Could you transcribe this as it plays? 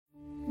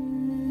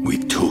We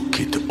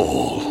took it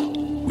all.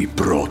 We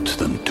brought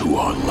them to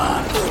our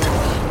land.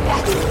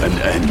 An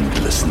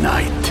endless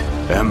night,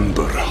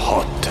 ember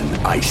hot and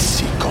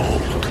icy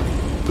cold.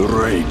 The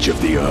rage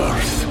of the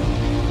earth.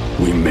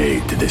 We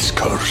made this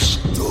curse.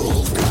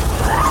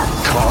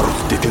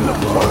 Carved it in the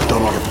blood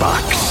on our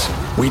backs.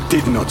 We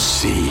did not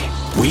see.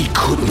 We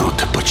could not,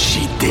 but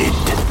she did.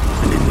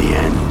 And in the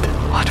end...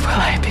 What will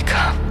I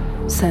become?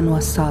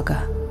 Senua's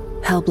Saga.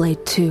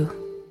 Hellblade 2.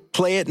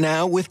 Play it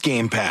now with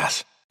Game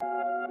Pass.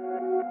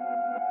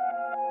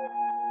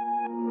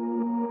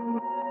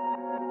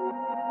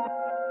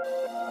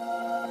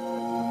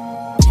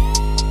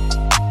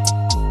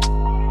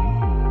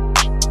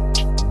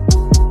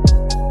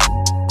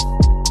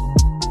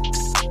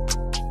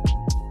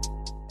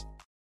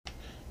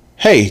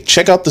 Hey,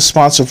 check out the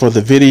sponsor for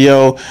the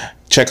video.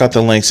 Check out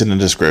the links in the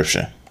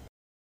description.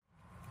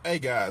 Hey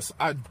guys,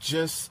 I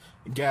just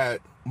got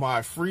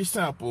my free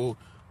sample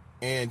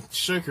and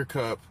shaker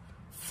cup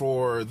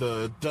for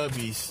the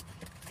Dubby's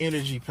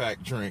energy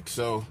pack drink.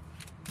 So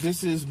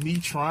this is me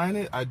trying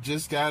it. I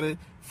just got it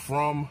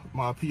from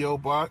my P.O.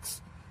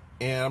 box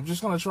and I'm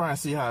just going to try and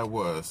see how it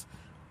was.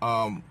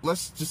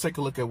 Let's just take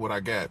a look at what I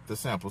got, the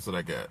samples that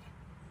I got.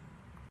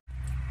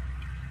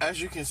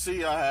 As you can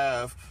see, I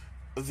have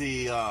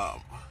the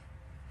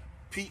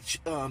peach,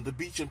 the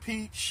beach and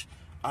peach.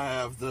 I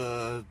have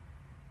the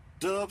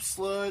dub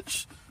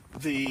sludge,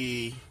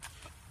 the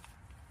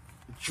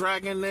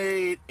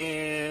dragonade,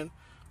 and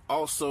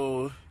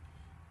also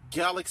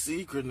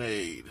galaxy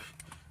grenade.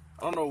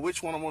 I don't know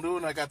which one I'm gonna do,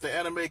 and I got the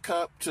anime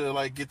cup to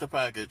like get the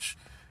package.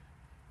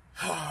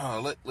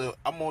 I'm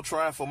gonna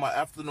try it for my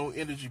afternoon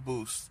energy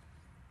boost.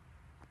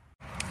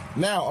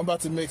 Now I'm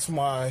about to mix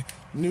my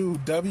new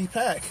W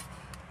pack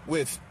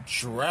with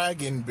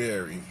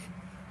dragonberry.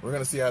 We're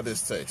gonna see how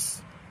this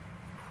tastes.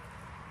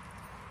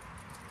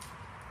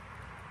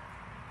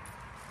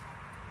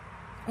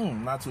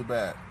 Not too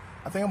bad.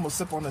 I think I'm gonna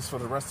sip on this for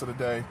the rest of the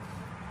day.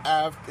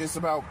 It's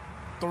about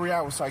 3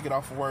 hours till I get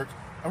off of work,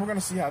 and we're gonna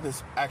see how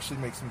this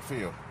actually makes me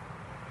feel.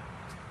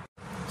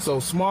 So,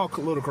 small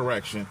little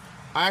correction.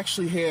 I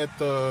actually had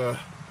the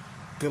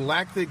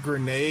galactic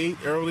grenade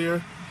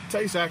earlier.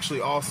 Tastes actually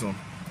awesome.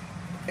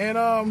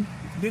 And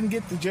didn't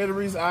get the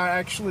jitteries. I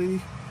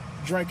actually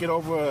drank it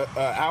over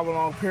an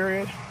hour-long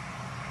period,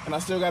 and I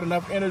still got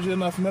enough energy,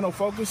 enough mental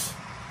focus.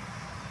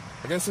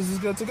 I guess this is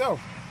good to go.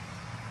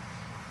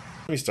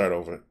 Let me start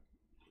over.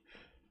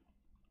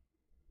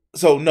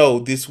 So no,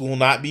 this will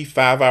not be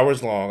 5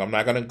 hours long. I'm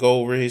not gonna go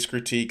over his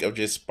critique of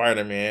just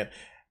Spider-Man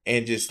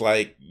and just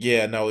like,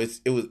 yeah, no, it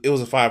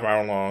was a 5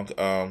 hour long,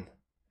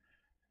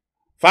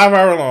 5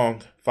 hour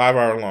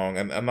long,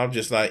 and I'm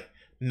just like,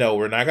 no,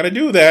 we're not gonna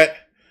do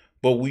that,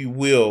 but we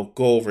will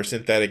go over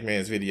Synthetic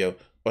Man's video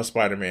or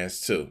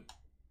Spider-Man's 2.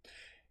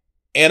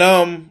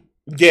 And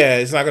yeah,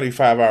 it's not gonna be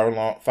 5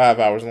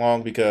 hours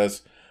long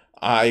because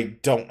I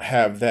don't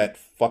have that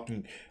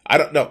fucking. I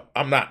don't know.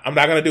 I'm not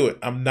gonna do it.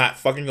 I'm not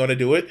fucking gonna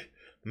do it.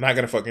 I'm not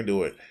gonna fucking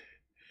do it.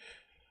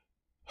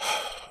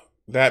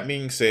 That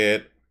being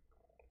said,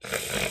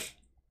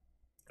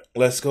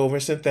 let's go over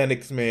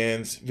Synthetic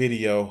Man's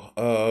video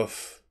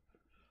of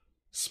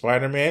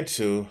Spider-Man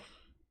 2.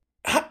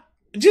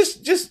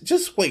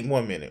 Just wait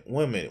 1 minute.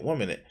 1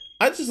 minute.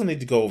 I just need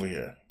to go over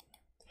here.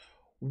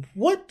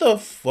 What the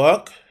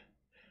fuck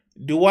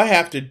do I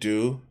have to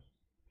do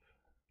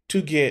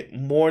to get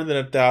more than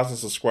 1,000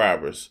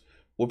 subscribers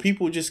where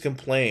people just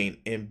complain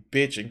and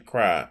bitch and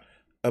cry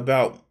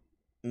about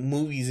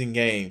movies and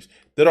games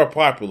that are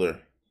popular,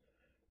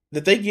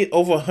 that they get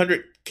over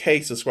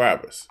 100K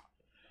subscribers?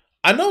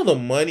 I know the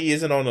money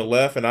isn't on the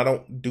left, and I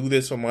don't do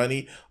this for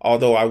money,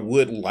 although I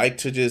would like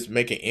to just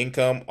make an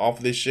income off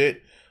this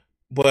shit.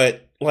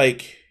 But,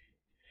 like,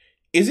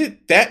 is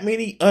it that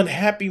many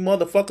unhappy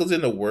motherfuckers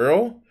in the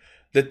world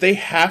that they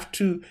have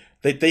to,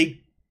 that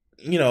they,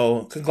 you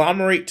know,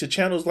 conglomerate to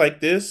channels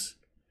like this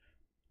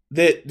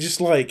that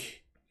just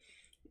like,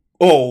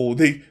 oh,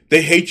 they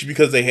hate you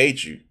because they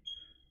hate you?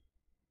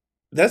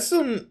 That's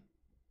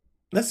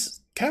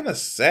kind of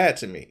sad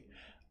to me.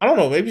 I don't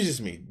know. Maybe it's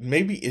just me.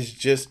 Maybe it's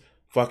just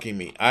fucking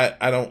me.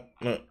 I don't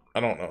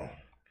know.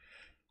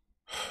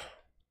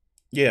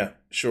 Yeah,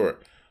 sure.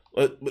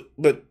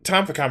 But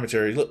time for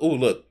commentary.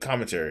 Look,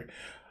 commentary.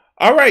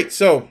 All right,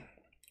 so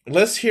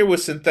let's hear what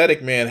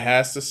Synthetic Man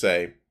has to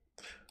say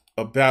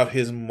about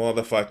his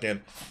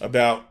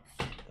about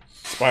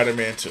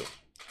Spider-Man 2.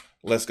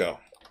 Let's go.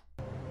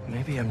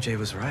 Maybe MJ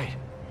was right.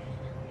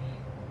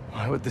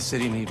 Why would the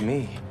city need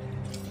me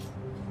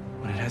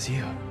when it has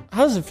you?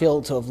 How does it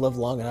feel to have lived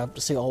long enough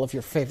to see all of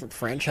your favorite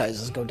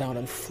franchises go down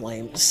in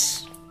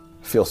flames?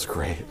 Feels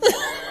great.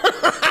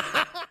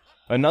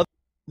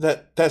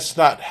 That's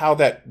not how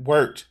that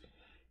worked.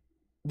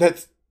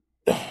 That's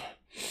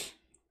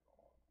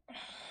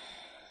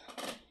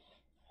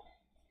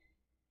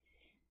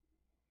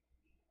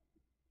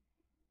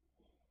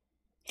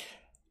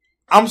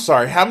I'm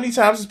sorry, how many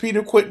times has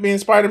Peter quit being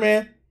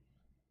Spider-Man?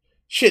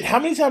 Shit, how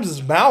many times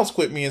has Miles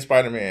quit being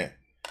Spider-Man?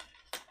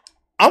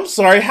 I'm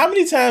sorry, how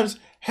many times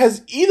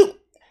has either...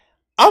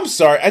 I'm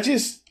sorry,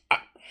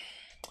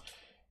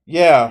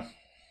 Yeah.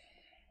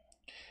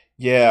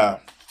 Yeah.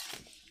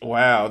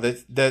 Wow.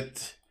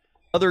 That.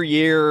 Another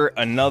year,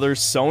 another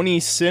Sony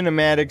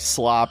cinematic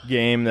slop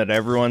game that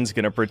everyone's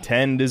gonna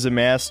pretend is a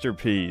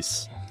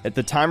masterpiece. At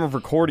the time of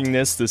recording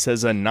this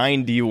has a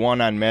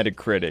 91 on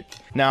Metacritic.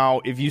 Now,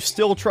 if you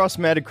still trust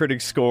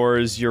Metacritic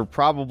scores, you're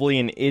probably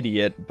an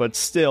idiot, but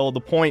still,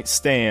 the point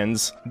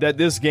stands that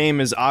this game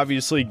is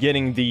obviously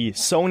getting the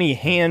Sony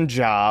hand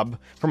job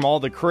from all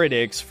the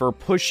critics for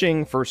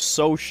pushing for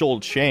social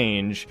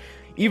change.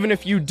 Even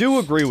if you do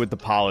agree with the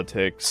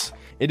politics,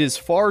 it is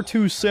far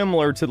too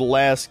similar to the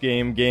last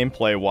game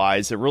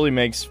gameplay-wise. It really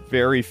makes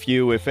very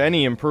few, if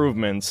any,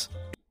 improvements.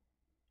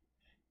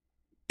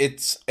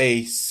 It's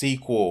a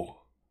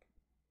sequel.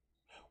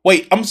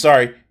 Wait, I'm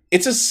sorry.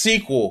 It's a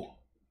sequel.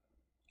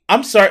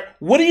 I'm sorry.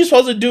 What are you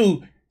supposed to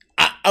do?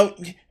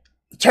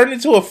 Turn it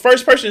into a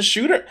first-person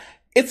shooter?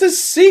 It's a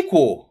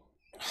sequel.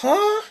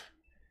 Huh?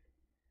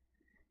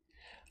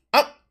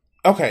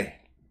 Okay.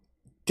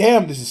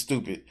 Damn, this is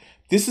stupid.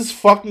 This is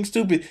fucking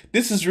stupid.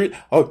 This is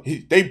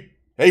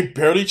they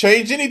barely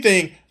changed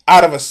anything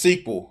out of a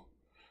sequel.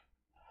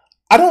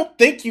 I don't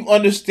think you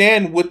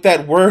understand what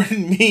that word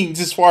means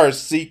as far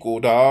as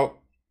sequel, dog.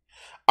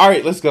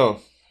 Alright, let's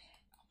go.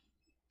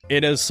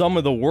 It has some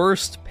of the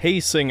worst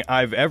pacing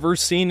I've ever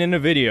seen in a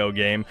video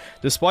game,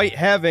 despite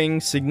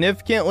having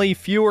significantly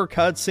fewer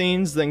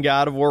cutscenes than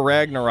God of War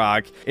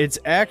Ragnarok. It's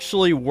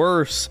actually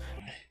worse.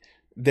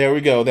 There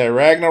we go. That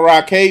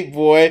Ragnarok hate,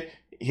 boy.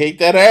 You hate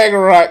that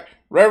Ragnarok.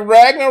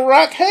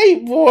 Ragnarok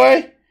hate,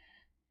 boy.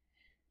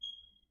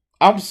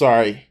 I'm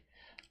sorry.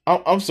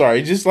 I'm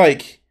sorry. Just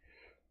like...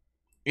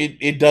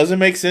 It doesn't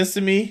make sense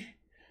to me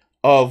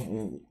of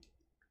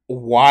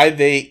why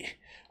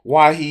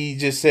he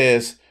just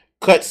says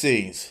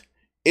cutscenes.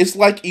 It's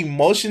like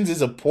emotions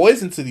is a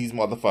poison to these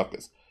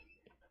motherfuckers.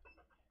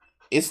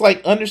 It's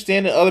like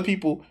understanding other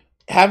people,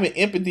 having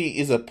empathy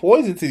is a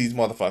poison to these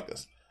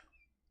motherfuckers.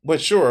 But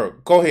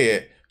sure, go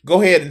ahead.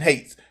 Go ahead and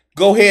hate.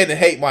 Go ahead and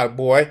hate, my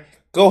boy.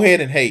 Go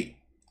ahead and hate.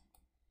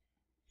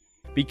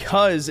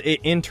 Because it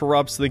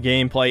interrupts the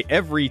gameplay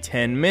every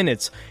 10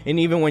 minutes, and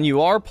even when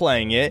you are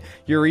playing it,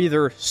 you're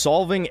either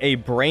solving a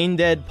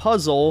brain-dead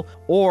puzzle,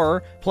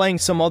 or playing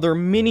some other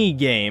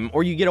mini-game,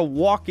 or you get a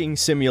walking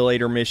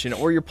simulator mission,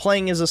 or you're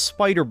playing as a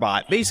spider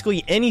bot.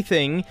 Basically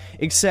anything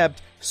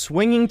except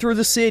swinging through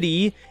the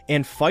city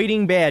and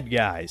fighting bad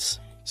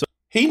guys. So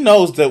he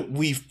knows that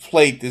we've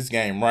played this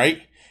game,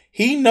 right?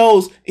 He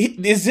knows...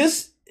 Is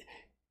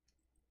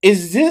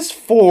this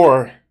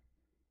for...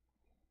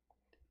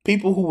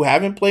 people who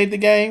haven't played the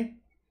game?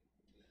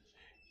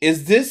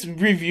 Is this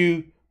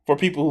review for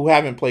people who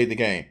haven't played the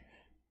game?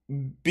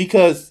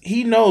 Because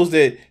he knows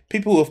that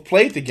people who have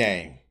played the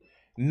game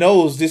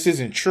knows this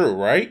isn't true,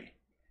 right?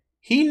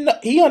 He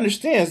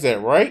understands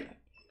that, right?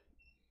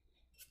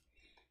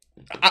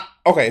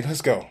 Okay,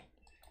 let's go.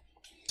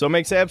 So it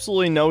makes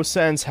absolutely no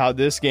sense how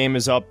this game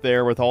is up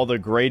there with all the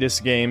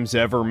greatest games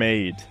ever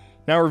made.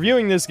 Now,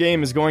 reviewing this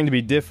game is going to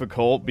be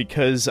difficult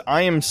because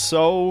I am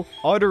so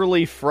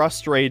utterly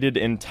frustrated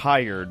and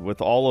tired with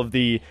all of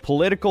the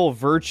political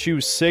virtue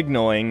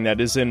signaling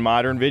that is in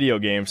modern video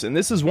games, and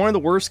this is one of the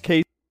worst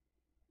cases.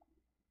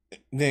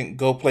 Then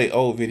go play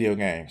old video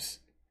games.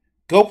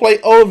 Go play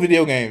old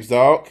video games,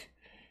 dog.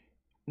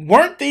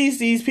 Weren't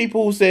these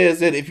people who says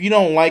that if you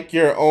don't like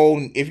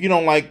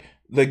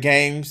the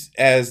games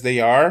as they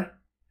are,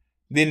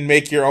 then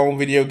make your own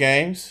video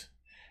games?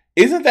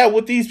 Isn't that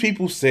what these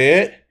people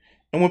said?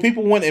 And when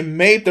people went and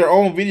made their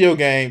own video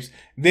games,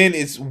 then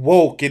it's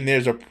woke and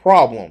there's a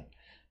problem.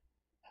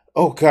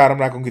 Oh God, I'm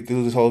not going to get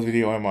through this whole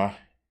video, am I?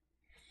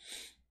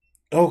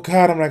 Oh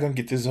God, I'm not going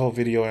to get this whole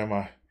video, am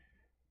I?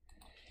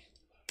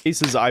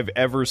 Cases I've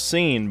ever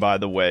seen, by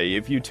the way.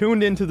 If you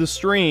tuned into the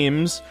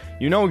streams,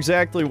 you know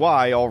exactly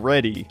why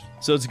already.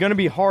 So it's going to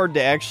be hard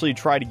to actually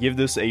try to give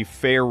this a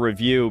fair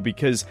review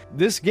because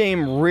this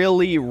game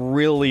really,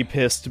 really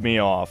pissed me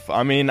off.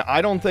 I mean,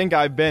 I don't think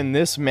I've been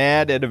this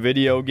mad at a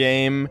video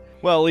game,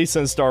 well, at least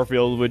since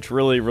Starfield, which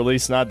really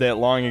released not that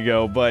long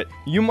ago, but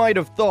you might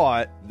have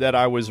thought that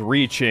I was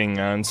reaching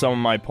on some of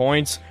my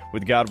points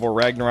with God of War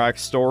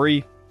Ragnarok's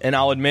story, and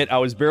I'll admit I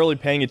was barely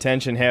paying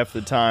attention half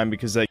the time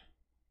because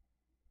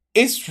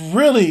it's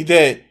really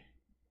that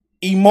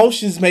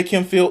emotions make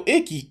him feel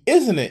icky,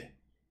 isn't it?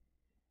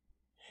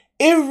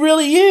 It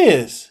really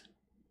is.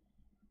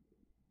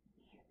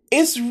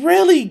 It's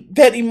really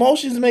that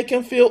emotions make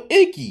him feel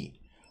icky.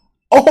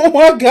 Oh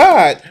my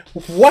God.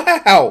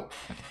 Wow.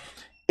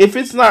 If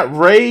it's not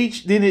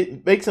rage, then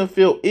it makes him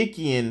feel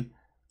icky, and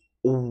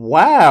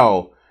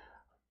wow.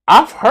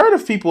 I've heard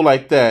of people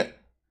like that.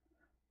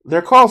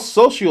 They're called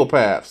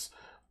sociopaths.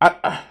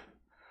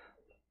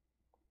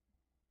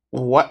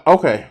 What?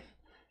 Okay.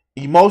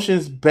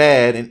 Emotions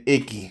bad and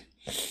icky.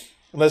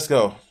 Let's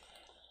go.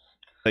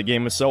 That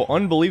game was so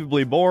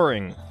unbelievably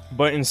boring.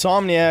 But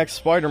Insomniac's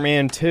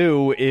Spider-Man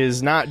 2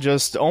 is not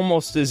just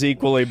almost as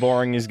equally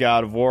boring as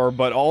God of War,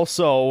 but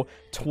also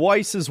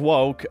twice as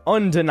woke,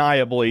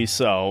 undeniably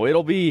so.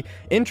 It'll be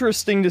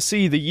interesting to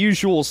see the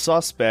usual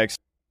suspects.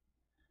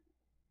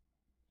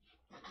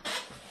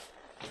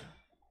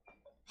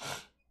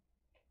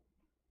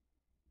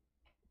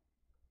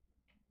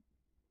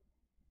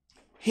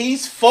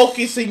 He's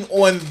focusing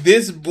on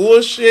this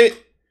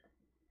bullshit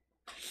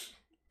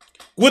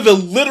where the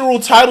literal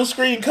title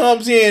screen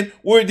comes in,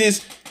 where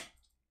this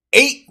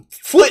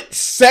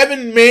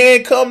 8'7"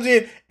 man comes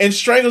in and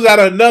strangles out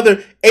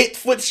another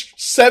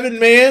 8'7"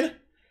 man.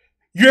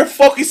 You're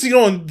focusing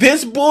on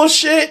this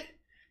bullshit?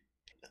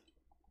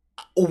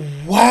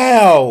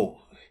 Wow.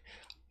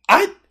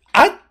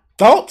 I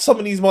thought some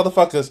of these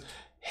motherfuckers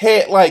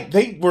had, like,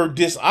 they were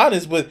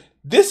dishonest, but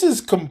this is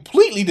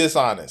completely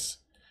dishonest.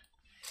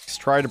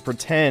 Try to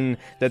pretend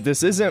that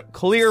this isn't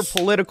clear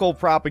political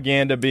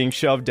propaganda being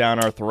shoved down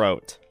our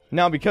throat.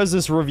 Now, because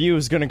this review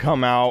is going to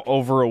come out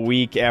over a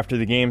week after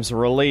the game's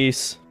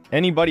release,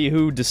 anybody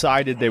who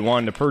decided they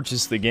wanted to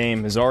purchase the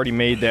game has already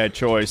made that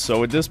choice.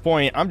 So at this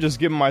point, I'm just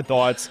giving my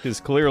thoughts because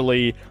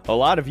clearly a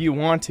lot of you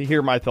want to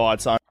hear my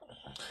thoughts on.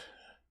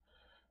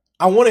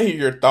 I want to hear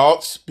your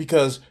thoughts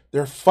because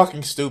they're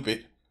fucking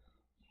stupid.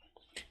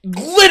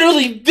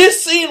 Literally,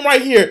 this scene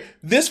right here,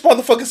 this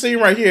motherfucking scene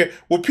right here,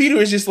 where Peter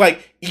is just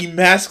like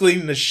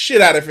emasculating the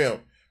shit out of him.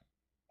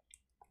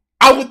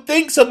 I would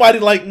think somebody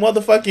like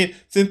motherfucking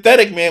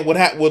Synthetic Man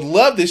would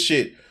love this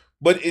shit,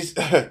 but it's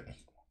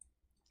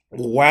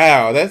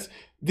wow.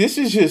 This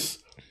is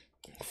just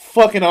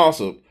fucking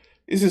awesome.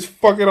 This is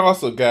fucking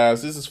awesome,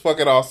 guys. This is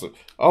fucking awesome.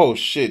 Oh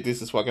shit,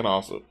 this is fucking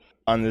awesome.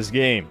 On this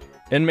game.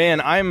 And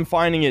man, I'm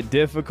finding it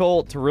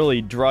difficult to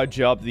really drudge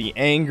up the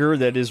anger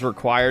that is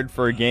required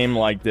for a game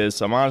like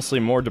this. I'm honestly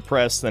more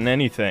depressed than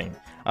anything.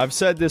 I've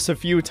said this a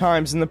few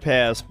times in the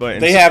past, but...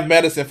 They have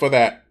medicine for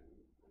that.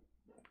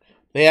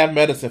 They have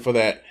medicine for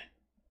that.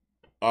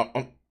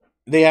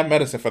 They have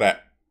medicine for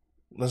that.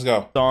 Let's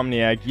go.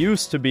 Insomniac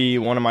used to be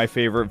one of my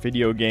favorite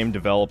video game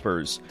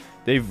developers.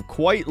 They've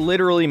quite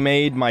literally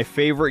made my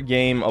favorite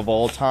game of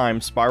all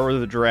time, Spyro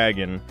the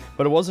Dragon.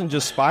 But it wasn't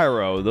just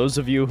Spyro. Those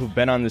of you who've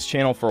been on this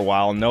channel for a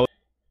while know...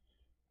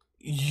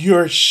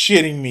 You're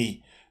shitting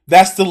me.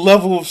 That's the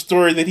level of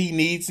story that he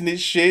needs in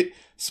this shit?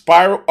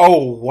 Spyro?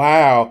 Oh,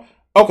 wow.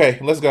 Okay,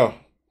 let's go.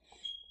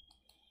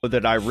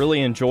 That I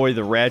really enjoy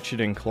the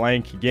Ratchet and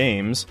Clank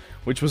games,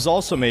 which was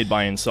also made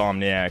by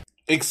Insomniac.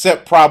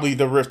 Except probably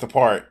the Rift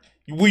Apart.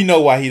 We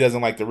know why he doesn't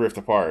like the Rift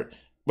Apart.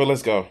 But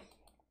let's go.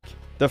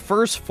 The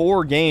first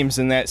 4 games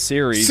in that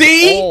series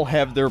all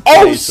have their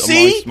place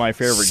amongst my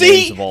favorite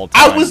games of all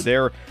time.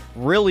 They're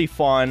really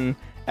fun.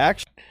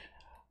 Actually,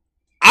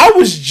 I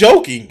was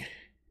joking.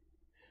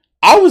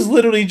 I was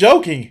literally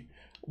joking.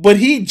 But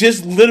he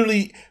just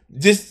literally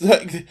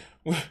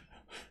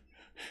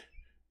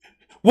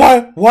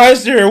Why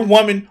is there a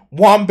woman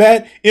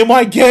wombat in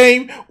my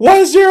game? Why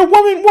is there a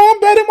woman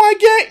wombat in my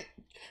game?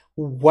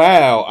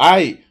 Wow,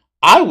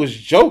 I was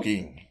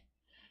joking.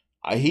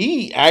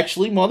 He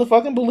actually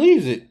motherfucking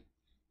believes it.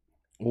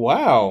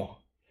 Wow.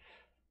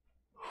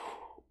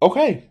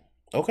 Okay.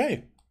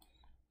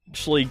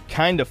 Actually,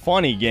 kind of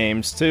funny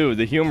games, too.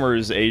 The humor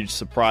is aged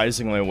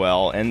surprisingly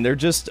well, and they're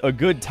just a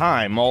good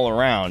time all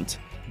around.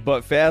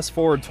 But fast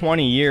forward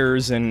 20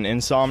 years, and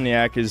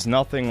Insomniac is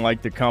nothing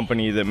like the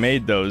company that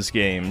made those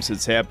games.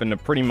 It's happened to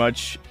pretty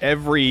much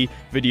every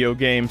video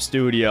game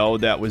studio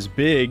that was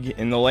big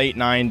in the late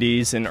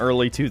 90s and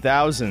early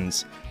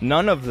 2000s.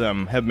 None of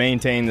them have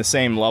maintained the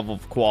same level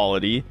of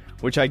quality,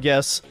 which I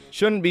guess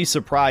shouldn't be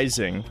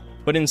surprising.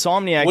 But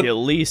Insomniac at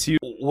least...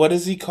 What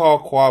does he call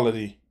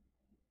quality?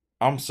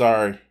 I'm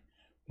sorry.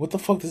 What the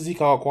fuck does he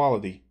call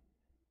quality?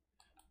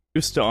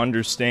 Used to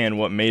understand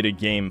what made a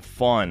game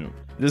fun.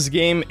 This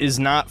game is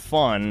not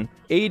fun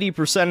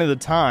 80% of the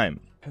time.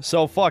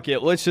 So fuck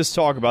it, let's just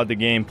talk about the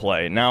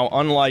gameplay. Now,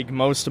 unlike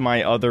most of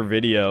my other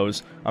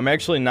videos, I'm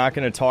actually not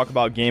going to talk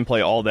about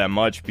gameplay all that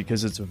much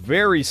because it's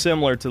very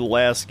similar to the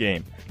last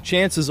game.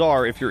 Chances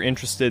are, if you're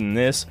interested in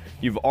this,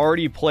 you've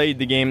already played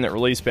the game that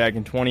released back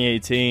in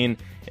 2018,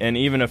 and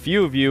even a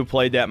few of you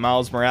played that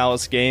Miles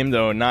Morales game,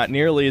 though not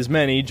nearly as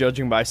many,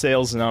 judging by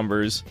sales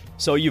numbers.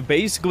 So you've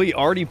basically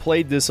already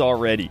played this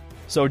already.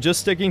 So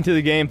just sticking to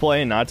the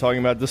gameplay and not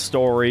talking about the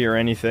story or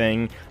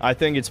anything, I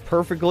think it's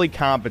perfectly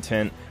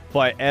competent,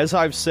 but as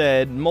I've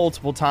said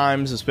multiple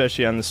times,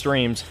 especially on the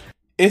streams...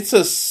 It's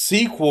a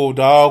sequel,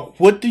 dog.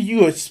 What do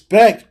you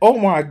expect? Oh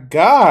my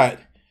god.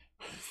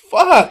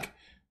 Fuck.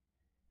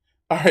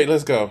 Alright,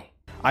 let's go.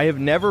 I have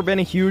never been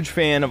a huge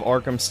fan of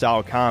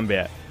Arkham-style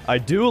combat. I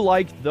do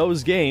like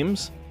those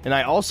games, and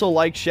I also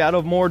like Shadow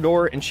of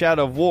Mordor and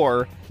Shadow of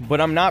War,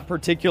 but I'm not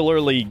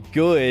particularly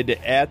good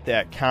at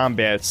that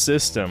combat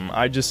system.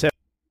 I just have...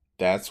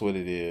 That's what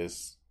it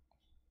is.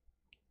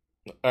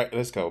 Alright,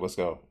 let's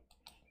go.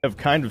 Have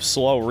kind of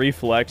slow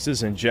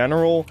reflexes in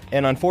general,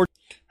 and unfortunately...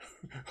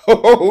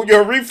 Oh,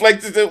 your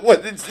reflexes is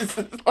what?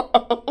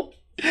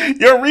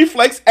 Your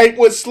reflex ain't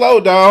what's slow,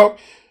 dog.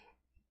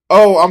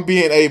 Oh, I'm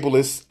being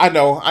ableist. I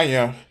know, I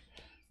am.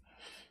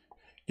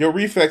 Your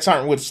reflex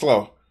aren't what's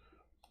slow.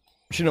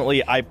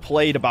 Fortunately, I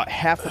played about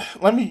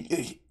half... Let me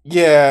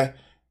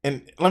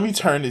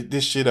turn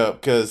this shit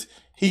up, because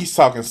he's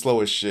talking slow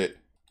as shit.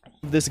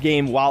 This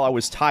game while I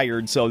was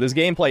tired, so this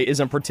gameplay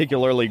isn't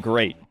particularly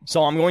great.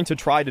 So I'm going to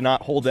try to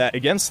not hold that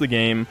against the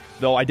game,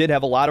 though I did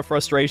have a lot of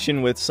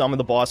frustration with some of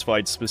the boss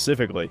fights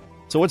specifically.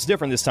 So what's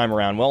different this time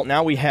around? Well,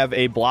 now we have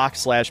a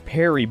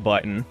block/parry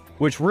button,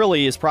 which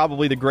really is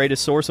probably the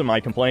greatest source of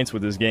my complaints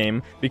with this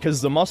game, because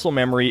the muscle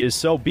memory is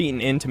so beaten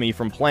into me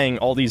from playing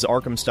all these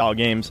Arkham-style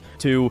games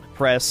to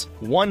press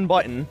one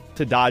button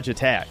to dodge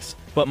attacks.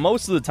 But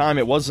most of the time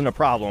it wasn't a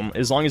problem,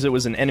 as long as it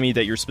was an enemy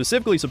that you're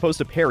specifically supposed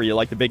to parry,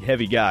 like the big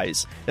heavy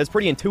guys. That's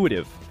pretty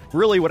intuitive.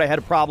 Really, what I had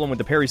a problem with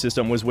the parry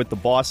system was with the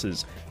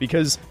bosses,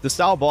 because the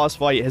style boss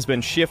fight has been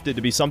shifted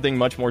to be something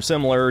much more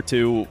similar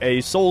to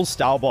a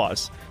Souls-style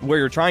boss, where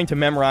you're trying to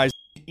memorize.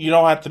 You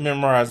don't have to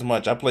memorize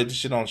much. I played this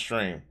shit on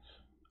stream.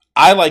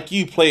 I, like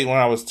you, played when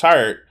I was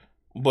tired,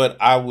 but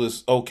I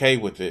was okay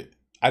with it.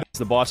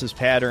 The boss's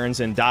patterns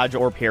and dodge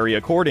or parry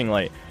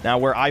accordingly. Now,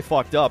 where I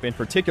fucked up in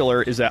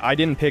particular is that I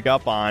didn't pick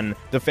up on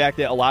the fact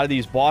that a lot of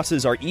these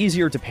bosses are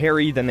easier to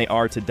parry than they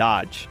are to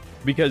dodge.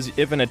 Because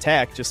if an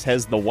attack just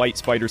has the white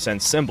spider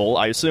sense symbol,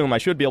 I assume I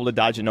should be able to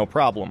dodge it no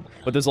problem.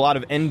 But there's a lot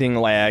of ending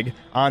lag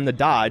on the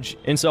dodge,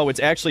 and so it's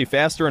actually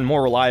faster and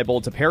more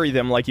reliable to parry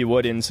them like you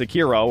would in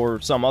Sekiro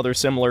or some other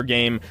similar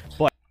game.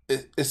 But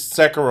it's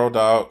Sekiro,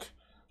 dog.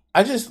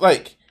 I just,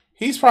 like,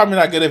 he's probably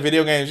not good at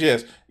video games,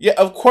 yes. Yeah,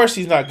 of course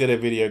he's not good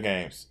at video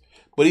games.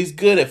 But he's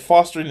good at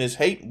fostering this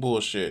hate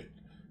bullshit.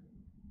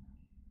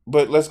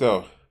 But let's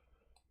go.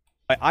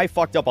 I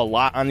fucked up a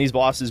lot on these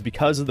bosses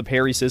because of the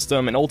parry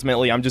system, and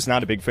ultimately I'm just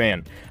not a big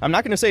fan. I'm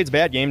not going to say it's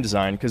bad game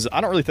design, because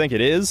I don't really think it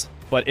is,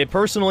 but it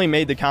personally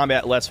made the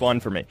combat less fun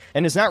for me.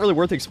 And it's not really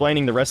worth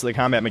explaining the rest of the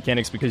combat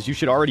mechanics, because you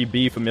should already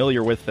be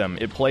familiar with them.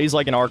 It plays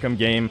like an Arkham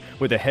game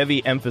with a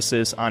heavy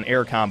emphasis on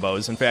air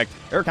combos. In fact,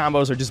 air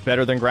combos are just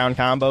better than ground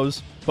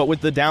combos, but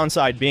with the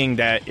downside being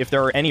that if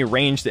there are any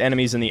ranged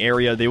enemies in the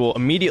area, they will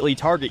immediately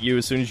target you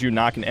as soon as you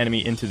knock an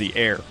enemy into the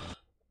air.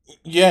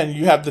 Yeah, and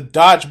you have the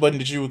dodge button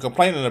that you were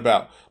complaining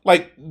about.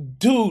 Like,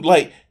 dude,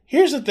 like,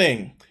 here's the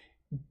thing.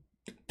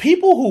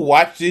 People who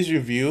watch these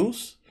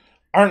reviews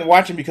aren't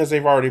watching because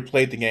they've already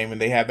played the game and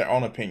they have their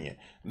own opinion.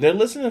 They're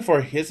listening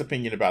for his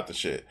opinion about the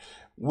shit.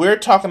 We're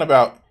talking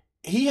about,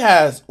 he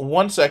has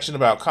one section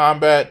about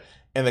combat,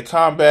 and the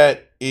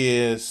combat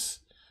is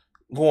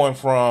going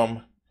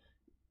from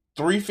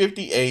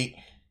 358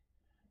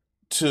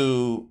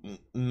 to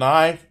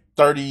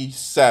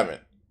 937.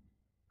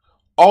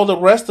 All the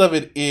rest of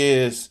it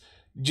is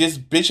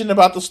just bitching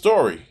about the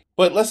story.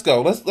 But let's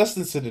go. Let's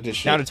listen to this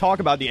shit. Now, to talk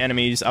about the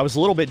enemies, I was a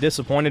little bit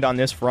disappointed on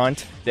this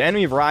front. The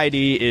enemy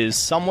variety is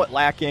somewhat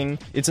lacking.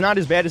 It's not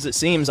as bad as it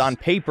seems on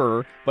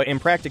paper, but in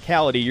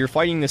practicality, you're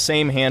fighting the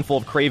same handful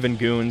of Craven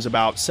goons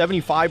about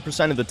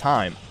 75% of the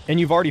time. And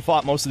you've already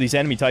fought most of these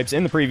enemy types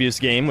in the previous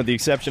game, with the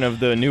exception of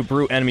the new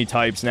brute enemy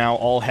types now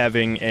all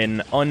having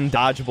an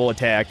undodgeable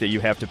attack that you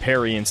have to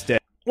parry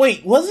instead.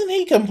 Wait, wasn't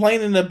he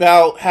complaining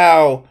about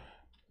how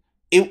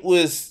it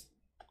was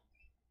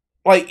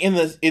like in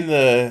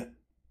the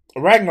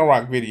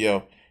Ragnarok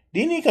video?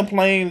 Didn't he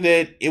complain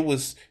that it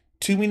was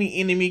too many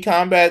enemy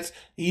combats?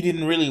 He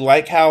didn't really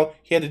like how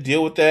he had to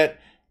deal with that.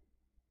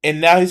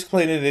 And now he's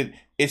complaining that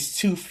it's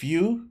too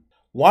few.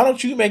 Why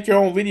don't you make your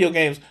own video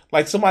games?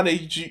 Like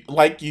somebody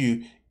like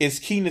you is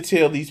keen to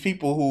tell these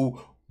people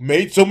who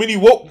made so many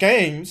woke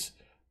games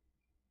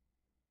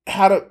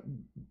how to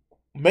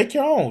make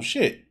your own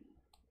shit.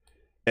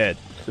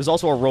 There's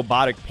also a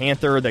robotic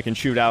panther that can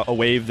shoot out a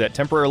wave that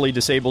temporarily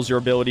disables your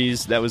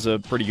abilities. That was a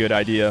pretty good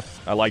idea.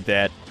 I like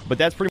that. But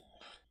that's pretty...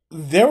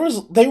 They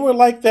were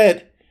like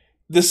that.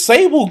 The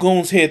Sable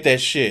Goons hit that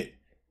shit.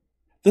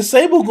 The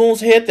Sable Goons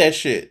hit that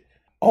shit.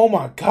 Oh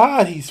my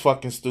god, he's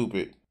fucking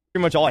stupid.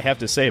 Pretty much all I have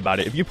to say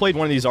about it. If you played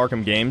one of these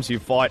Arkham games,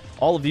 you've fought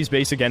all of these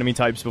basic enemy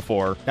types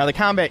before. Now, the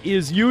combat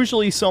is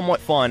usually somewhat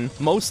fun,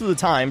 most of the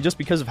time, just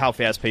because of how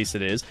fast-paced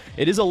it is.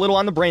 It is a little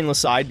on the brainless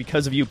side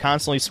because of you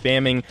constantly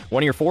spamming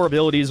one of your 4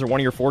 abilities or one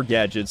of your 4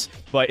 gadgets,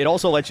 but it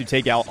also lets you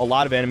take out a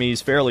lot of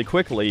enemies fairly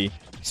quickly.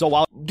 So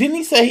while... Didn't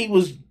he say he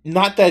was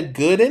not that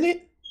good in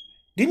it?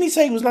 Didn't he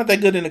say he was not that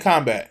good in the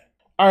combat?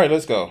 Alright,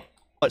 let's go.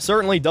 It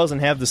certainly doesn't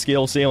have the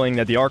skill ceiling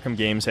that the Arkham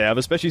games have,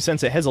 especially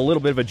since it has a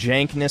little bit of a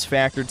jankness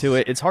factor to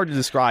it. It's hard to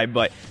describe,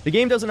 but the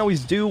game doesn't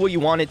always do what you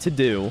want it to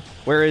do,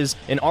 whereas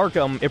in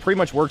Arkham, it pretty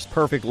much works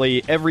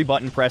perfectly. Every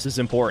button press is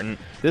important.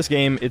 This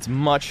game, it's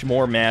much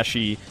more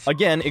mashy.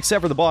 Again,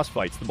 except for the boss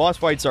fights. The boss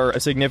fights are a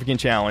significant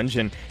challenge,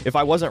 and if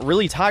I wasn't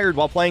really tired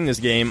while playing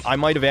this game, I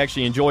might have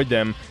actually enjoyed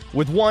them,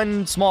 with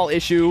one small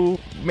issue,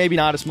 maybe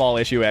not a small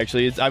issue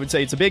actually, I would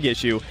say it's a big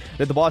issue,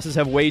 that the bosses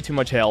have way too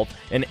much health,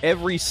 and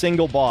every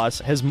single boss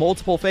has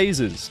multiple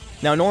phases.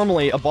 Now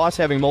normally, a boss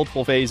having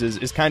multiple phases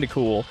is kinda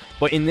cool,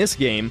 but in this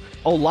game,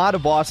 a lot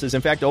of bosses, in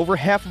fact over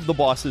half of the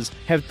bosses,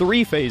 have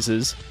 3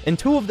 phases, and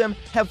 2 of them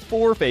have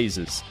 4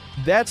 phases.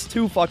 That's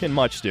too fucking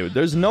much, dude.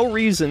 There's no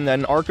reason that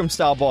an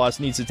Arkham-style boss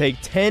needs to take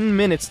 10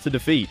 minutes to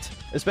defeat.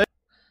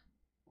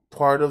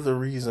 Part of the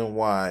reason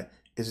why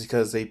is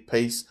because they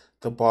pace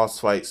the boss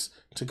fights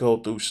to go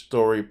through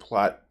story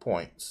plot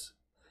points.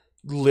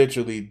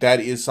 Literally, that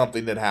is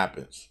something that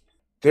happens.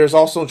 There's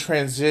also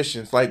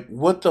transitions. Like,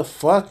 what the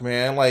fuck,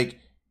 man? Like,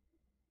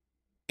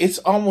 it's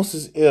almost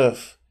as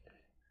if,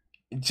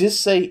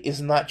 just say it's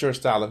not your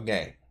style of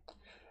game.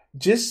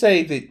 Just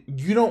say that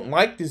you don't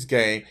like this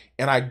game,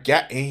 and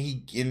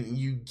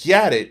you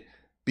got it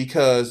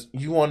because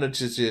you wanted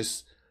to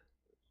just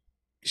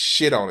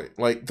shit on it.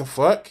 Like, the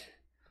fuck?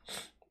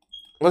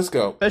 Let's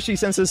go. Especially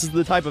since this is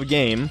the type of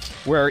game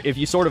where if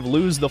you sort of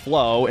lose the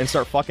flow and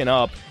start fucking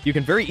up, you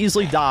can very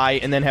easily die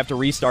and then have to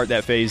restart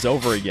that phase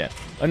over again.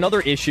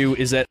 Another issue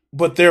is that...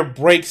 But there are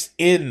breaks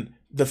in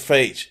the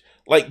phase.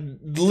 Like,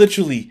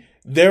 literally,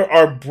 there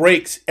are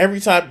breaks. Every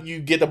time you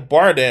get a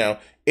bar down,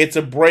 it's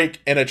a break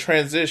and a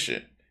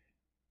transition.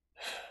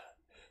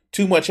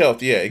 Too much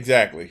health. Yeah,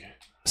 exactly.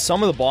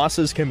 Some of the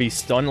bosses can be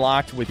stun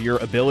locked with your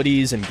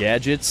abilities and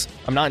gadgets.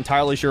 I'm not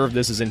entirely sure if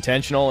this is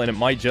intentional, and it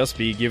might just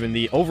be given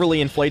the overly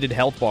inflated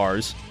health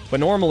bars. But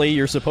normally,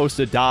 you're supposed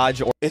to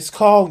dodge or... It's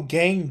called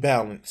game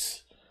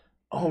balance.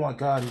 Oh my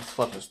god, he's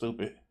fucking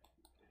stupid.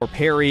 Or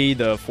parry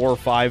the 4 or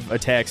 5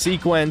 attack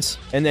sequence,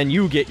 and then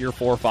you get your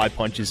 4 or 5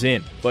 punches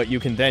in. But you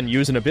can then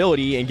use an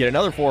ability and get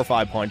another 4 or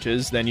 5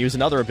 punches, then use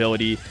another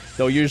ability,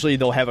 though usually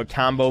they'll have a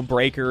combo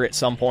breaker at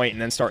some point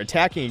and then start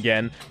attacking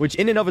again, which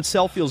in and of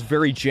itself feels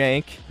very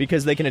jank,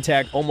 because they can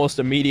attack almost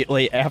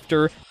immediately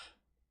after.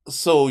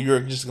 So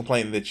you're just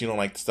complaining that you don't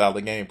like the style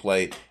of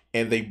gameplay,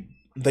 and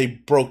they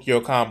broke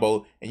your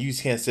combo, and you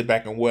just can't sit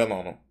back and wail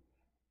on them.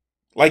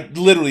 Like,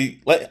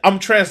 literally, like, I'm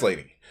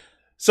translating.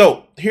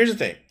 So, here's the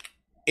thing.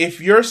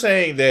 If you're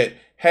saying that,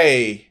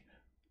 hey,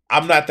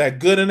 I'm not that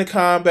good in the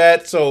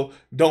combat, so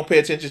don't pay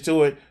attention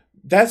to it,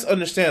 that's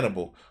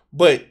understandable.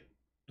 But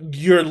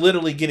you're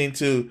literally getting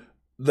to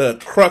the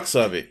crux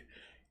of it.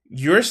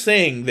 You're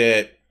saying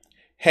that,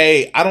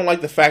 hey, I don't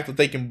like the fact that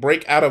they can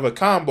break out of a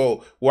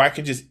combo where I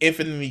can just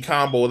infinitely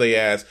combo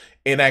their ass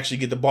and actually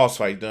get the boss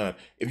fight done.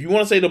 If you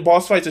want to say the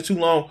boss fights are too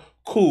long,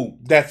 cool,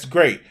 that's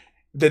great.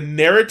 The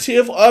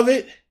narrative of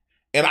it,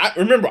 and I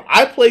remember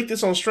I played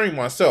this on stream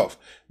myself.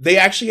 They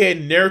actually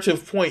had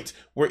narrative points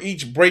where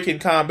each break in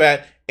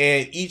combat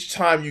and each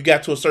time you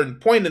got to a certain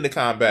point in the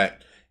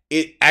combat,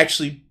 it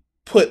actually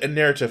put a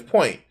narrative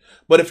point.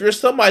 But if you're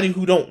somebody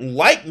who don't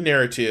like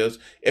narratives,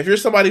 if you're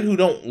somebody who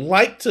don't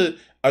like to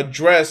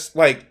address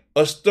like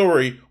a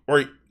story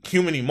or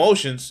human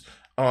emotions,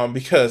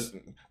 because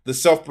the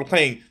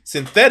self-proclaimed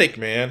synthetic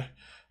man,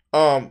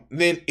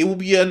 then it will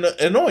be an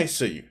annoyance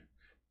to you.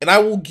 And I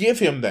will give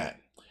him that.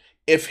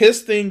 If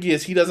his thing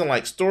is he doesn't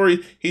like story,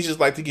 he just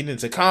like to get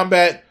into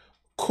combat,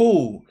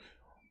 cool.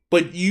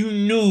 But you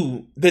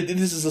knew that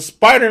this is a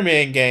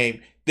Spider-Man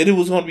game, that it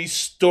was going to be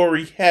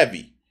story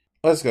heavy.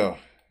 Let's go.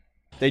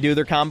 They do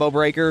their combo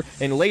breaker.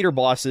 In later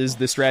bosses,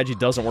 this strategy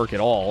doesn't work at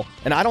all.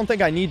 And I don't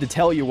think I need to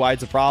tell you why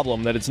it's a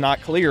problem that it's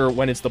not clear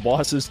when it's the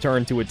boss's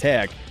turn to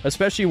attack,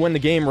 especially when the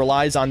game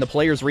relies on the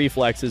player's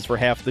reflexes for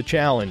half the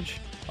challenge.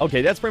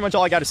 Okay, that's pretty much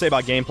all I got to say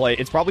about gameplay.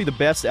 It's probably the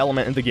best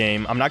element in the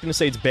game. I'm not going to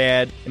say it's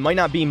bad. It might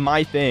not be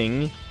my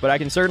thing, but I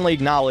can certainly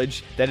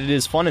acknowledge that it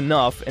is fun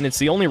enough, and it's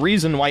the only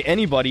reason why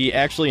anybody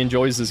actually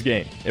enjoys this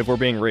game, if we're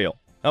being real.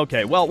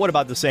 Okay, well, what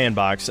about the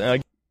sandbox?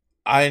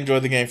 I enjoy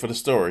the game for the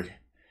story.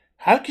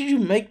 How could you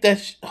make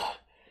that?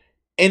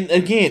 And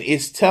again,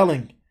 it's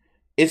telling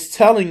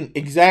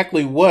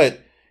exactly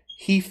what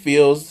he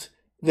feels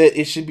that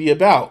it should be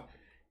about.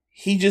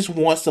 He just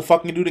wants to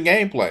fucking do the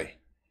gameplay.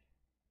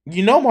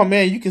 You know, my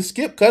man, you can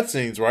skip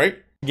cutscenes, right?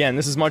 Again,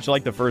 this is much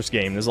like the first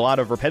game. There's a lot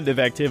of repetitive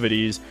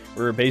activities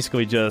where you're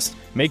basically just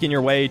making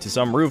your way to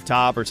some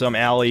rooftop or some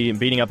alley and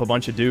beating up a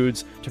bunch of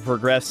dudes to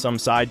progress some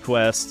side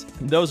quests.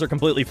 Those are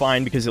completely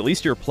fine because at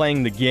least you're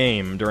playing the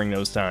game during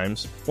those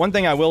times. One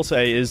thing I will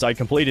say is I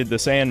completed the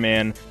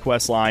Sandman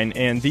questline,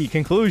 and the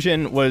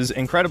conclusion was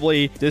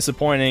incredibly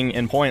disappointing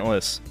and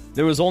pointless.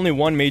 There was only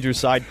one major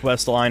side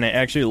quest line I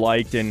actually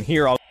liked, and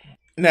here I'll...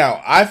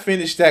 Now, I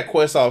finished that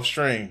quest off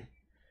stream.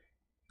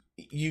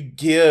 You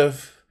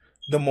give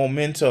the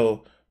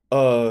memento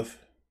of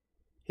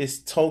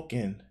his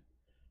token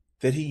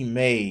that he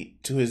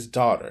made to his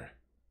daughter.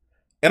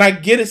 And I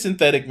get it,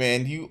 Synthetic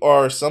Man. You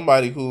are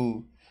somebody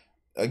who,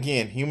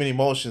 again, human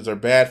emotions are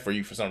bad for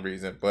you for some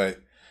reason.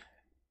 But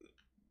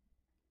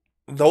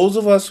those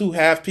of us who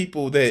have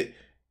people that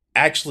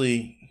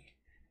actually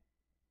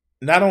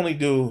not only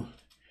do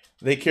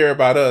they care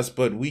about us,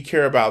 but we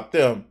care about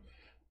them,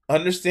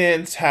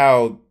 understands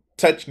how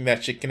touching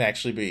that shit can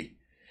actually be.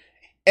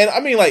 And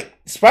I mean, like,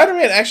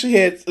 Spider-Man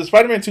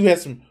 2 had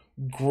some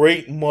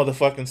great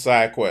motherfucking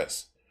side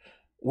quests.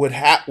 What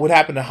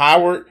happened to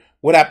Howard?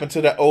 What happened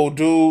to that old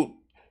dude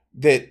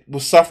that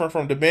was suffering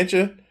from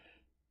dementia?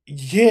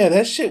 Yeah,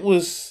 that shit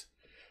was...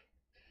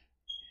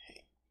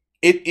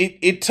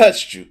 It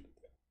touched you.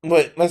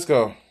 But let's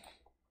go.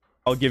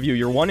 I'll give you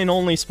your one and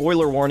only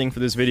spoiler warning for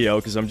this video,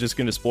 because I'm just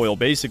going to spoil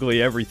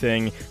basically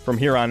everything from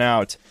here on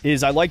out,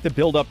 is I like the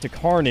build up to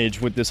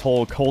Carnage with this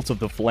whole Cult of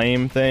the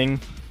Flame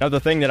thing. Now, the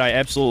thing that I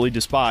absolutely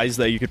despise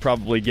that you could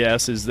probably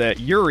guess is that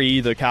Yuri,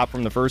 the cop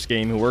from the first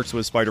game who works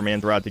with Spider-Man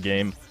throughout the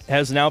game,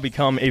 has now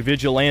become a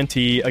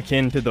vigilante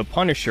akin to the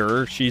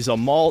Punisher. She's a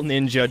mall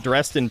ninja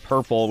dressed in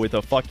purple with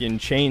a fucking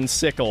chain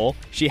sickle.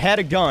 She had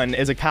a gun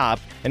as a cop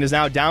and is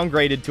now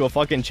downgraded to a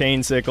fucking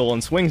chain sickle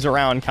and swings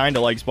around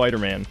kinda like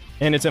Spider-Man.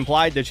 And it's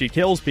implied that she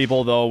kills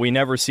people, though we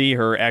never see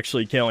her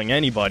actually killing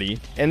anybody.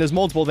 And there's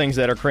multiple things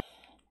that are crazy.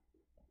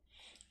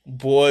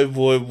 Boy,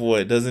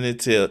 isn't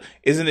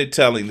it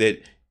telling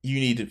that you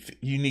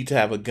need to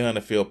have a gun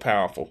to feel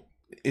powerful?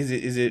 Is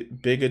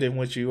it bigger than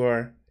what you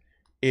are?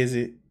 Is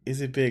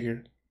it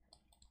bigger?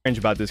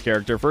 About this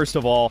character. First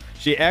of all,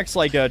 she acts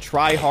like a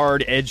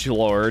try-hard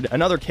edgelord,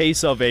 another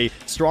case of a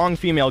strong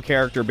female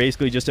character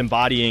basically just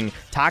embodying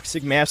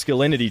toxic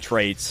masculinity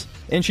traits.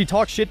 And she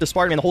talks shit to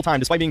Spider-Man the whole time,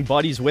 despite being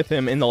buddies with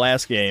him in the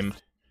last game.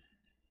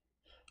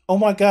 Oh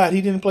my god,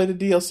 he didn't play the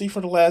DLC for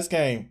the last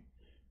game.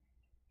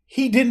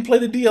 He didn't play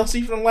the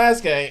DLC from the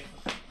last game.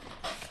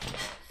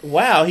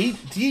 Wow,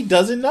 he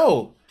doesn't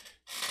know.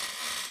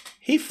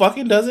 He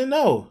fucking doesn't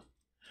know.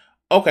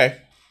 Okay.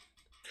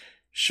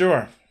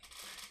 Sure.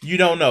 You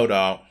don't know,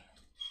 dog.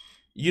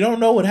 You don't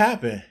know what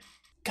happened.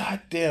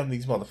 God damn,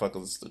 these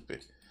motherfuckers are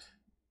stupid.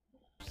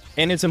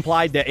 And it's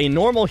implied that a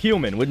normal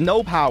human with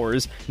no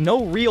powers,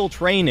 no real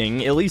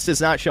training, at least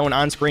it's not shown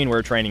on screen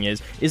where training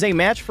is a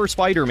match for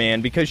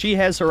Spider-Man because she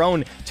has her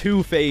own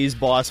two-phase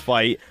boss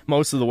fight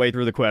most of the way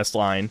through the quest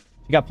line.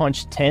 She got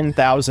punched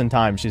 10,000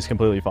 times. She's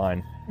completely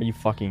fine. Are you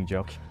fucking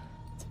joking?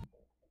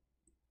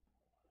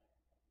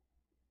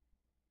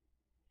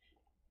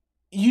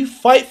 You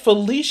fight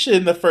Felicia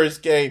in the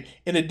first game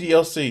in the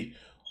DLC.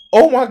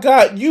 Oh my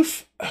god,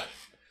 if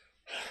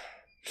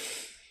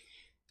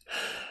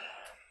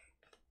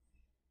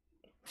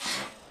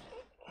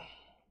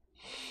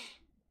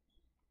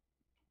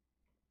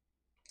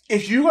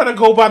you're going to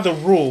go by the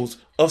rules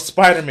of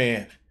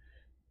Spider-Man,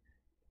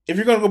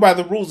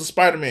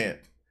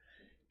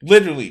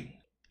 literally,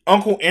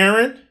 Uncle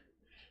Aaron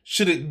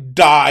should have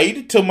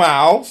died to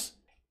Miles.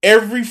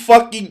 Every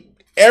fucking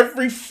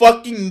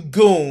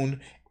goon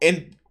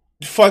and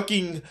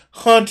fucking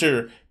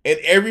Hunter and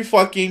every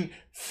fucking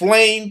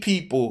flame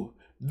people,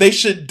 they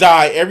should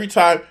die every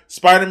time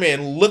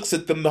Spider-Man looks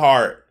at them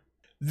hard.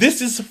 This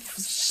is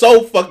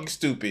so fucking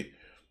stupid.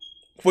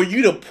 For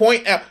you to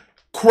point out,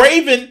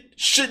 Craven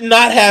should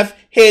not have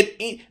had.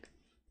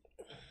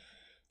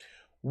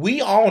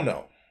 We all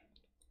know.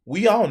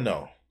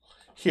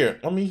 Here,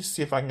 let me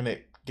see if I can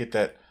get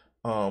that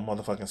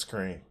motherfucking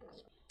screen.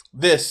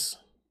 This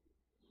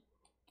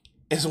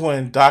is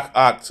when Doc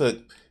Ock took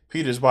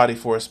Peter's body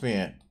for a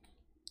spin.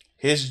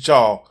 His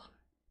jaw,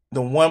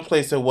 the one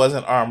place that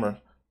wasn't armor,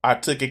 I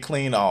took it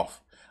clean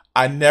off.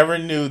 I never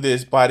knew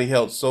this body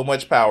held so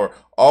much power.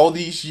 All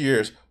these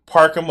years,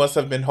 Parker must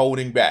have been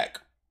holding back.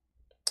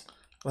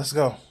 Let's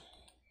go.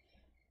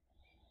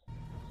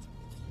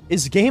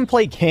 Is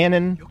gameplay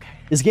canon?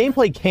 Is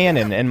gameplay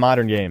canon in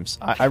modern games?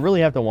 I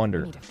really have to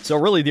wonder. So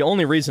really, the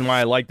only reason why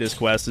I like this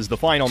quest is the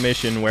final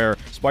mission where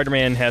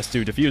Spider-Man has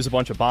to defuse a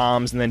bunch of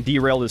bombs and then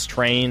derail this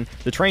train.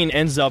 The train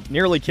ends up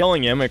nearly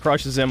killing him. It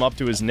crushes him up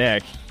to his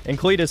neck. And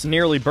Cletus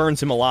nearly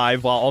burns him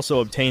alive while also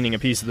obtaining a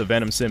piece of the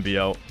Venom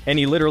symbiote. And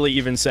he literally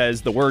even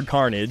says the word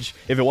carnage,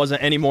 if it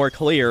wasn't any more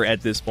clear at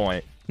this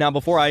point. Now,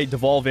 before I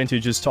devolve into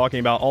just talking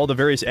about all the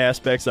various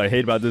aspects I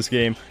hate about this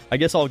game, I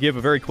guess I'll give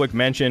a very quick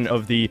mention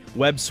of the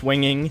web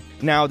swinging.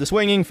 Now, the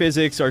swinging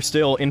physics are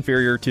still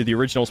inferior to the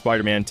original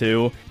Spider-Man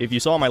 2. If you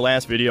saw my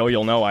last video,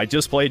 you'll know I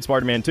just played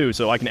Spider-Man 2,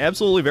 so I can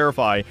absolutely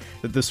verify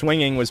that the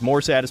swinging was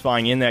more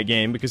satisfying in that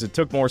game because it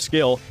took more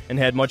skill and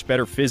had much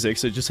better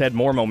physics. It just had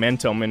more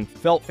momentum and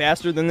felt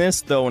faster than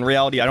this, though in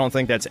reality I don't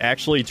think that's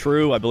actually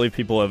true. I believe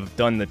people have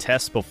done the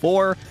tests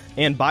before.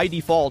 And by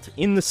default,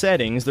 in the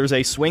settings, there's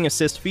a swing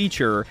assist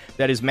feature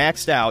that is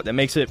maxed out that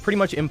makes it pretty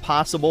much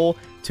impossible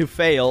to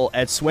fail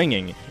at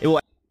swinging.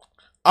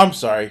 I'm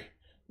sorry.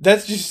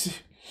 That's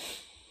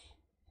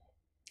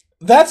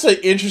an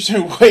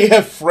interesting way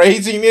of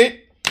phrasing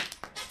it.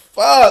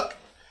 Fuck.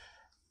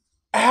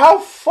 How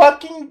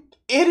fucking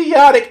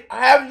idiotic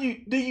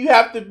do you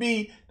have to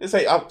be to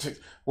say,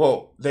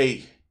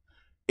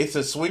 it's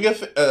a swing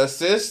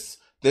assist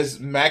that's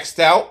maxed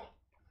out.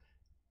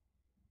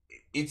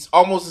 It's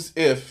almost as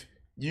if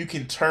you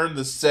can turn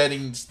the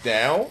settings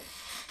down.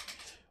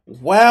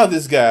 Wow,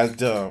 this guy's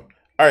dumb.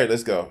 All right,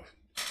 let's go.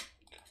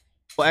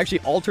 Will actually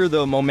alter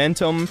the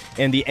momentum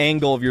and the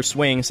angle of your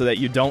swing so that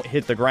you don't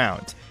hit the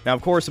ground. Now,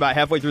 of course, about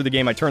halfway through the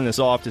game, I turned this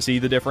off to see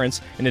the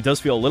difference, and it does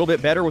feel a little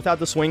bit better without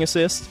the swing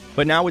assist.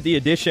 But now with the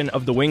addition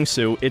of the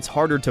wingsuit, it's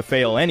harder to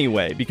fail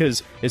anyway,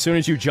 because as soon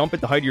as you jump at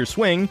the height of your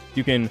swing,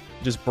 you can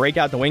just break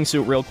out the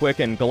wingsuit real quick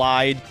and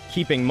glide,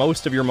 keeping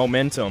most of your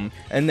momentum.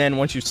 And then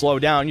once you slow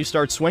down, you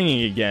start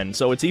swinging again,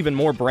 so it's even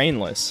more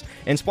brainless.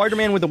 And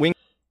Spider-Man with the wing...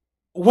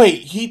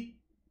 Wait,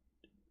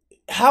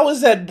 how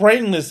is that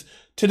brainless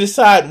to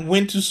decide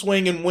when to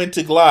swing and when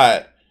to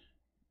glide?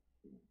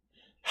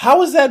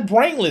 How is that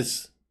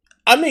brainless?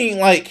 I mean,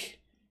 like,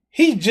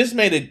 he just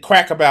made a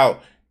crack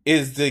about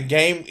is the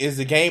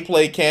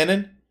gameplay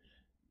canon?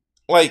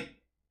 like,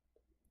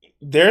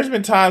 there's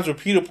been times where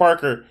Peter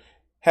Parker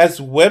has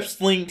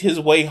web-slinged his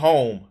way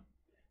home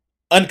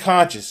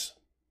unconscious.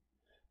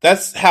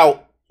 That's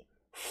how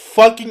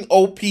fucking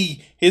OP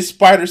his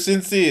spider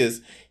sense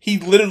is. He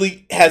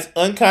literally has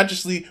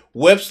unconsciously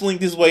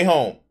web-slinged his way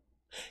home.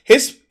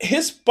 His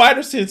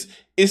spider sense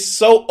is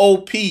so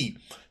OP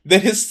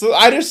that his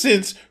spider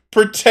sense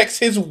protects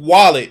his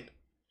wallet.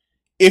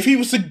 If he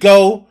was to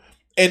go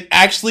and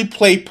actually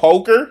play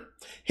poker,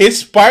 his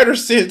spider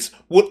sense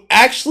would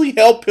actually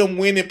help him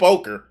win in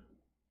poker.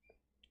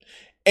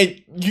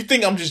 And you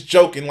think I'm just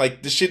joking,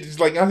 like, the shit is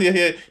like, oh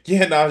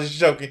yeah, no, I was just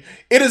joking.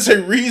 It is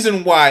a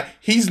reason why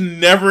he's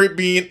never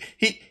been,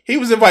 he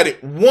was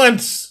invited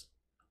once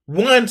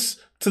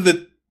to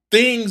the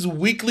Thing's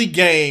weekly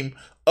game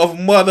of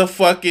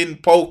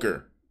motherfucking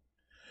poker.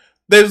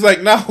 They was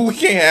like, no, we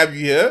can't have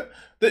you here.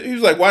 He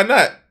was like, why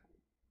not?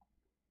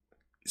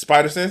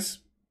 Spider sense?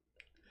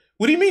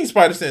 What do you mean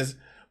spider sense?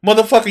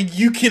 Motherfucker,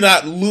 you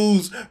cannot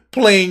lose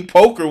playing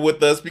poker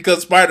with us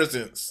because spider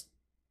sense.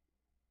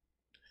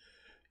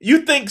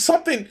 You think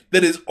something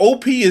that is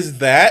OP as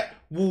that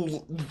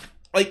will,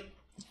 like,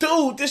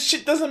 dude, this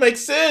shit doesn't make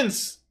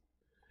sense.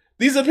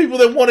 These are people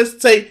that want to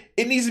say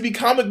it needs to be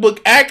comic book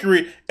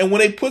accurate, and when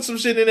they put some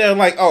shit in there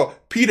like, oh,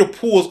 Peter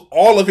pulls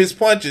all of his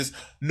punches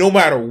no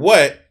matter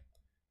what,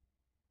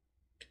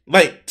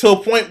 like, to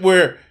a point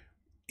where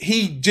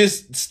he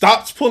just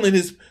stops pulling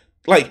his,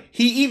 like,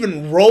 he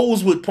even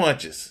rolls with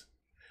punches.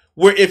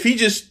 Where if he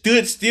just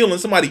stood still and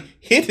somebody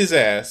hit his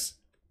ass,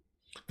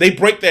 they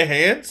break their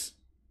hands.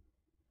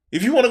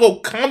 If you want to go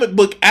comic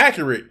book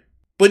accurate,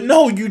 but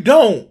no, you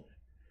don't.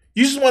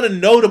 You just want to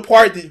know the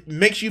part that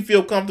makes you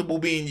feel comfortable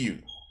being you.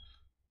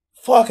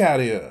 Fuck out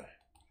of here.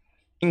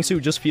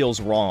 Wingsuit just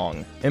feels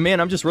wrong. And man,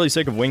 I'm just really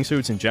sick of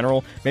wingsuits in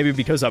general. Maybe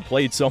because I've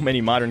played so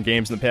many modern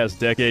games in the past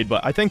decade,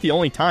 but I think the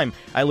only time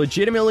I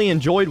legitimately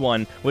enjoyed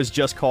one was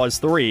Just Cause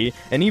 3,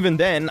 and even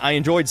then, I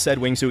enjoyed said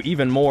wingsuit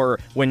even more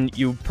when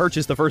you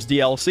purchase the first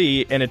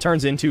DLC and it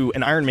turns into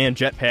an Iron Man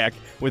jetpack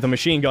with a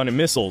machine gun and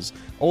missiles.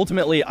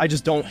 Ultimately, I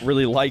just don't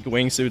really like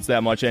wingsuits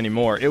that much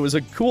anymore. It was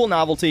a cool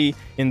novelty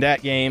in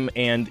that game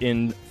and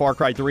in Far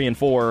Cry 3 and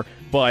 4,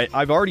 but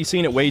I've already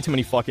seen it way too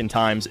many fucking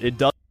times. It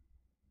does.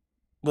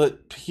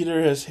 But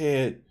Peter has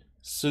had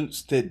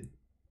suits that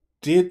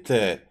did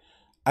that.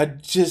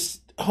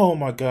 Oh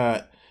my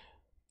god.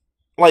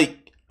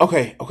 Like,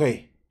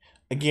 okay.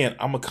 Again,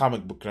 I'm a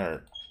comic book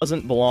nerd.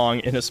 Doesn't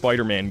belong in a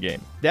Spider-Man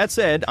game. That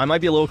said, I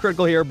might be a little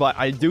critical here, but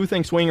I do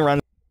think swinging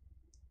around...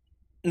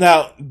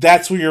 Now,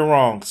 that's where you're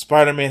wrong.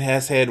 Spider-Man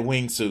has had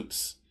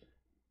wingsuits.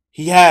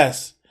 He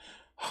has.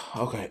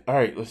 Okay,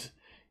 alright.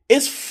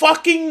 It's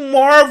fucking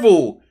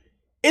Marvel.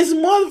 It's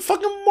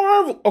motherfucking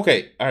Marvel.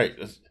 Okay, alright.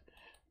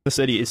 The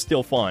city is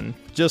still fun,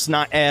 just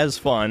not as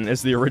fun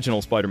as the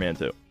original Spider-Man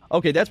 2.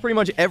 Okay, that's pretty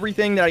much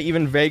everything that I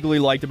even vaguely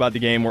liked about the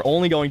game. We're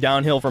only going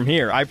downhill from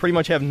here. I pretty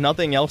much have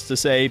nothing else to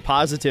say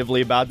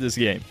positively about this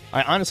game.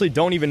 I honestly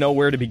don't even know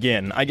where to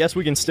begin. I guess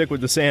we can stick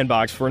with the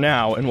sandbox for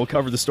now, and we'll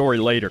cover the story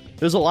later.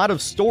 There's a lot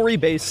of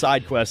story-based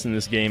side quests in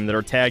this game that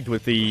are tagged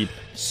with the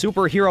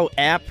superhero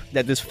app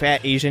that this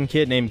fat Asian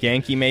kid named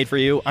Genki made for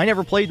you. I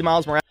never played the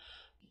Miles Morales.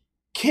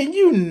 Can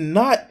you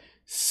not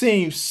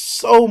seem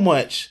so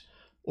much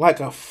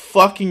like a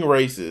fucking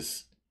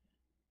racist?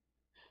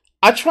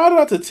 I try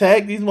not to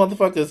tag these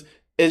motherfuckers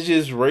as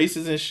just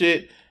racist and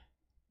shit.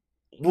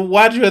 But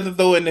why'd you have to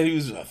throw in that he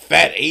was a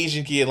fat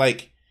Asian kid?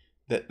 Like,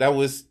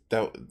 it's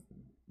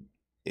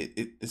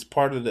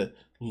part of the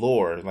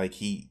lore. Like,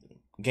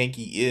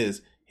 Genki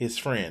is his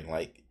friend.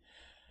 Like,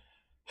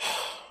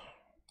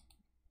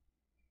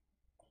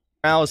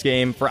 Morales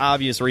game for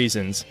obvious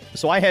reasons,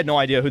 so I had no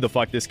idea who the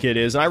fuck this kid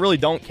is, and I really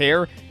don't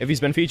care if he's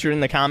been featured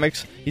in the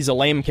comics. He's a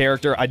lame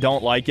character, I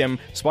don't like him.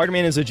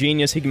 Spider-Man is a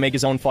genius, he can make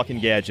his own fucking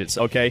gadgets,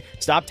 okay?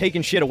 Stop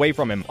taking shit away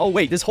from him. Oh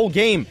wait, this whole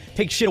game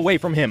takes shit away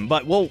from him,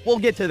 but we'll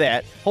get to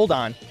that. Hold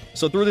on.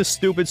 So through this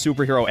stupid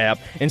superhero app,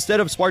 instead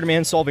of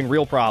Spider-Man solving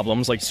real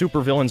problems like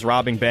supervillains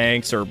robbing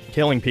banks or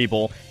killing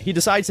people, he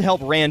decides to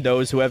help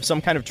randos who have some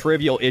kind of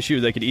trivial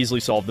issue they could easily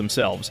solve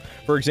themselves.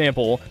 For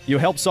example, you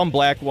help some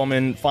black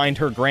woman find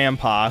her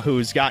grandpa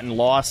who's gotten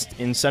lost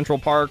in Central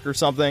Park or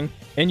something,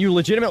 and you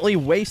legitimately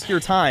waste your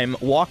time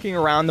walking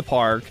around the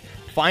park,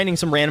 finding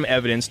some random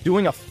evidence,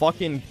 doing a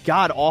fucking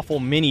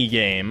god-awful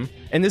mini-game.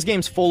 And this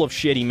game's full of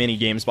shitty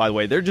mini-games, by the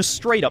way. They're just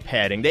straight-up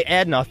padding. They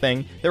add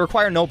nothing. They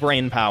require no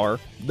brain power.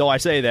 Though I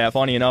say that,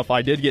 funny enough,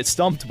 I did get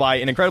stumped by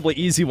an incredibly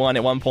easy one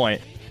at one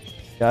point.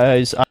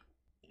 Guys,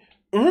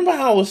 remember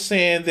how I was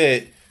saying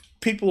that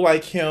people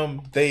like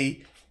him,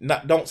 they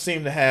don't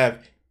seem to have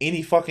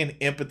any fucking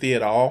empathy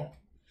at all?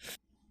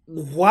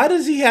 Why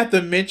does he have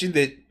to mention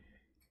that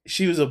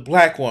she was a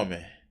black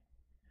woman?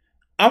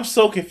 I'm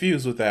so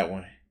confused with that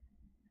one.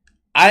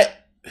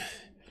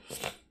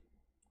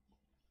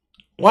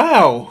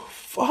 Wow,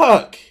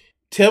 fuck.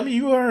 Tell me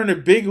you aren't a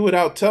bigot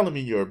without telling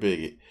me you're a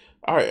bigot.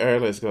 All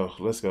right, let's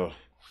go.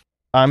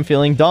 I'm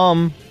feeling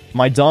dumb.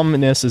 My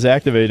dumbness is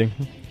activating.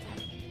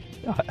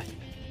 God.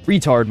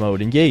 Retard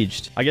mode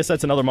engaged. I guess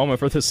that's another moment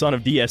for the Son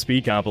of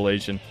DSP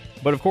compilation.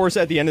 But of course,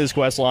 at the end of this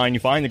quest line,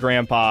 you find the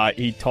grandpa,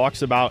 he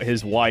talks about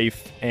his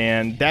wife,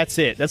 and that's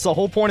it. That's the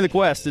whole point of the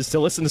quest, is to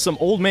listen to some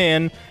old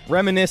man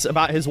reminisce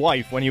about his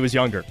wife when he was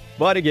younger.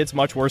 But it gets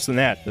much worse than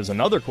that. There's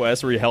another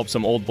quest where you help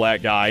some old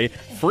black guy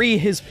free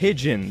his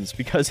pigeons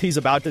because he's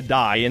about to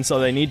die, and so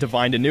they need to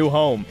find a new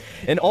home.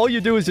 And all you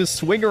do is just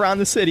swing around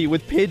the city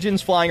with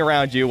pigeons flying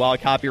around you while a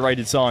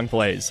copyrighted song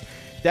plays.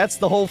 That's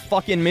the whole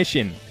fucking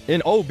mission.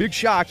 And oh, big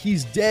shock,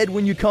 he's dead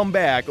when you come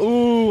back.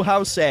 Ooh,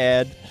 how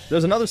sad.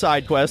 There's another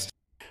side quest.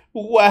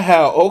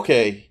 Wow,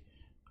 okay.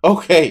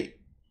 Okay.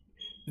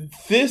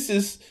 This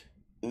is...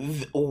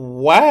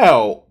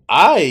 Wow.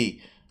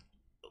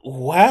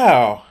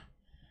 Wow.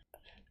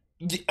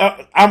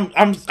 I'm...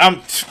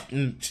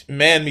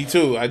 Man, me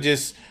too. I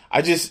just...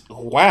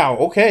 Wow,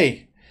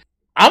 okay.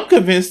 I'm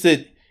convinced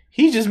that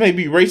he just may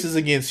be racist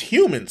against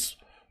humans.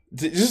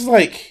 Just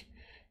like...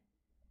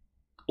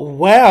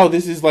 Wow,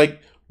 this is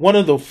like one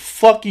of the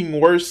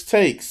fucking worst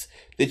takes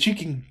that you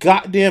can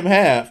goddamn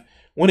have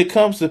when it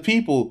comes to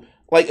people.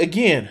 Like,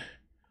 again,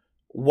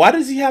 why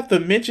does he have to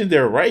mention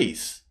their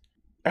race?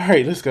 All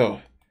right, let's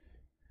go.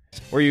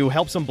 Where you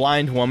help some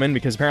blind woman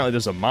because apparently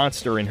there's a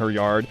monster in her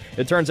yard.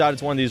 It turns out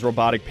it's one of these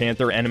robotic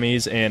panther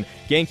enemies, and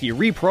Genki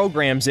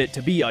reprograms it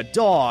to be a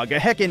dog, a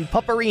heckin'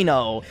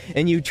 pupperino,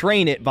 and you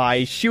train it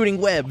by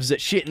shooting webs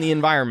at shit in the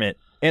environment.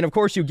 And of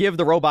course you give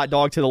the robot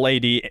dog to the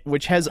lady,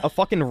 which has a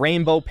fucking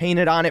rainbow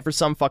painted on it for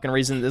some fucking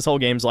reason. This whole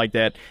game's like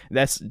that.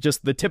 That's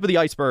just the tip of the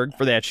iceberg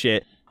for that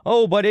shit.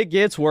 Oh, but it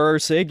gets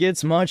worse. It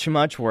gets much,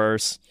 much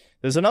worse.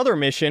 There's another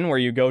mission where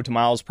you go to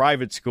Miles'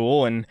 private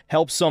school and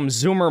help some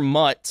Zoomer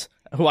mutt,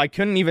 who I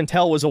couldn't even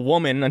tell was a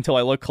woman until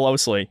I looked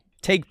closely,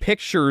 take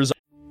pictures.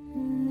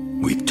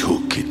 We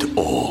took it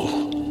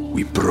all.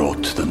 We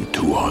brought them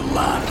to our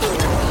land.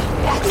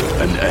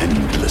 An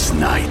endless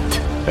night,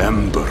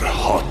 ember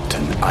hot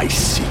and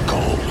icy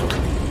cold.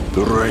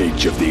 The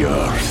rage of the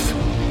earth.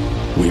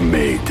 We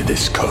made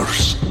this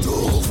curse.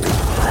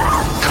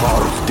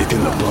 Carved it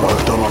in the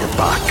blood on our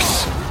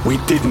backs. We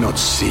did not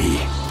see.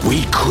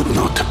 We could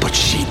not, but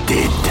she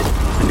did.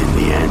 And in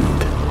the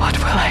end... What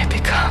will I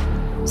become?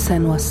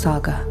 Senua's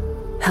Saga.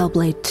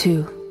 Hellblade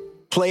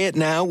 2. Play it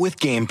now with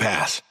Game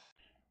Pass.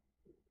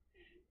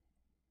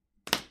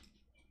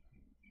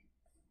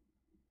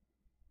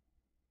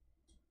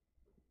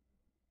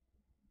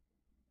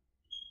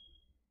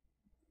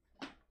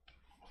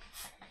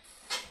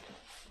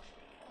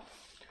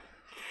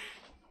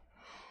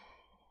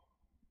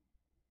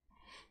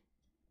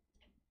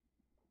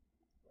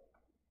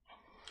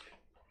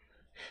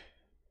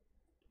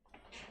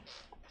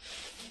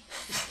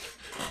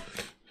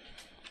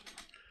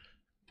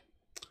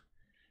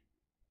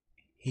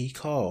 He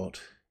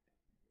called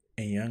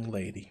a young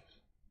lady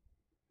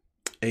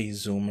a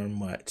Zoomer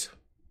mutt.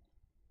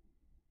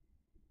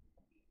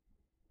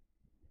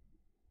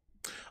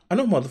 I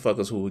know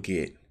motherfuckers who would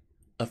get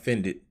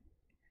offended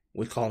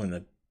with calling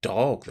a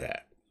dog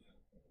that.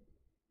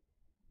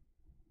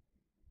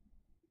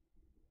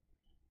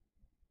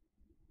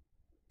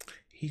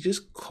 He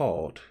just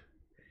called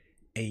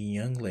a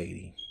young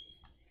lady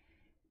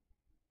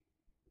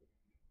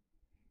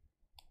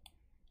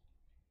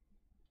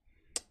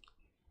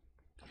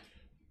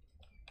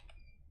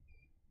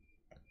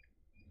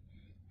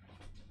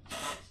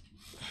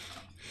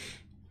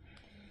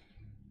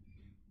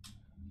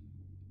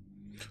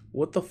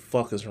What the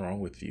fuck is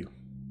wrong with you?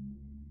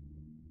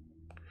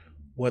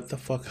 What the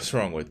fuck is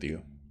wrong with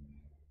you?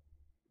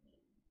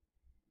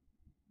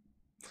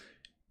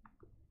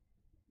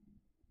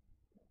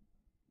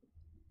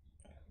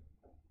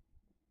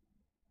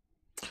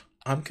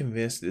 I'm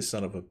convinced this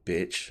son of a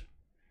bitch.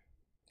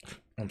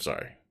 I'm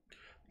sorry.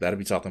 That'll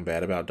be talking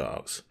bad about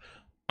dogs.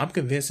 I'm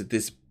convinced that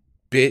this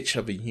bitch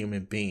of a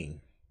human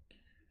being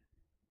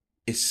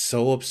is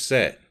so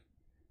upset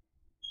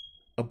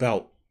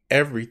about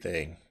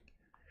everything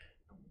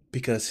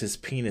because his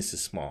penis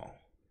is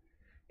small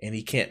and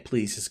he can't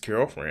please his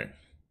girlfriend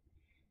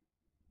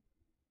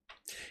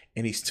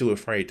and he's too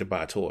afraid to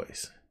buy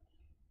toys.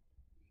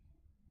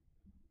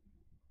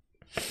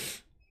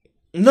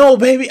 No,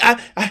 baby,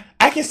 I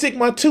can stick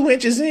my 2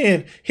 inches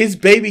in. His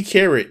baby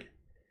carrot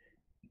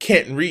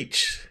can't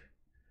reach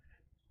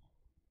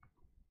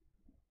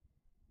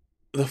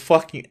the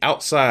fucking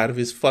outside of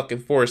his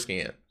fucking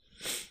foreskin.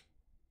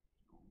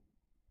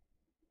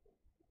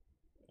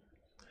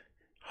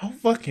 How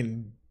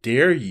fucking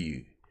dare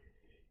you?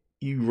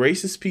 You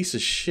racist piece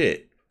of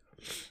shit.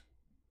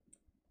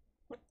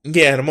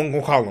 Yeah, and I'm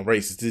gonna call him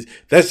racist.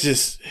 That's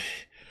just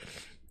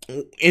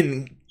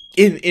in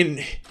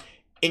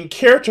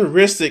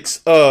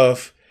characteristics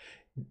of,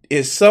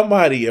 is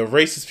somebody a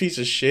racist piece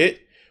of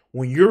shit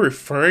when you're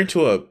referring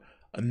to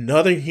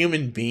another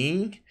human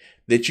being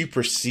that you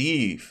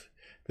perceive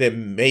that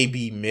may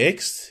be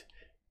mixed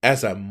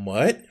as a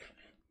mutt?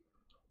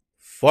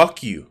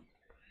 Fuck you.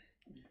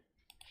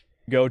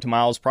 Go to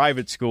Miles'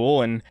 private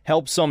school and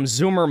help some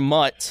Zoomer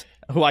mutt,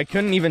 who I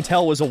couldn't even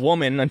tell was a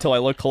woman until I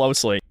looked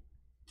closely.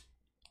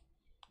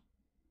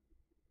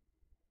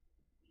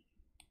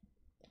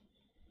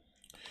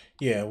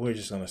 Yeah, we're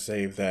just gonna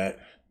save that.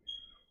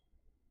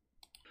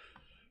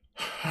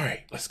 All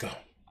right, let's go.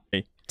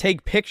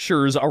 Take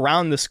pictures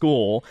around the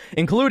school,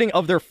 including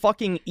of their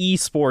fucking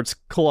esports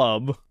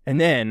club,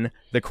 and then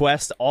the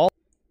quest all.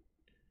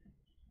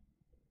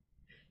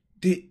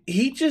 Did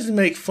he just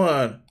make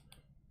fun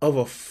of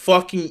a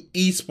fucking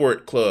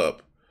esport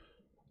club?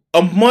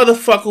 A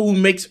motherfucker who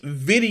makes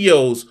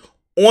videos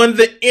on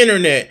the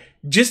internet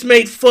just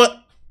made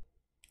fun.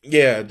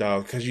 Yeah,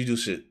 dog, because you do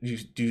shit.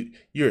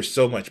 You're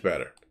so much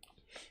better.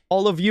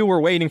 All of you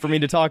were waiting for me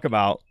to talk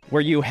about,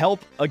 where you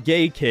help a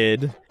gay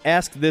kid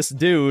ask this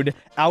dude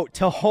out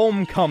to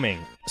homecoming.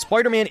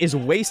 Spider-Man is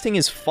wasting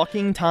his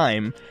fucking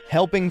time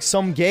helping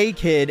some gay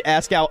kid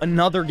ask out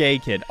another gay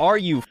kid. Are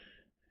you?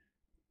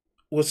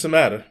 What's the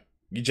matter?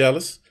 You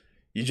jealous?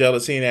 You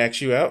jealous he didn't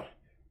ask you out?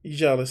 You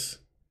jealous?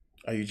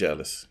 Are you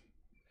jealous?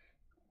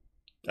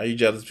 Are you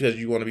jealous because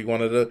you want to be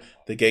one of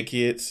the gay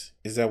kids?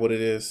 Is that what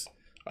it is?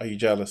 Are you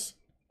jealous?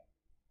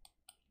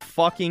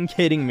 Fucking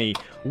kidding me.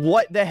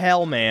 What the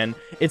hell, man?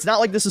 It's not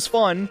like this is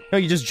fun. No,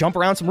 you just jump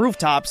around some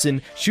rooftops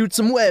and shoot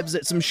some webs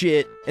at some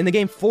shit, and the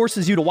game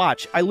forces you to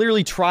watch. I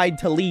literally tried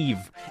to leave,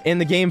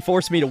 and the game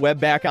forced me to web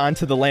back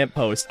onto the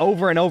lamppost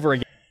over and over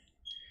again.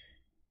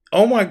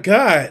 Oh my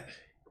god.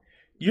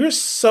 You're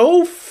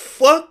so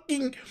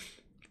fucking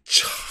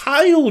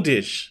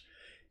childish.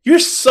 You're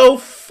so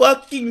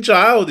fucking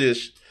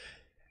childish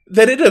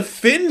that it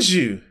offends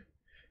you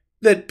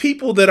that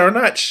people that are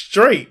not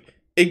straight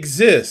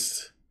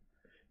exist.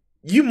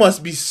 You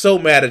must be so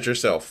mad at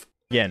yourself.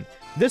 Again,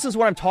 this is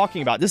what I'm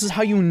talking about. This is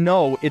how you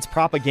know it's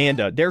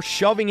propaganda. They're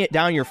shoving it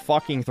down your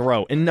fucking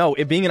throat. And no,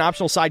 it being an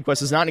optional side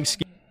quest is not an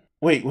excuse.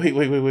 Wait.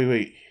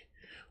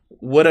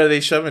 What are they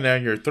shoving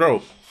down your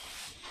throat?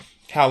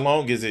 How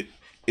long is it?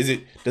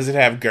 Does it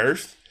have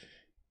girth?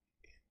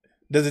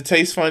 Does it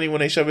taste funny when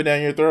they shove it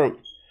down your throat?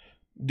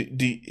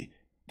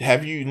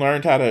 Have you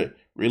learned how to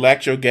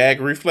relax your gag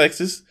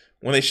reflexes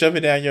when they shove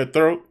it down your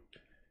throat?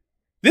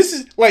 This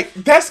is like,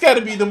 that's got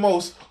to be the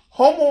most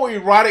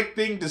homoerotic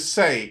thing to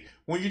say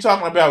when you're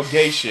talking about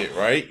gay shit,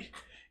 right?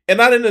 And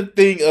not in the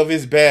thing of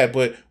it's bad,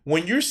 but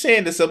when you're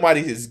saying that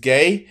somebody is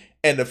gay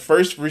and the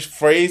first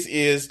phrase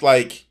is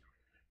like,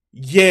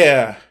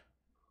 yeah,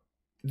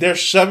 they're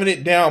shoving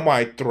it down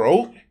my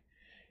throat.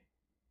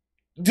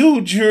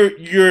 Dude,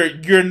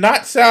 you're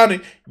not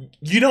sounding,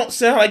 you don't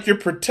sound like you're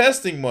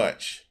protesting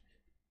much.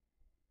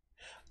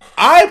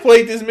 I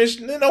played this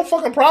mission, there's no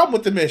fucking problem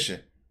with the mission.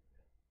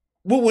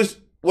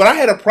 What I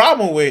had a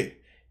problem with,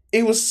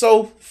 it was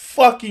so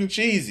fucking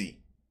cheesy.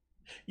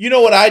 You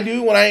know what I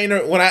do when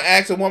I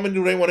ask a woman,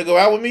 do they want to go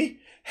out with me?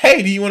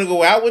 Hey, do you want to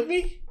go out with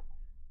me?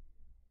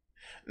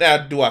 Now,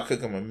 do I cook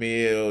them a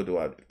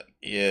meal?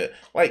 Yeah.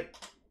 Like,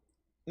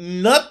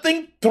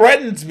 nothing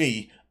threatens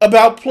me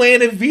about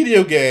playing a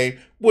video game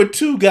where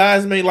two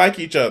guys may like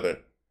each other.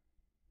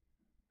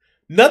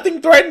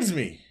 Nothing threatens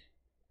me.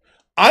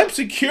 I'm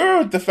secure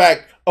with the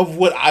fact of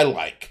what I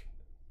like.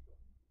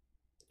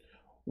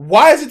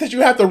 Why is it that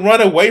you have to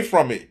run away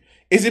from it?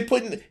 Is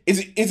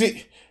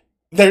it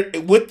there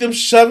with them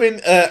shoving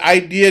an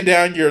idea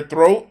down your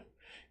throat?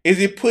 Is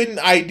it putting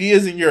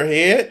ideas in your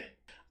head?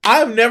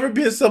 I've never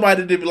been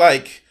somebody to be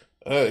like,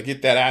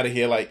 get that out of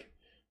here. Like,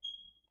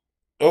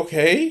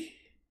 okay,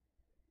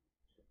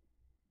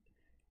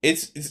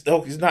 it's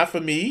not for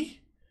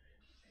me.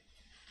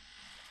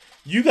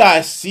 You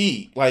guys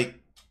see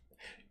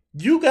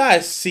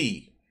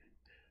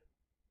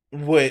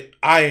what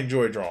I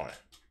enjoy drawing.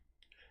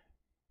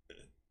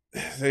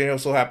 They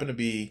also happen to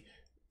be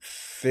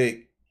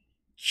thick,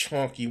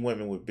 chunky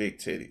women with big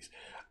titties.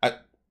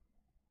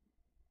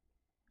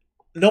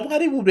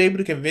 Nobody will be able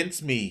to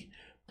convince me,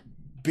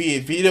 be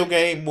it video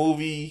game,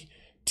 movie,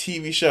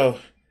 TV show.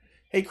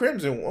 Hey,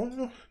 Crimson,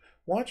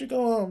 why don't you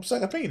go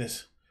suck a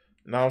penis?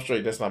 No, I'm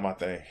straight. That's not my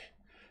thing.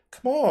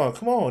 Come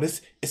on.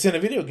 It's in a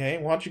video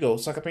game. Why don't you go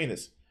suck a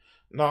penis?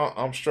 No,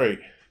 I'm straight.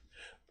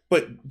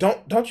 But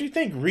don't you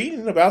think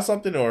reading about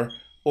something or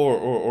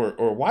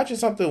watching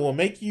something will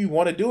make you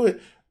want to do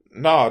it?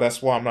 No,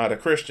 that's why I'm not a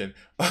Christian.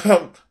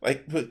 But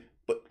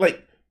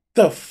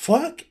the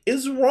fuck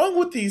is wrong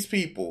with these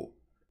people?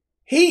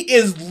 He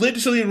is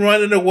literally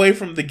running away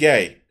from the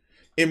gay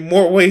in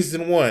more ways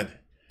than one.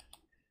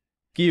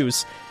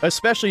 Excuse,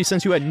 especially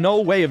since you had no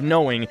way of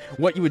knowing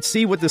what you would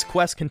see what this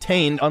quest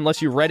contained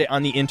unless you read it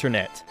on the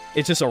internet.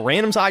 It's just a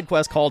random side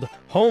quest called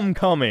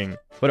Homecoming.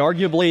 But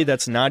arguably,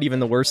 that's not even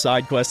the worst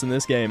side quest in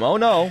this game. Oh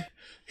no.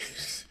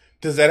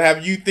 Does that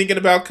have you thinking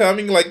about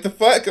coming? Like, the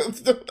fuck? I'm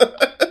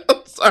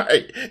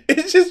sorry.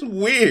 It's just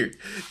weird.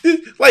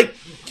 Like,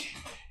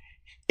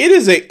 it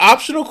is an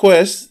optional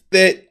quest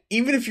that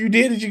even if you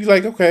did it, you'd be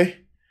like, okay,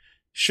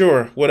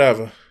 sure,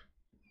 whatever.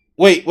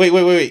 Wait.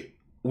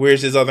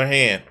 Where's his other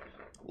hand?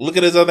 Look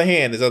at his other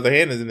hand. His other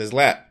hand is in his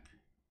lap.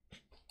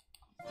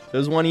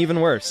 There's one even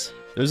worse.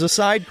 There's a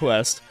side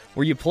quest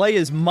where you play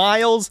as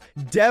Miles'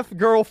 deaf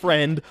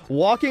girlfriend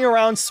walking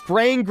around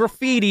spraying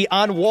graffiti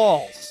on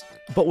walls.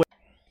 But wait.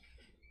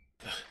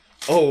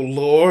 Oh,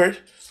 Lord.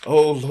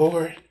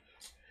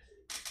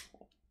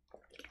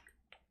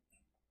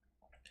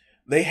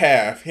 They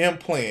have him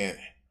playing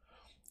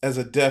as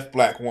a deaf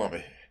black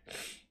woman.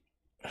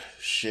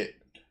 shit.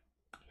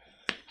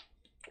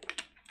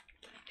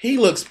 He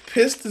looks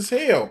pissed as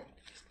hell.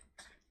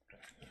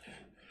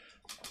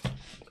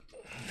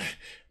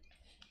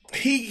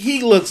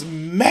 He looks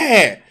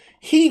mad.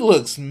 He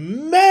looks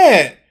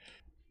mad.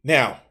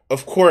 Now,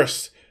 of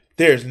course,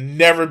 there's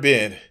never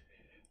been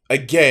a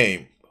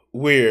game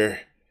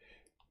where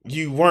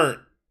you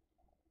weren't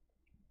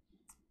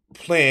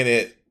playing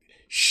it.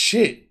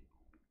 Shit.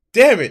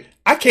 Damn it.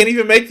 I can't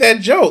even make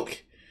that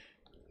joke.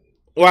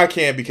 Well, I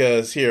can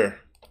because here.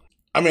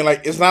 I mean,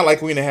 like, it's not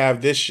like we didn't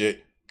have this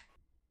shit.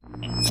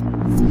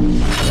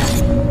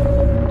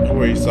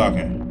 Where he's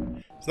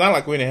talking. It's not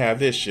like we didn't have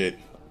this shit.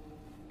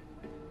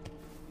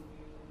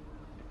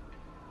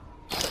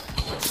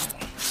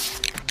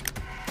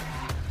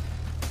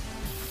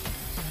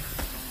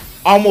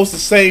 Almost the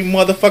same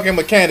motherfucking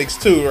mechanics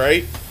too,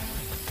 right?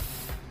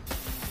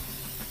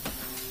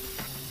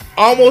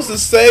 Almost the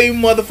same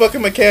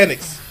motherfucking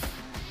mechanics.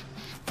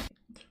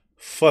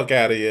 Fuck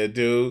out of here,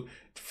 dude.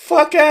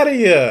 Fuck out of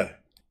here.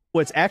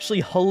 What's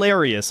actually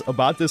hilarious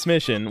about this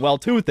mission, well,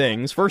 two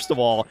things. First of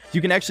all,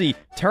 you can actually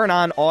turn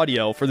on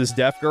audio for this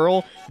deaf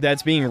girl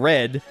that's being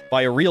read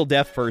by a real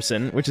deaf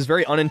person, which is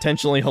very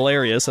unintentionally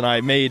hilarious, and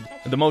I made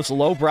the most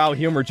lowbrow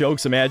humor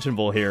jokes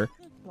imaginable here.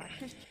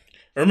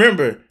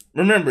 Remember,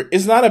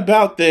 it's not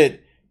about that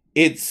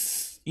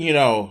it's,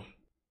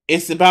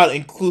 it's about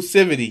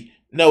inclusivity.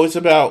 No, it's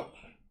about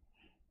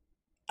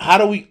how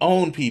do we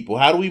own people?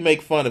 How do we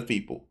make fun of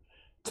people?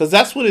 Because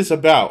that's what it's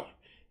about.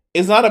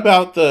 It's not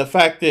about the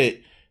fact that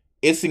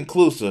it's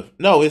inclusive.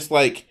 No, it's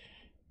like,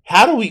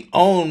 how do we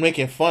own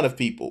making fun of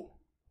people?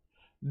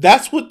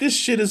 That's what this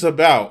shit is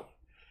about.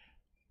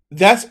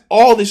 That's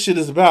all this shit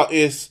is about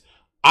is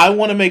I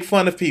want to make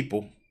fun of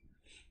people.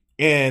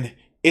 And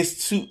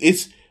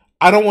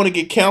I don't want to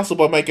get canceled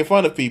by making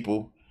fun of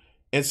people.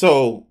 And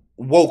so,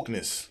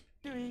 wokeness.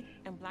 And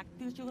black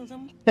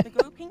futurism, the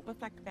girl pink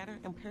reflect better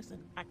in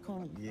person at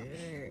Coney. Yeah.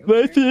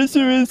 Black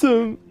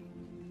futurism.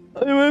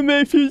 I want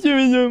my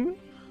futurism.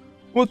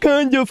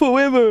 Wakanda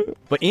forever.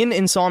 But in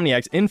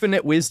Insomniac's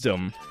Infinite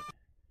Wisdom.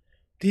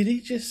 Did he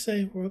just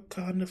say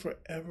Wakanda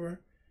forever?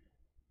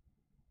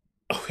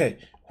 Okay.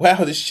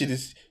 Wow, this shit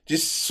is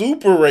just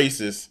super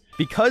racist.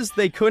 Because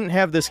they couldn't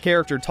have this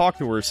character talk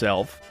to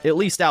herself, at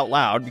least out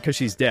loud, because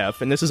she's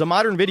deaf, and this is a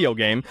modern video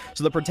game,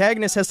 so the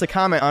protagonist has to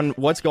comment on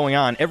what's going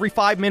on every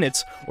 5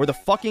 minutes, or the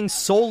fucking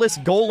soulless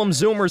golem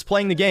zoomers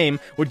playing the game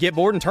would get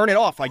bored and turn it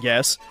off, I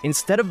guess.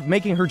 Instead of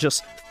making her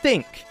just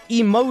think,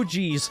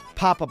 emojis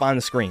pop up on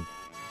the screen.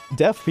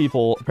 Deaf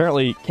people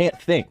apparently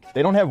can't think.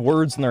 They don't have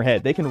words in their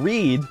head. They can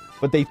read,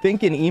 but they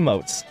think in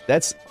emotes.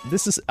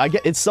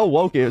 It's so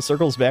woke, it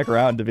circles back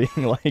around to being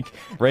like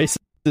racist,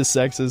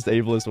 sexist,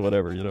 ableist,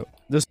 whatever,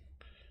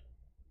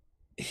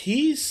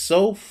 He's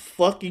so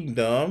fucking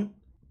dumb.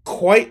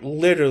 Quite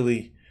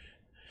literally.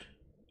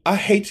 I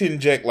hate to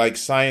inject like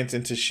science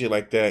into shit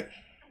like that.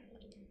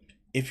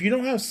 If you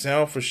don't have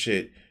sound for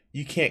shit,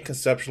 you can't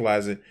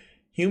conceptualize it.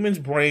 Humans'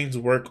 brains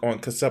work on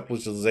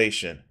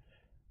conceptualization.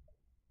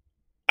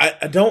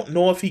 I don't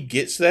know if he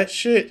gets that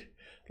shit.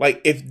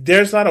 Like, if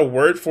there's not a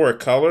word for a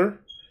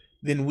color,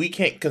 then we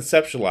can't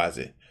conceptualize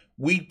it.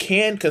 We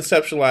can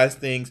conceptualize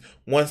things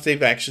once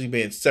they've actually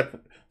been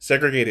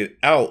segregated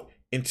out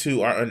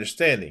into our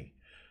understanding.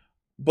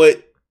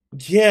 But,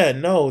 yeah,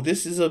 no,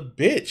 this is a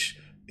bitch.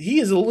 He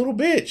is a little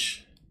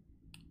bitch.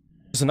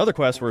 There's another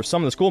quest where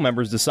some of the school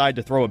members decide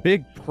to throw a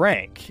big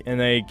prank, and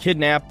they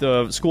kidnap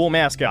the school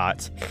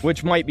mascot,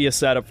 which might be a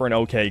setup for an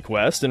okay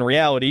quest. In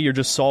reality, you're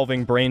just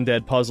solving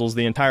brain-dead puzzles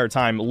the entire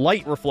time,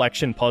 light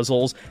reflection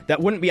puzzles that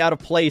wouldn't be out of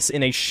place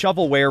in a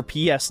shovelware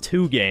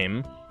PS2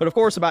 game. But of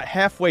course, about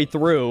halfway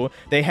through,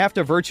 they have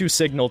to virtue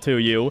signal to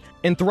you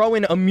and throw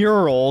in a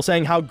mural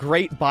saying how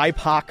great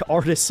BIPOC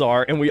artists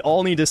are and we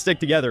all need to stick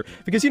together.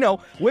 Because,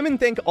 women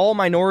think all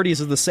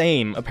minorities are the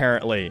same,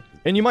 apparently.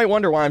 And you might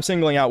wonder why I'm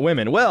singling out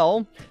women.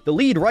 Well, the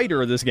lead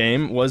writer of this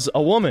game was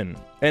a woman.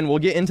 And we'll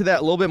get into that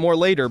a little bit more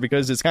later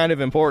because it's kind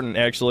of important,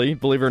 actually,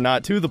 believe it or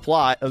not, to the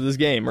plot of this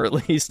game. Or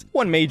at least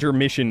one major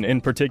mission in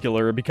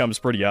particular becomes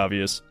pretty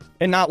obvious.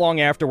 And not long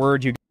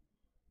afterward, you...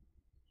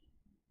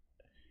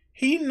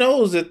 He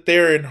knows that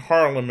they're in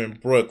Harlem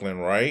and Brooklyn,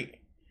 right?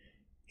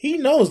 He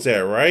knows that,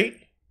 right?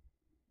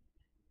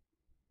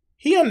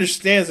 He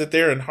understands that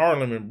they're in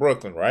Harlem and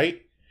Brooklyn,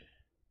 right?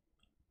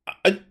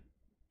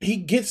 He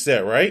gets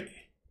that, right?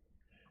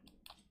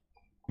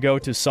 Go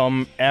to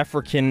some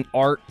African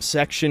art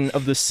section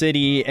of the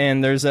city,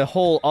 and there's a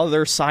whole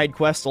other side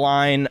quest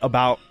line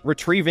about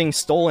retrieving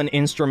stolen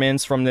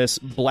instruments from this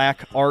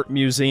black art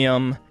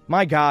museum.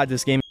 My god,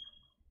 this game...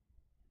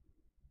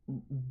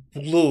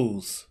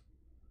 Blues.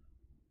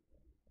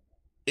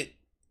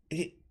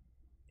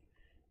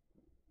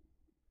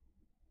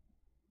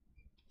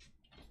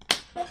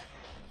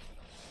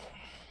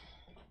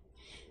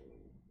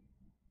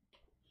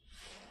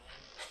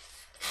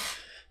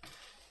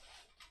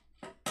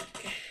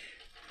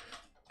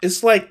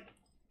 It's like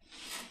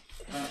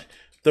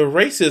the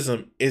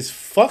racism is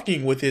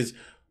fucking with his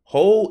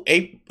whole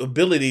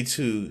ability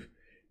to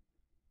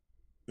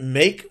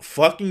make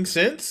fucking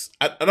sense?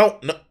 I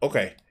don't know.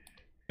 Okay.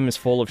 Is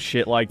full of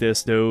shit like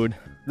this, dude.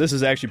 This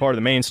is actually part of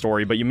the main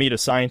story, but you meet a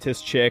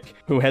scientist chick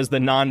who has the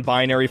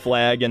non-binary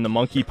flag and the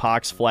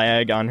monkeypox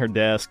flag on her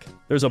desk.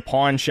 There's a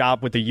pawn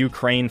shop with the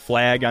Ukraine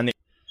flag on the...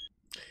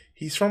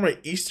 He's from an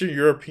Eastern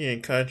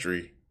European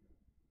country.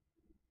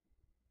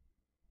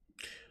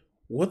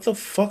 What the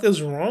fuck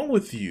is wrong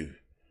with you?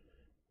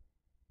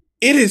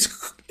 It is...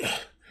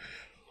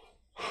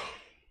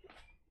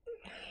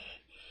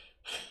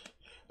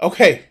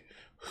 Okay.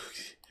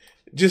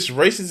 Just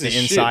racist as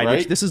shit, right?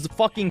 Which this is the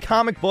fucking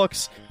comic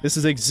books. This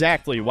is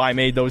exactly why I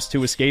made those 2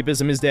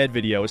 Escapism is Dead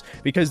videos.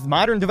 Because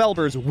modern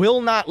developers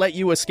will not let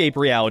you escape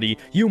reality.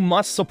 You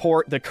must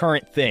support the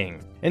current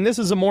thing. And this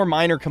is a more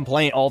minor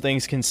complaint, all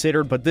things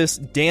considered, but this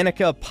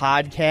Danica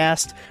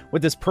podcast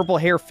with this purple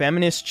hair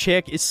feminist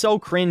chick is so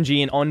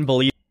cringy and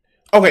unbelievable.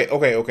 Okay.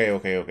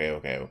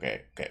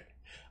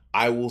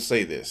 I will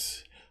say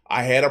this.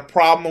 I had a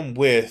problem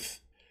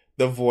with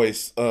the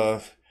voice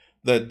of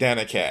the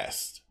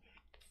Danicast.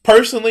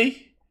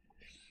 Personally,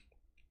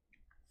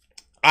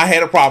 I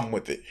had a problem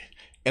with it,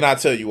 and I'll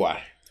tell you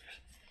why.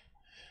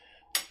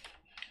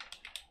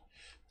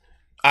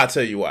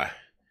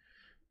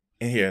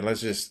 And here,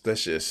 let's just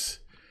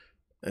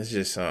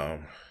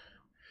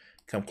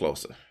come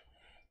closer.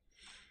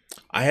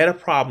 I had a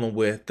problem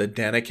with the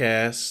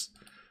Danicast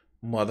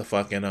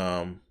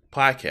motherfucking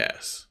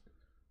podcast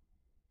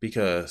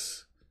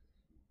because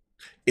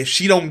if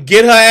she don't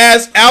get her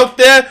ass out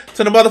there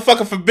to the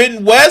motherfucking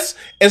Forbidden West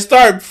and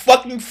start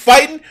fucking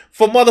fighting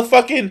for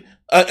motherfucking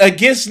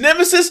against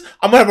Nemesis,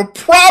 I'm gonna have a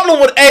problem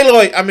with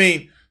Aloy. I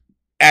mean,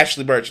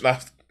 Ashley Birch.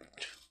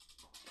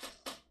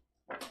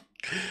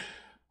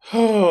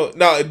 Oh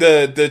no,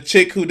 the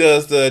chick who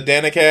does the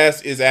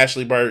Danicast is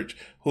Ashley Birch,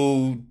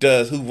 who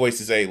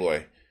voices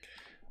Aloy.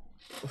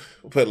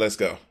 But let's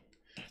go.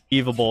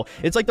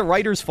 It's like the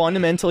writers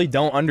fundamentally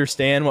don't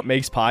understand what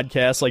makes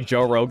podcasts like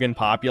Joe Rogan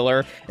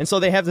popular, and so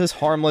they have this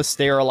harmless,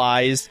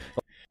 sterilized...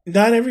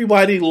 Not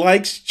everybody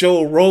likes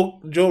Joe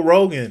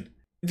Rogan.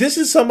 This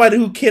is somebody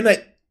who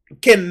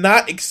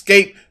cannot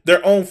escape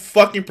their own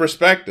fucking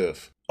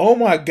perspective. Oh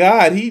my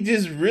god, he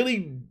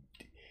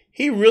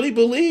really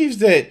believes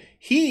that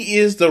he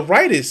is the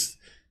rightest.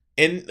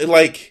 And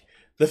like,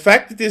 the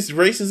fact that this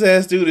racist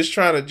ass dude is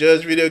trying to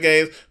judge video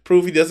games,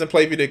 prove he doesn't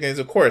play video games,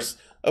 of course.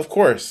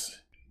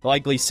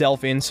 Likely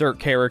self-insert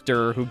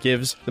character who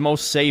gives the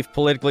most safe,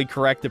 politically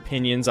correct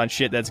opinions on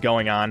shit that's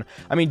going on.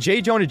 I mean,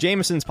 J. Jonah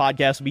Jameson's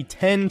podcast would be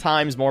 10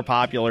 times more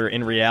popular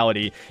in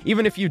reality,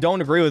 even if you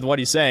don't agree with what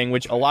he's saying,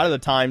 which a lot of the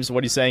times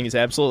what he's saying is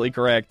absolutely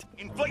correct.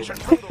 Inflation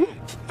through the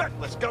roof,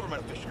 feckless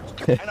government officials,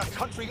 and a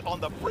country on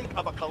the brink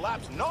of a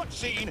collapse not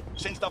seen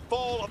since the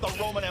fall of the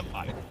Roman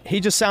Empire. He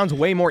just sounds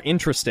way more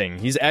interesting.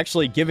 He's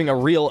actually giving a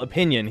real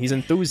opinion. He's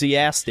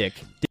enthusiastic.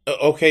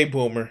 Okay,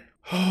 Boomer.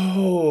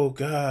 Oh,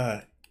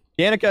 God.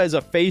 Danica is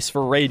a face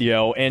for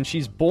radio, and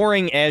she's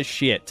boring as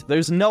shit.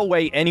 There's no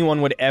way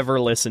anyone would ever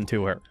listen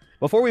to her.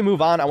 Before we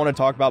move on, I want to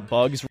talk about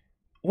bugs.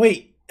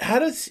 Wait, how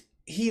does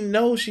he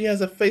know she has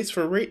a face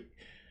for radio?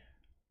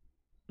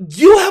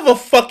 You have a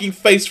fucking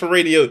face for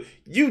radio,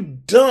 you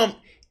dumb,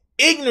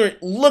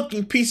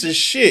 ignorant-looking piece of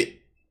shit.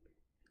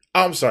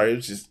 I'm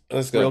sorry,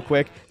 let's go. Real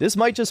quick, this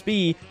might just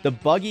be the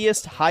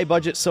buggiest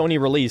high-budget Sony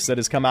release that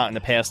has come out in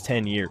the past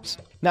 10 years.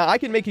 Now, I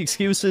can make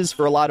excuses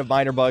for a lot of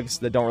minor bugs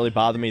that don't really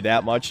bother me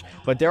that much,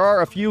 but there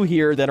are a few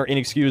here that are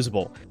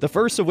inexcusable. The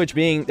first of which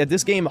being that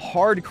this game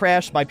hard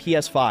crashed my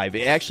PS5.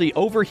 It actually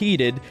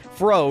overheated,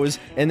 froze,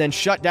 and then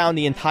shut down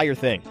the entire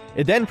thing.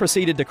 It then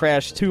proceeded to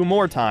crash 2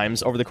 more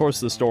times over the course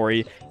of the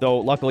story, though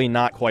luckily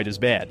not quite as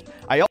bad.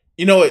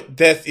 You know what?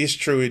 That is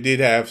true. It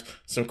did have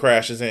some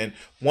crashes, and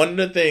one of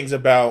the things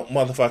about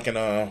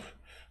motherfucking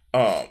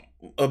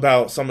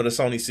about some of the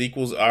Sony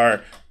sequels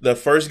are the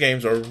first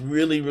games are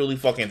really, really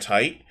fucking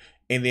tight,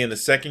 and then the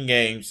second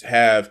games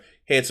have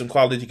had some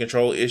quality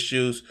control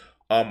issues.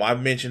 I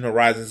mentioned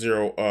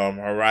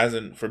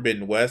Horizon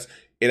Forbidden West.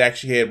 It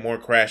actually had more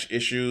crash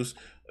issues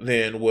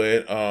than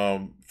what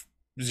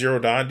Zero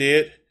Dawn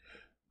did.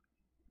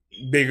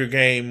 Bigger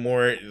game,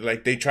 more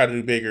like they try to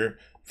do bigger.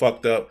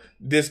 Fucked up.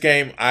 This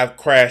game I've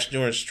crashed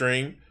during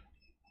stream,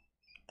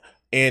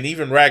 and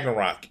even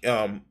Ragnarok.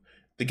 The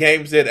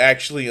games that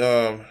actually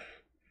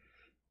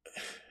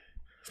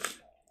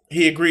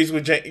he agrees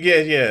with.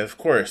 Yeah, of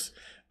course.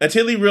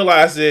 Until he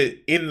realized that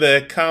in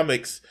the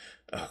comics,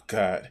 oh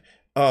god,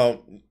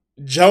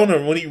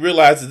 Jonah, when he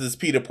realizes it's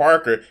Peter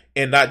Parker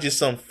and not just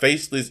some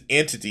faceless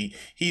entity,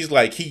 he's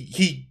like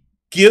he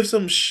gives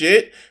him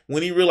shit.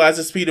 When he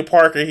realizes Peter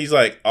Parker, he's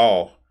like,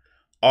 oh.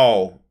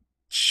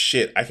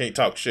 Shit, I can't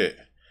talk shit.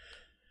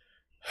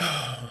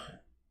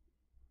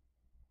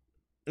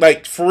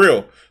 Like, for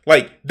real.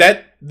 Like,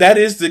 that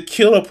is the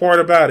killer part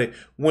about it.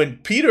 When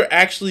Peter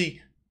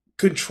actually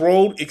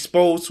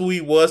exposed who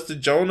he was to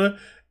Jonah,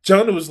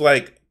 Jonah was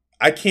like,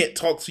 I can't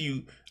talk to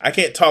you. I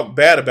can't talk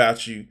bad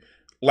about you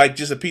like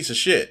just a piece of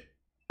shit.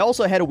 I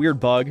also had a weird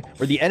bug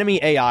where the enemy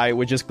AI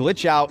would just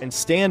glitch out and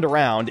stand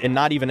around and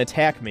not even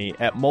attack me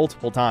at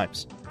multiple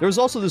times. There was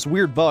also this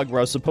weird bug where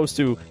I was supposed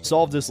to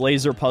solve this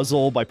laser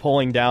puzzle by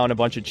pulling down a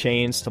bunch of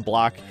chains to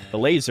block the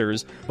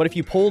lasers, but if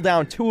you pull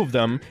down 2 of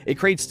them, it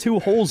creates 2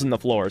 holes in the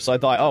floor. So I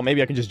thought, oh,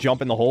 maybe I can just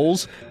jump in the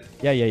holes.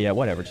 Yeah,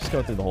 whatever. Just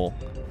go through the hole.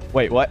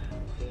 Wait, what?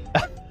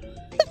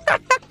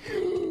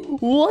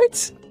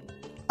 What?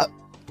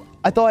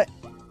 I thought...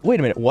 Wait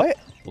a minute, what?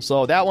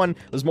 So that one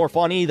was more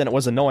funny than it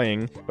was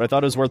annoying, but I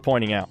thought it was worth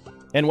pointing out.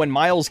 And when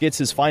Miles gets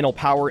his final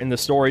power in the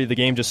story, the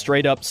game just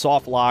straight up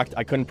soft-locked.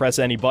 I couldn't press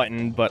any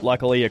button, but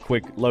luckily a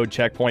quick load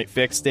checkpoint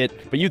fixed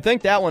it. But you'd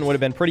think that one would have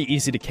been pretty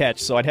easy to catch,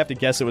 so I'd have to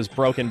guess it was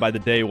broken by the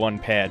day 1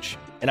 patch.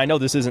 And I know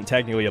this isn't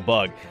technically a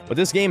bug, but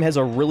this game has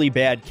a really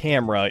bad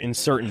camera in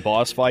certain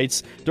boss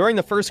fights. During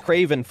the first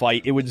Kraven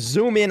fight, it would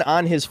zoom in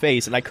on his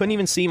face, and I couldn't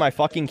even see my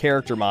fucking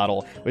character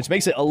model, which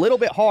makes it a little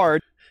bit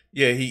hard.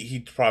 Yeah, he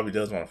probably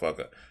does want to fuck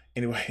up.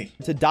 Anyway.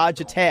 To dodge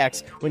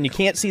attacks when you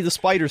can't see the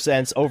spider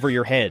sense over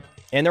your head.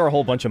 And there were a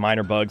whole bunch of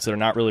minor bugs that are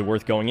not really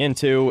worth going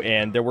into,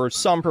 and there were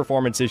some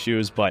performance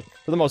issues, but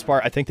for the most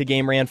part, I think the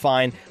game ran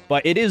fine.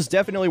 But it is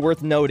definitely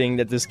worth noting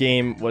that this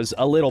game was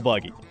a little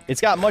buggy.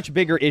 It's got much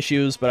bigger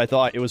issues, but I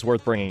thought it was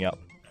worth bringing up.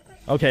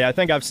 Okay, I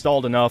think I've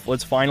stalled enough.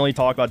 Let's finally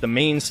talk about the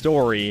main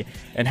story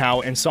and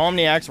how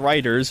Insomniac's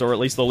writers, or at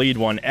least the lead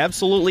one,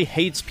 absolutely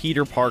hates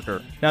Peter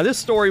Parker. Now, this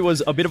story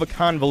was a bit of a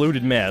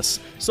convoluted mess,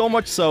 so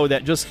much so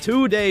that just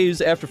 2 days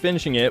after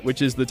finishing it,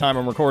 which is the time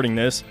I'm recording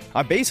this,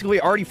 I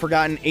basically already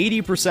forgotten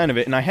 80% of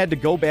it, and I had to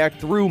go back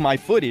through my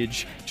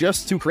footage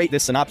just to create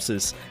this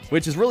synopsis,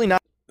 which is really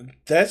not...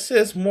 That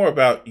says more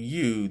about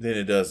you than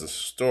it does the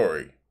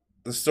story.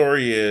 The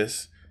story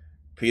is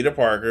Peter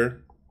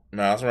Parker,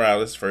 Miles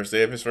Morales, first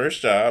day of his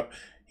first job.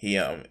 He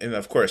and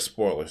of course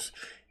spoilers.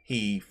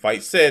 He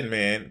fights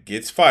Sandman,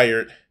 gets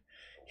fired.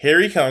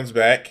 Harry comes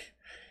back,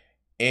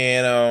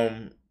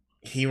 and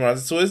he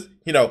runs into his,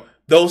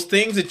 those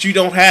things that you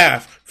don't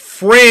have,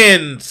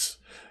 friends.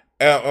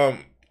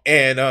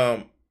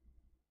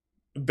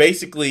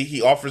 Basically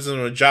he offers him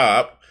a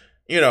job.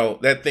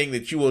 That thing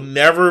that you will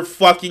never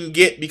fucking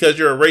get because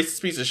you're a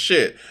racist piece of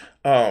shit.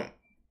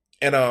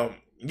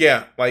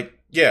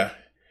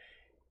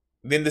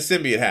 Then the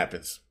symbiote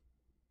happens.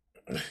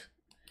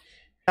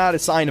 Not a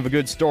sign of a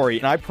good story,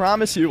 and I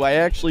promise you I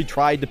actually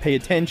tried to pay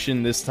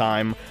attention this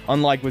time,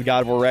 unlike with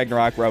God of War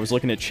Ragnarok where I was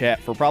looking at chat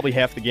for probably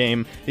half the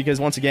game,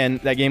 because once again,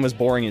 that game was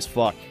boring as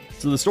fuck.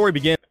 So the story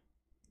begins...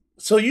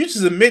 So you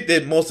just admit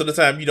that most of the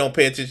time you don't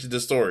pay attention to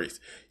stories.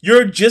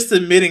 You're just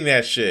admitting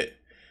that shit.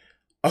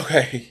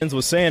 Okay. Ends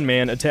with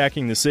Sandman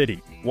attacking the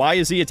city. Why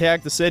has he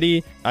attacked the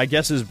city? I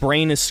guess his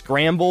brain is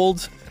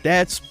scrambled.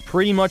 That's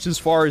pretty much as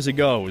far as it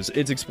goes.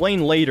 It's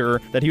explained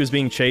later that he was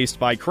being chased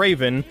by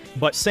Kraven,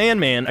 but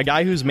Sandman, a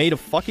guy who's made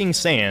of fucking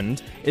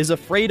sand, is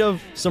afraid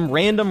of some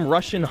random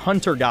Russian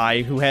hunter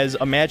guy who has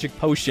a magic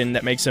potion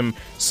that makes him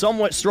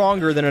somewhat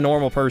stronger than a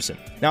normal person.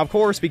 Now, of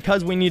course,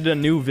 because we needed a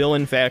new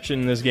villain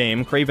faction in this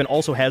game, Kraven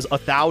also has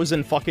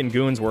 1,000 fucking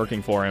goons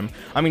working for him.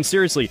 I mean,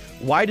 seriously,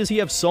 why does he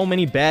have so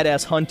many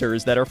badass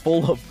hunters that are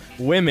full of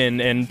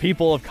women and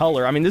people of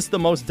color? I mean, this is the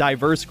most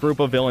diverse group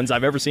of villains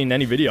I've ever seen in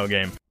any video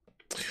game.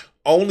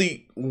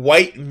 Only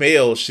white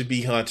males should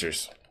be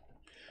hunters.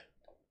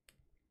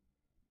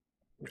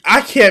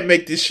 I can't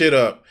make this shit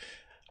up.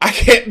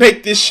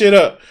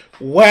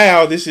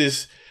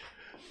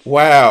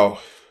 Wow.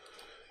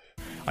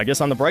 I guess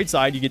on the bright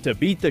side, you get to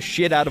beat the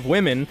shit out of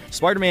women.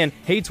 Spider-Man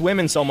hates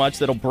women so much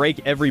that he'll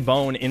break every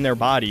bone in their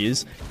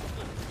bodies.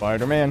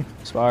 Spider-Man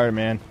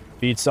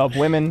beats up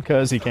women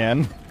because he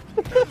can.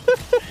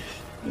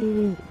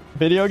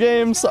 Video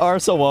games are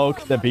so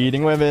woke that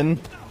beating women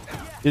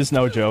is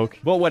no joke.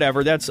 But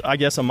whatever, that's, I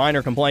guess, a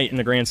minor complaint in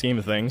the grand scheme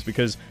of things,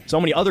 because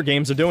so many other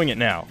games are doing it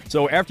now.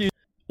 So after you...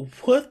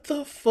 What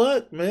the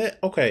fuck, man?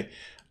 Okay,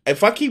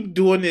 if I keep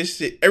doing this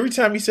shit, every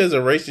time he says a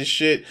racist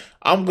shit,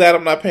 I'm glad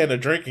I'm not playing a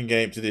drinking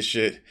game to this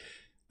shit.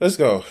 Let's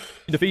go.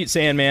 Defeat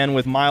Sandman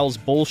with Miles'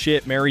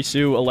 bullshit Mary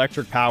Sue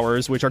electric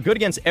powers, which are good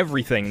against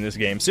everything in this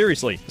game.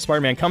 Seriously,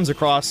 Spider-Man comes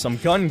across some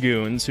gun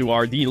goons who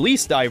are the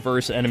least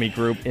diverse enemy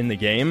group in the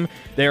game.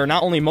 They are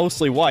not only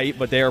mostly white,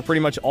 but they are pretty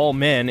much all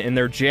men, and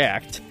they're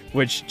jacked,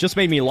 which just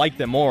made me like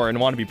them more and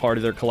want to be part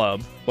of their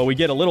club. But we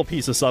get a little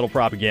piece of subtle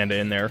propaganda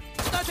in there.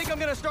 I think I'm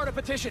gonna start a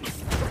petition.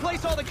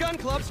 Replace all the gun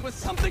clubs with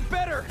something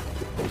better.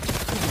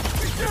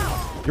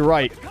 You're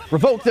right.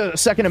 Revoke the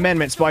Second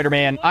Amendment,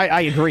 Spider-Man.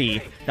 I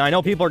agree. Now, I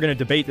know people are going to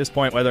debate this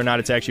point whether or not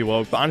it's actually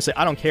woke, but honestly,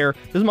 I don't care.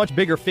 There's much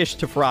bigger fish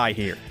to fry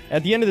here.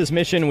 At the end of this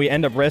mission, we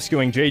end up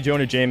rescuing J.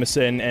 Jonah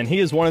Jameson, and he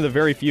is one of the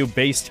very few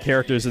based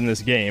characters in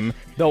this game,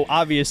 though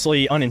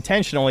obviously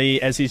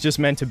unintentionally, as he's just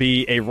meant to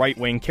be a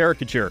right-wing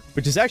caricature,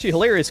 which is actually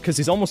hilarious because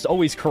he's almost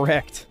always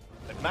correct.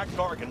 That Mac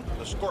Gargan,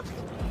 the Scorpion,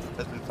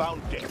 has been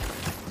found dead.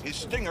 His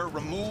stinger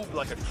removed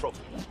like a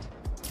trophy.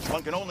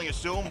 One can only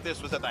assume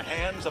this was at the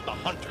hands of the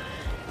Hunter.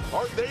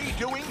 Are they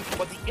doing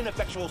what the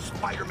ineffectual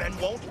Spider-Man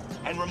won't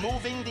and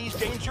removing these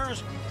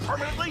dangers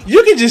permanently?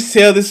 You can just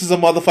tell this is a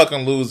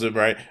motherfucking loser,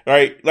 right?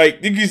 Right?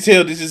 Like, you can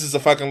tell this is a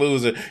fucking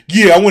loser.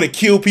 Yeah, I want to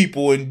kill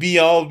people and be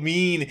all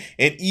mean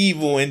and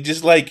evil and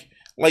just like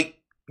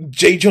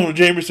J. Jonah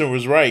Jameson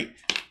was right.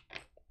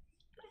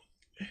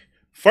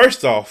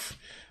 First off,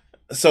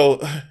 so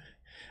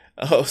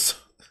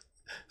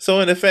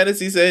in a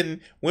fantasy setting,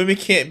 women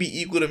can't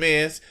be equal to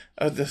men.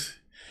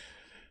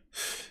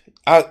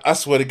 I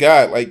swear to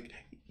God, like,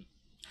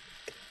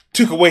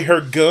 took away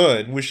her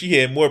gun where she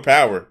had more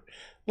power.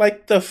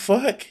 Like, the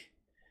fuck?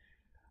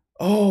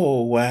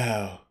 Oh,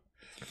 wow.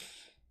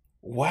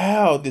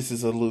 Wow, this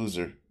is a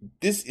loser.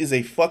 This is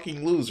a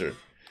fucking loser.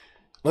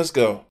 Let's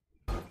go.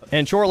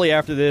 And shortly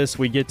after this,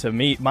 we get to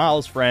meet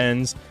Miles'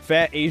 friends,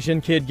 Fat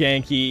Asian Kid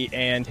Genki,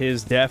 and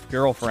his deaf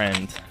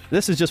girlfriend.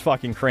 This is just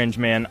fucking cringe,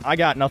 man. I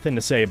got nothing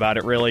to say about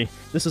it, really.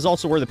 This is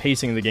also where the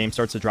pacing of the game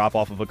starts to drop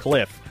off of a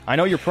cliff. I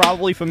know you're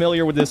probably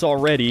familiar with this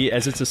already,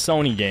 as it's a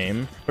Sony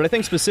game, but I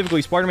think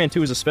specifically Spider-Man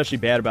 2 is especially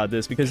bad about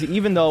this, because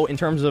even though, in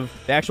terms of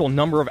the actual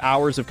number of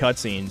hours of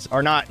cutscenes,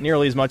 are not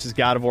nearly as much as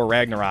God of War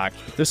Ragnarok,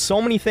 there's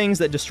so many things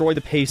that destroy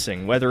the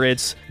pacing, whether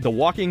it's the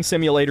walking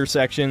simulator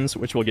sections,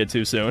 which we'll get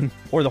to soon,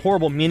 or the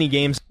horrible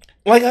mini-games.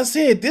 Like I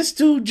said, this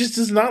dude just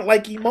does not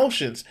like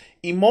emotions.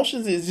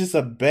 Emotions is just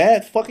a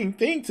bad fucking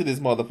thing to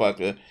this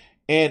motherfucker.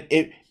 And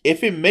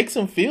if it makes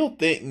him feel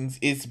things,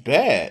 it's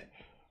bad.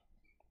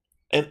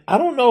 And I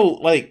don't know,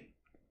 like,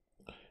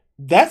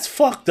 that's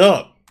fucked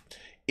up.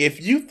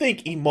 If you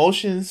think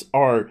emotions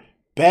are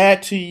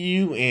bad to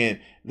you and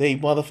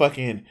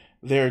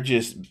they're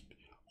just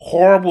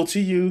horrible to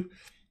you,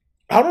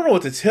 I don't know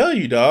what to tell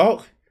you,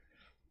 dog.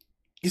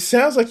 It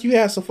sounds like you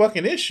have some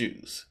fucking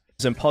issues.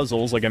 And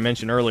puzzles, like I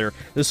mentioned earlier.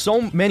 There's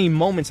so many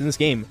moments in this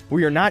game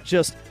where you're not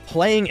just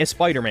playing as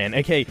Spider-Man,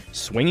 aka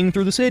swinging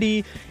through the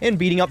city and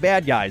beating up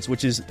bad guys,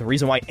 which is the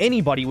reason why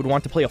anybody would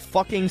want to play a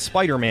fucking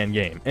Spider-Man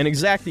game, and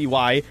exactly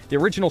why the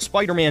original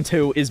Spider-Man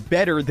 2 is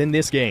better than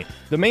this game.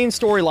 The main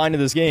storyline of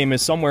this game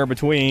is somewhere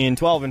between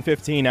 12 and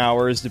 15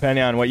 hours,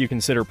 depending on what you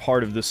consider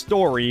part of the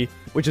story,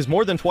 which is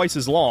more than twice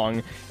as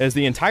long as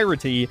the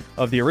entirety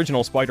of the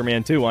original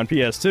Spider-Man 2 on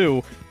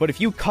PS2, but if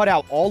you cut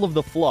out all of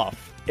the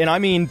fluff, and I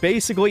mean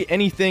basically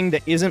anything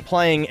that isn't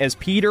playing as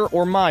Peter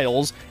or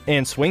Miles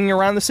and swinging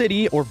around the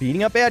city or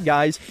beating up bad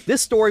guys,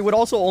 this story would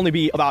also only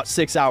be about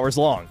 6 hours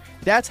long.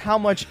 That's how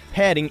much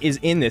padding is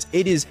in this.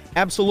 It is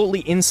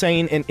absolutely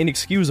insane and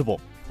inexcusable.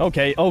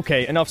 Okay,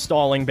 enough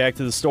stalling, back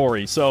to the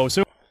story. So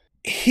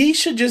he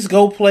should just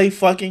go play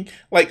fucking,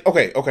 like,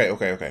 okay.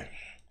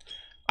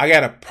 I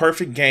got a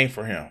perfect game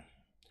for him.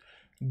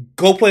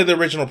 Go play the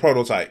original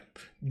prototype.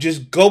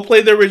 Just go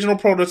play the original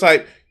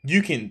prototype.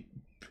 You can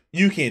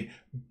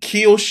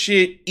kill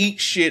shit, eat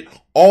shit,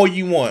 all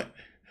you want.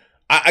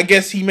 I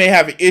guess he may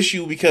have an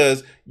issue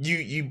because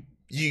you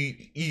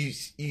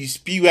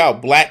spew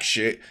out black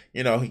shit,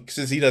 you know,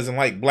 since he doesn't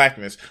like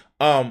blackness.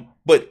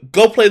 But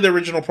go play the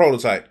original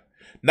prototype.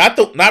 Not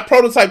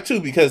prototype 2,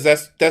 because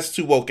that's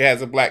too woke. It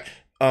has a black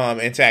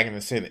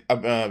antagonist in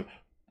it.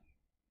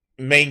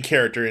 Main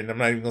character in it. I'm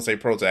not even gonna say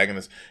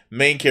protagonist.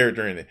 Main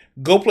character in it.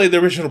 Go play the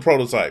original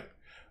prototype.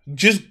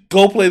 Just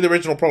go play the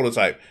original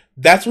prototype.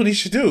 That's what he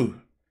should do.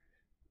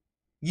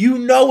 You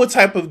know what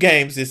type of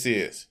games this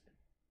is.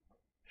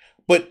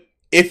 But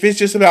if it's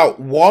just about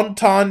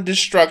wanton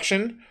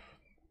destruction,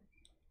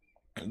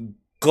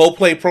 go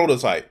play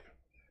Prototype.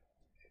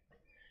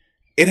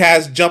 It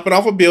has jumping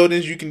off of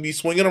buildings. You can be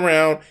swinging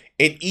around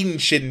and eating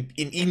shit and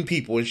eating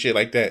people and shit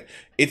like that.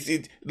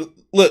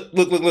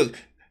 Look.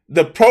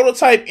 The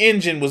Prototype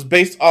engine was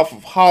based off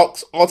of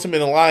Hulk's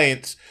Ultimate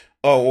Alliance,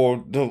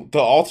 or the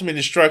Ultimate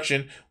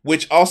Destruction,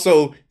 which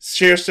also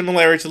shares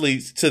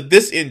similarities to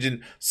this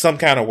engine some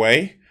kind of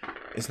way.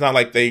 It's not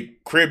like they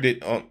cribbed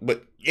it,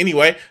 but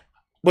anyway.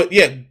 But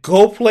yeah,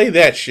 go play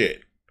that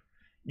shit.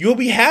 You'll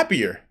be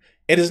happier.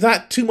 And there's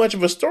not too much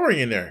of a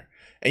story in there.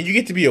 And you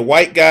get to be a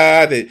white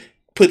guy that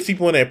puts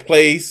people in their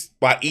place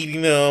by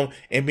eating them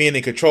and being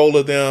in control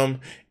of them.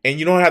 And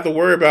you don't have to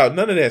worry about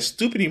none of that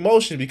stupid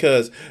emotion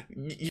because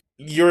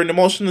you're an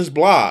emotionless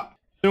blob.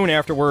 Soon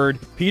afterward,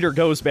 Peter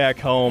goes back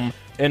home,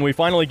 and we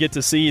finally get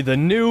to see the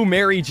new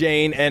Mary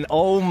Jane, and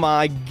oh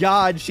my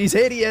god, she's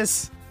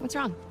hideous! What's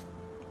wrong?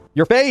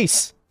 Your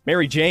face!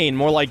 Mary Jane,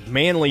 more like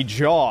manly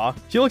jaw.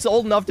 She looks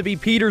old enough to be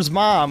Peter's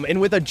mom, and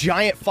with a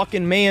giant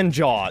fucking man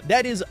jaw.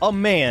 That is a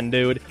man,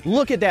 dude.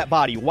 Look at that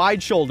body.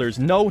 Wide shoulders,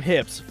 no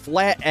hips,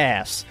 flat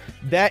ass.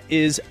 That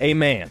is a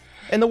man.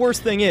 And the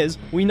worst thing is,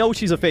 we know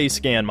she's a face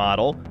scan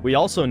model. We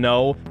also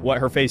know what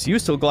her face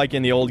used to look like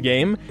in the old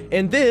game.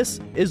 And this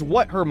is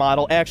what her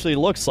model actually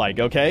looks like,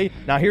 okay?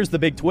 Now here's the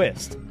big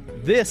twist.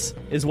 This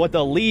is what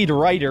the lead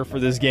writer for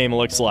this game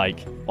looks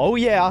like. Oh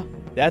yeah,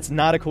 that's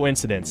not a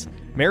coincidence.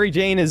 Mary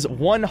Jane is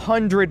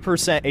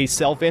 100% a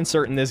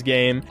self-insert in this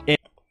game.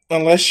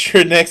 Unless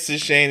you're next to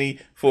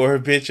Shani for her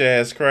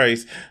bitch-ass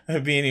Christ,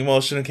 being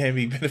emotional can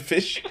be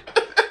beneficial.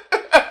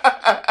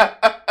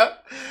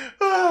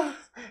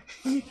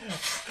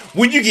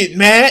 When you get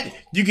mad,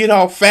 you get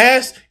all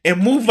fast and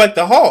move like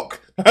the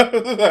Hulk.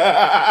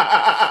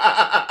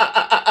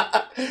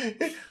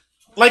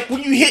 Like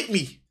when you hit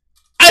me.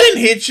 I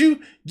didn't hit you.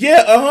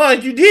 Yeah,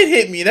 you did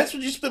hit me. That's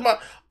what you spit my...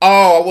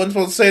 Oh, I wasn't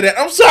supposed to say that.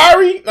 I'm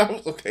sorry.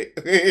 No, okay.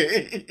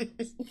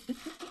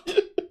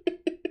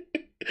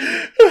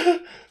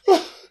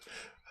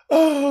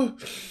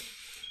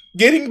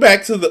 getting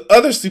back to the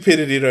other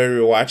stupidity that we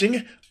were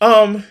watching,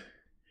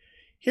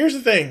 here's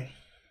the thing.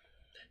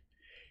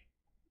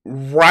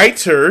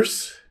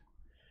 Writers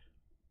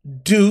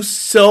do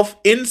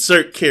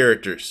self-insert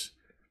characters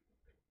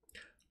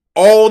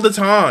all the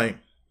time.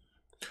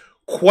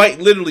 Quite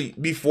literally,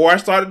 before I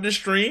started the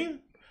stream,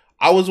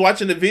 I was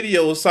watching the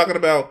videos talking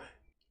about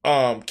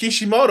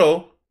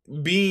Kishimoto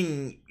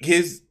being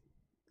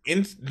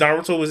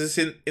Naruto was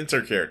his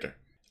insert character.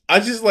 I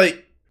just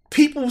like,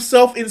 people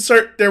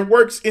self-insert their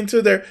works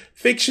into their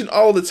fiction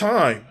all the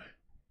time.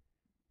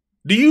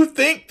 Do you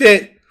think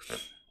that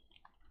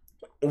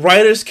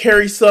writers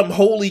carry some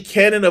holy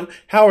canon of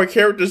how a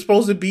character is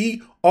supposed to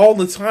be all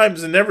the time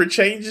and never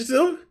changes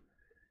them?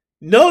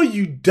 No,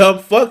 you dumb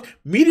fuck.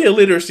 Media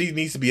literacy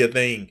needs to be a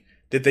thing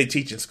that they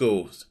teach in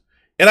schools.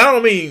 And I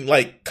don't mean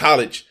like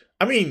college.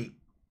 I mean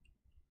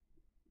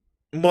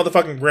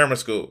motherfucking grammar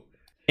school.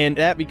 And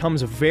that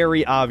becomes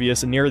very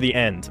obvious near the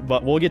end,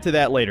 but we'll get to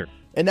that later.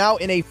 And now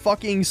in a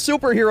fucking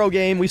superhero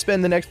game, we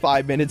spend the next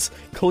 5 minutes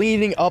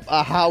cleaning up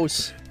a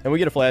house. And we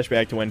get a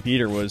flashback to when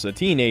Peter was a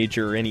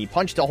teenager and he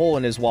punched a hole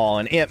in his wall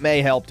and Aunt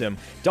May helped him.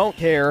 Don't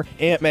care,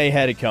 Aunt May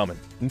had it coming.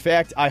 In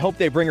fact, I hope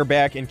they bring her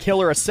back and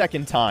kill her a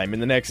second time in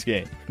the next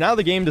game. Now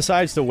the game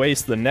decides to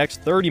waste the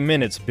next 30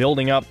 minutes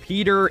building up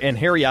Peter and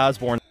Harry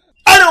Osborn.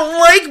 I don't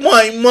like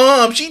my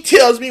mom. She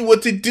tells me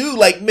what to do,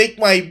 like make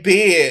my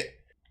bed.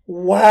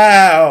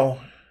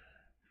 Wow.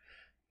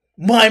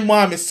 My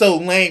mom is so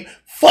lame.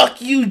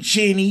 Fuck you,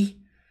 Jenny.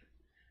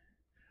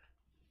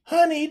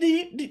 Honey,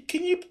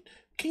 can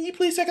you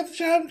please take out the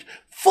job?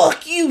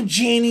 Fuck you,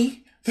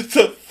 Jenny. The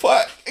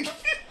fuck?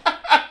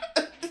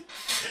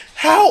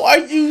 How are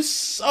you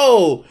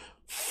so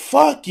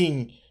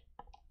fucking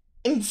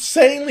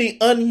insanely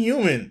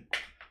unhuman?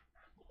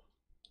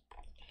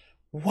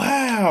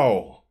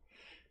 Wow.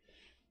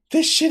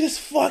 This shit is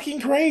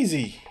fucking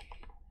crazy.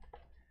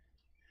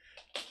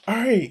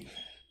 Alright.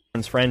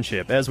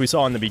 Friendship. As we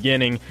saw in the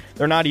beginning,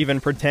 they're not even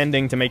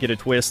pretending to make it a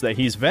twist that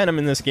he's Venom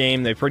in this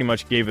game. They pretty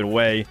much gave it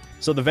away.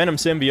 So the Venom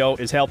symbiote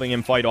is helping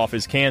him fight off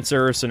his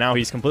cancer, so now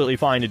he's completely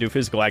fine to do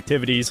physical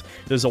activities.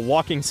 There's a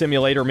walking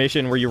simulator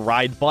mission where you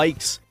ride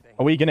bikes.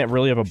 Are we gonna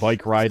really have a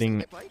bike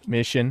riding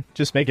mission?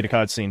 Just make it a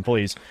cutscene,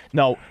 please.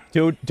 No,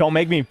 dude, don't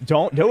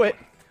do it.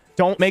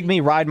 Don't make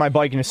me ride my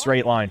bike in a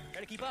straight line.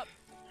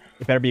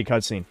 It better be a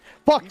cutscene.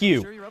 Fuck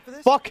you!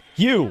 Fuck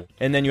you!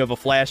 And then you have a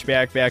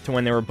flashback back to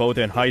when they were both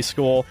in high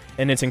school,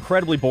 and it's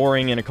incredibly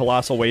boring and a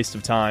colossal waste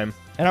of time.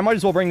 And I might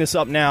as well bring this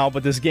up now,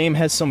 but this game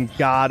has some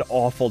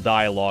god-awful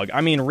dialogue. I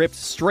mean, ripped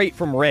straight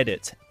from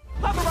Reddit.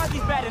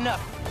 Paparazzi's bad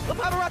enough. But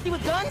paparazzi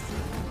with guns?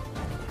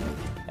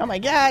 Oh my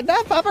god,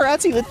 not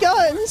paparazzi with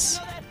guns!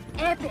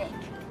 Epic.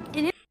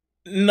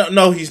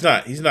 No, he's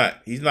not. He's not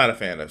a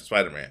fan of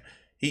Spider-Man.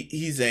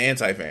 He's an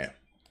anti-fan.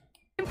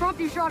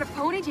 Impromptu shot of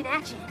Ponage in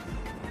action.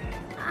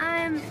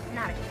 I'm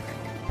not a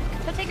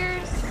gamer. So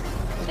takers,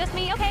 just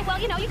me. Okay, well,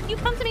 you know, you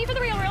come to me for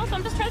the real, so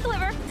I'm just trying to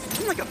deliver.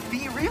 I'm like a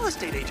B real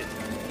estate agent.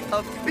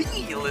 A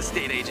real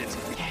estate agent.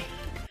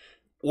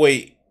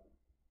 Wait,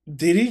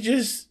 did he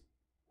just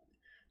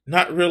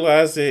not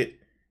realize that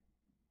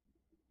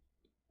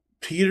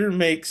Peter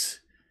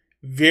makes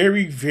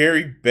very,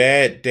 very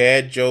bad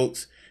dad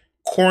jokes,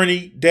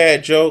 corny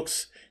dad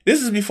jokes?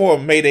 This is before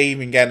Mayday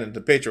even got into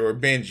the picture, or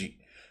Benji.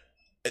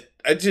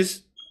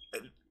 Does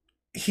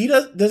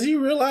he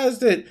realize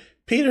that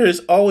Peter has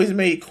always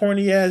made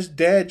corny ass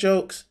dad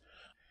jokes?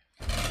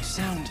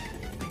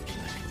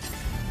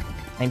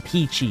 I'm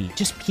peachy,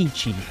 just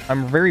peachy.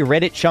 I'm very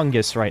Reddit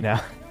chungus right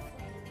now.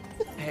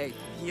 Hey,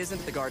 he isn't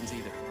at the gardens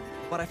either.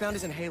 But I found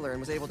his inhaler and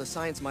was able to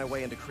science my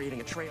way into creating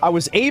a trail. I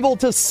was able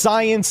to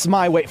science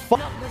my way.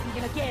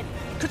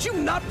 Could you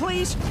not,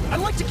 please? I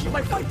like to keep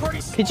my fight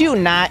parties. Could you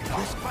not?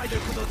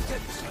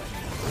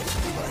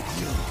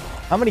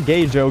 How many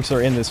gay jokes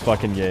are in this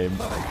fucking game?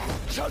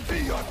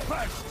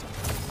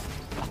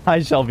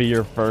 I shall be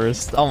your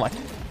first. Oh my.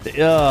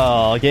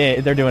 Oh,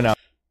 okay. They're doing that.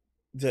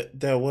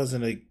 That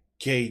wasn't a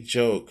gay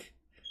joke.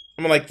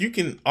 I mean, like, you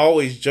can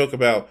always joke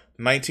about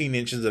 19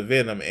 inches of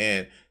Venom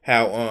and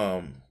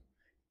how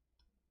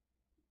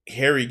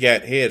Harry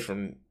got head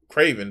from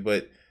Craven,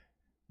 but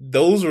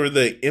those were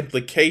the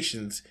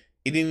implications.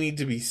 It didn't need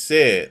to be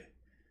said.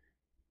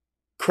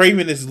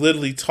 Craven is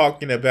literally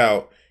talking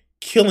about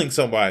killing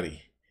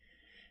somebody.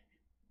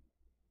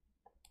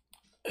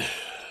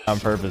 On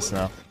purpose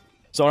now.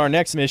 So in our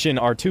next mission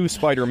are two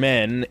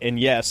Spider-Men, and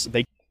yes,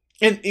 they...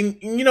 And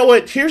you know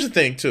what? Here's the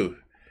thing, too.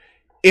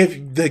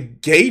 If the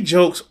gay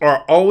jokes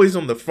are always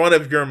on the front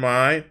of your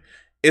mind,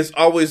 it's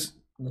always,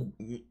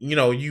 you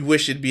know, you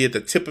wish it'd be at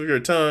the tip of your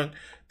tongue,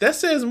 that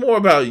says more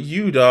about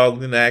you, dog,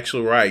 than the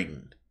actual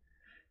writing.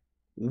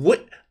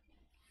 What?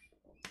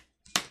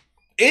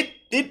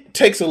 It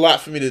takes a lot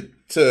for me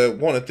to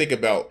want to think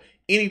about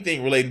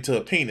anything relating to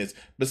a penis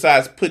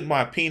besides putting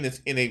my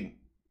penis in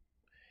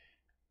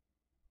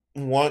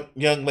one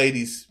young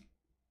lady's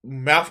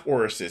mouth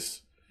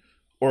orifice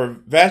or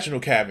vaginal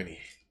cavity.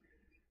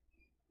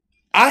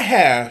 I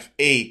have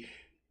a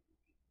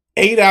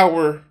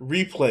 8-hour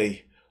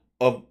replay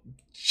of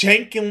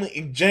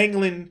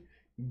jangling,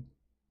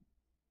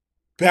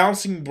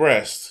 bouncing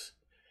breasts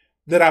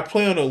that I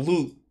play on a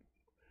loop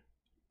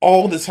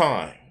all the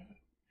time.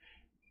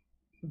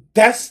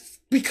 That's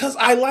because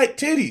I like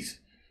titties.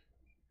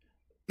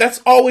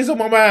 That's always on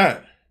my mind.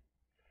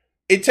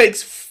 It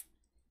takes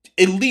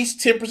at least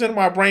 10% of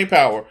my brain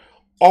power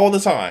all the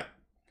time.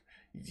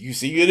 You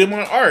see it in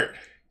my art.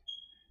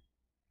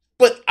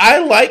 But I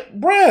like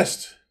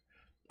breast.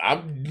 I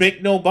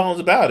make no bones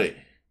about it.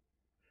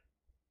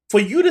 For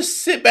you to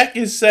sit back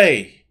and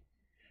say,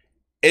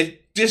 and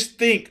just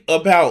think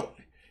about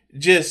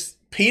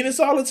just penis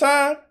all the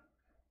time,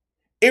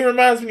 it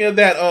reminds me of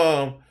that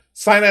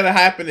Sign Out of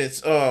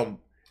Happiness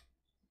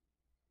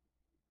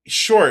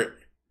short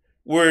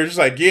where it's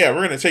like, yeah,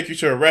 we're gonna take you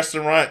to a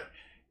restaurant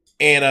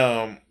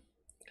and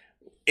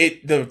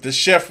the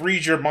chef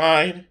reads your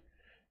mind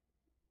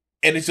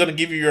and it's gonna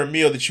give you your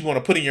meal that you want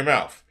to put in your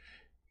mouth.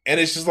 And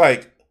it's just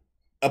like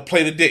a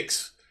plate of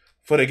dicks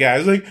for the guy.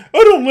 He's like,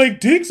 I don't like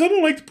dicks. I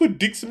don't like to put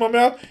dicks in my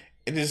mouth.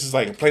 And this is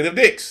like a plate of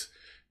dicks.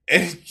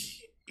 And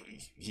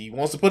he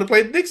wants to put a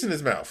plate of dicks in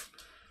his mouth.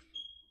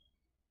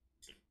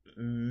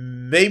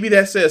 Maybe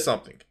that says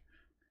something.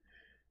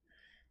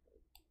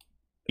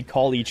 They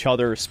call each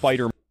other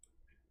Spider.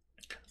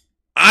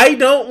 I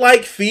don't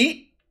like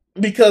feet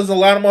because a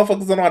lot of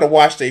motherfuckers don't know how to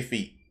wash their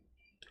feet.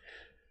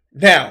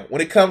 Now,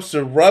 when it comes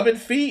to rubbing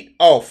feet,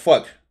 oh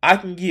fuck. I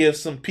can give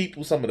some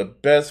people some of the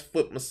best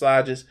foot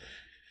massages.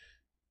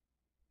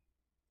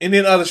 And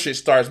then other shit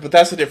starts, but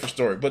that's a different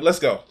story. But let's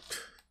go.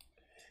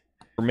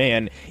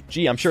 Man,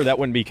 gee, I'm sure that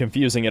wouldn't be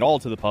confusing at all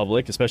to the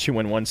public, especially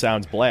when one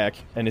sounds black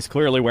and is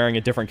clearly wearing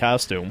a different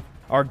costume,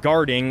 are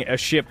guarding a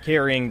ship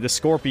carrying the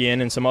Scorpion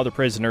and some other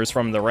prisoners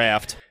from the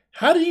raft.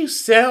 How do you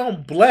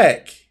sound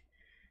black?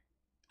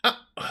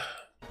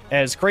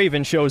 As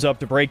Kraven shows up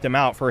to break them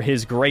out for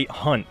his great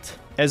hunt.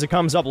 As it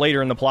comes up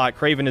later in the plot,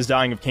 Kraven is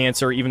dying of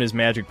cancer. Even his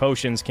magic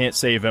potions can't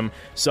save him.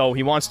 So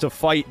he wants to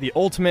fight the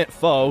ultimate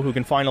foe who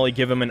can finally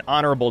give him an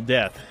honorable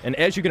death. And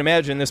as you can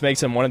imagine, this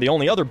makes him one of the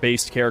only other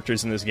based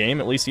characters in this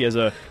game. At least he has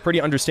a pretty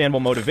understandable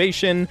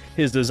motivation.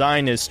 His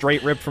design is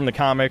straight ripped from the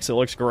comics. It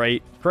looks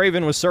great.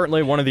 Kraven was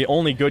certainly one of the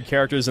only good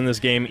characters in this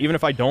game, even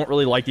if I don't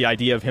really like the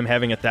idea of him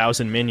having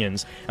 1,000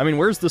 minions. I mean,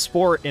 where's the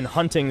sport in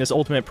hunting this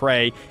ultimate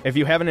prey if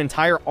you have an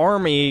entire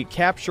army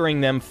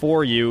capturing them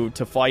for you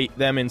to fight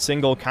them in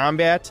single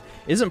combat?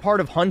 Isn't part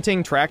of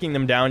hunting tracking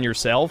them down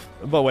yourself?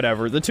 But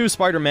whatever. The two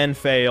Spider-Men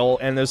fail,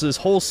 and there's this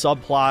whole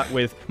subplot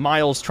with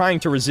Miles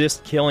trying to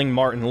resist killing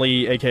Martin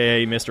Lee,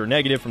 aka Mr.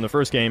 Negative from the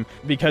first game,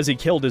 because he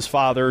killed his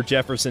father,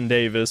 Jefferson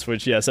Davis,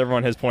 which, yes,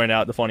 everyone has pointed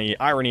out the funny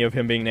irony of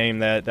him being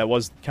named that. That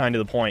was kind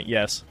of the point,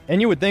 yes.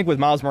 And you would think with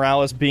Miles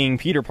Morales being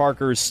Peter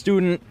Parker's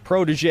student,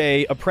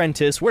 protege,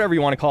 apprentice, whatever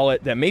you want to call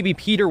it, that maybe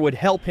Peter would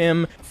help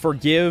him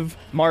forgive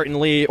Martin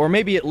Lee, or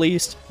maybe at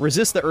least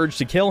resist the urge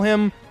to kill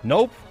him.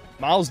 Nope.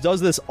 Miles does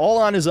this all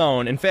on his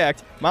own. In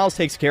fact, Miles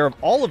takes care of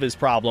all of his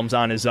problems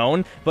on his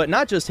own, but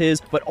not just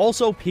his, but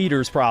also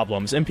Peter's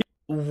problems. And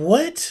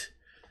what?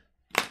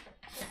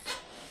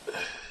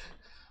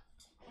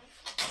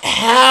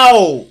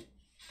 How?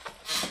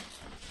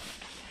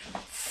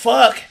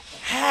 Fuck.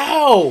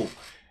 How?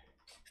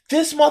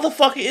 This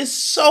motherfucker is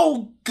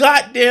so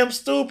goddamn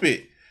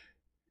stupid.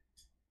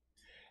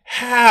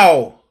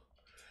 How?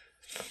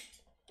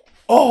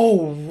 Oh,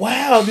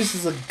 wow. This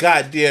is a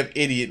goddamn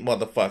idiot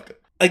motherfucker.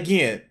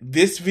 Again,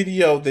 this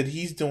video that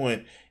he's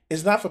doing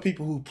is not for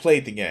people who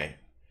played the game.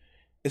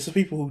 It's for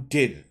people who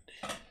didn't.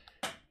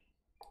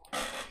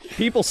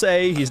 People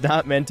say he's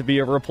not meant to be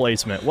a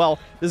replacement. Well,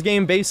 this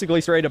game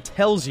basically straight up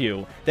tells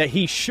you that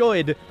he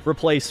should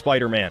replace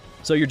Spider-Man.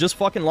 So you're just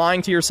fucking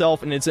lying to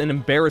yourself, and it's an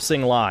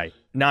embarrassing lie.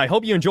 Now, I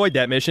hope you enjoyed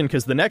that mission,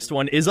 because the next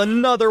one is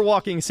another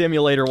walking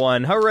simulator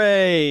one.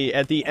 Hooray!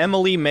 At the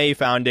Emily May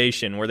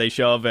Foundation, where they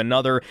shove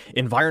another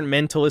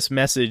environmentalist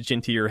message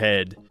into your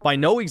head. By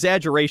no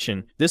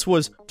exaggeration, this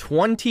was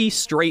 20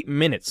 straight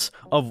minutes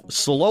of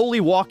slowly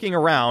walking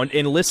around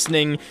and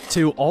listening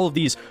to all of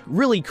these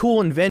really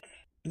cool inventions.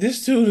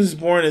 This dude is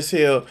boring as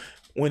hell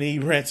when he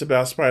rants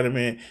about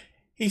Spider-Man.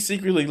 He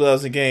secretly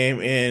loves the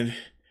game and,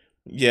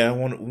 yeah,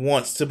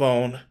 wants to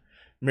bone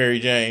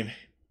Mary Jane.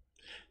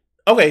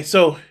 Okay,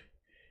 so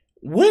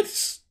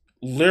what's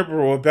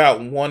liberal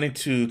about wanting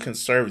to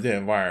conserve the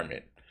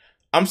environment?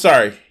 I'm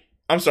sorry.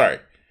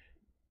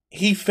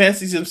 He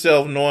fancies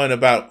himself knowing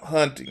about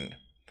hunting.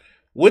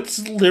 What's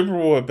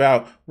liberal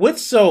about,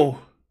 what's so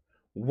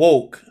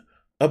woke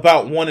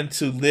about wanting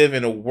to live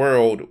in a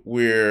world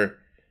where,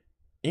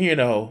 you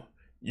know,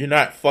 you're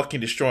not fucking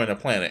destroying the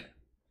planet?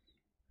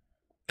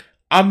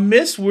 I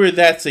miss where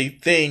that's a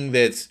thing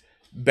that's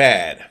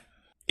bad.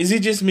 Is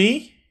it just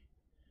me?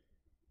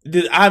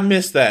 Did I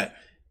miss that?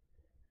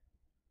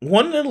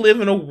 Wanting to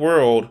live in a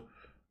world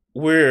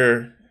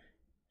where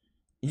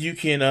you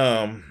can,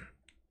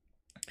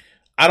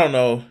 I don't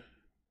know,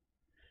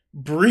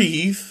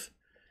 breathe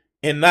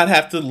and not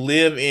have to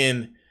live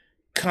in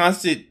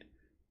constant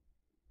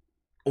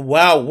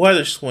wild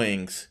weather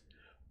swings.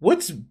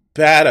 What's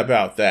bad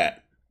about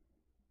that?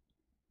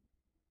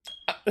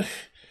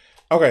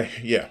 Okay,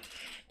 yeah.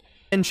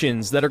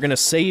 inventions that are gonna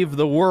save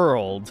the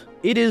world.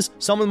 It is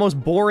some of the most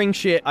boring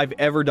shit I've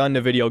ever done in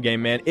a video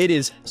game, man. It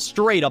is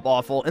straight up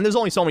awful, and there's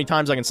only so many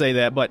times I can say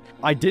that, but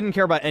I didn't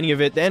care about any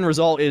of it. The end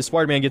result is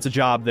Spider-Man gets a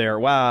job there.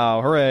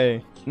 Wow,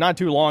 hooray. Not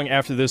too long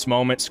after this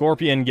moment,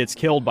 Scorpion gets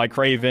killed by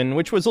Kraven,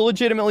 which was a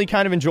legitimately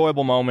kind of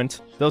enjoyable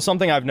moment. Though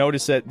something I've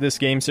noticed that this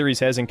game series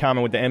has in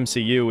common with the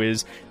MCU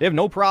is they have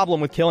no problem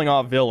with killing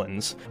off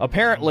villains.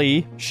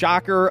 Apparently,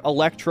 Shocker,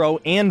 Electro,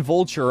 and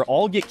Vulture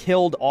all get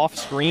killed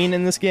off-screen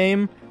in this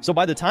game, so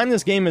by the time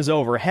this game is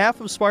over, half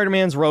of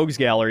Spider-Man's rogues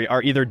gallery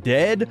are either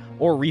dead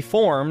or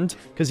reformed,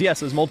 because yes,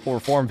 there's multiple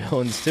reformed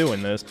villains too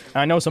in this. And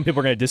I know some people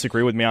are going to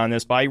disagree with me on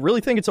this, but I really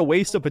think it's a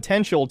waste of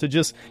potential to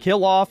just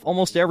kill off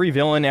almost every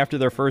villain after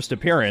their first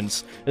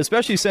appearance,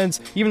 especially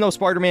since even though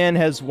Spider-Man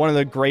has one of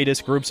the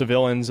greatest groups of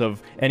villains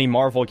of any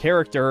Marvel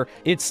character,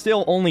 it's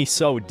still only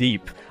so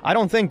deep. I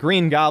don't think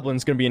Green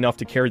Goblin's going to be enough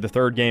to carry the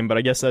third game, but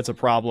I guess that's a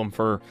problem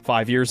for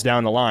 5 years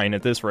down the line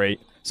at this rate.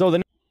 So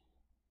the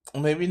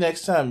maybe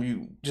next time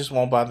you just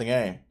won't buy the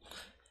game.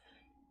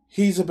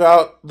 He's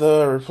about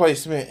the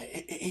replacement.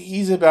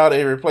 He's about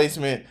a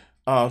replacement.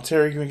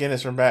 Terry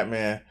McGinnis from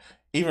Batman.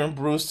 Even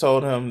Bruce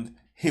told him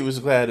he was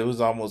glad he was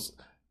almost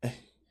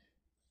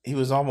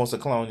a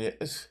clone.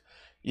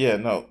 Yeah,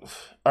 no.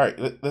 All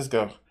right, let's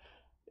go.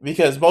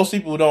 Because most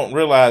people don't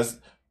realize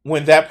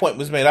when that point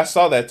was made. I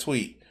saw that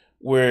tweet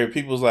where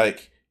people was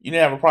like, "You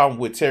didn't have a problem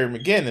with Terry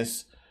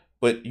McGinnis,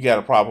 but you got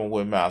a problem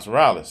with Miles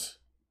Morales."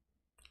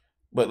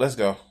 But let's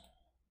go.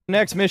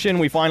 Next mission,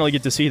 we finally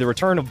get to see the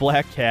return of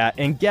Black Cat,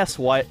 and guess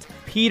what?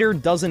 Peter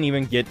doesn't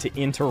even get to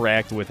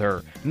interact with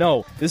her.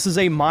 No, this is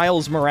a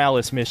Miles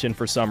Morales mission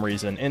for some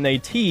reason, and they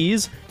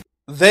tease...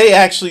 They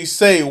actually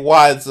say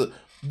why it's a...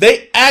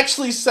 They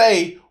actually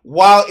say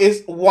why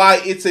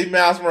it's a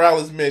Miles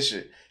Morales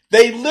mission.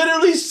 They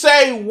literally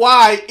say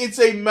why it's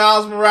a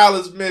Miles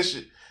Morales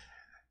mission.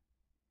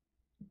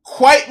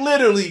 Quite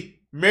literally,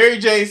 Mary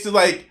Jane's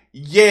like,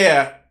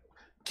 yeah,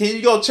 can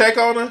you go check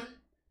on her?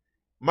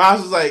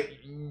 Miles was like,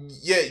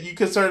 yeah, you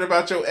concerned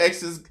about your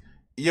ex's,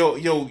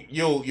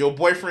 your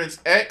boyfriend's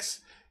ex?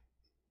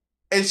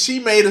 And she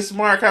made a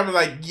smart comment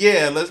like,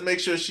 yeah, let's make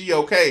sure she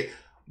okay,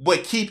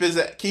 but keep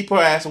her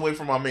ass away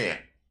from my man.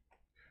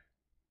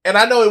 And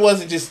I know it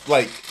wasn't just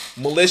like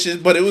malicious,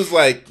 but it was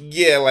like,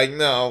 yeah, like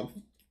no,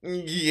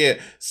 yeah,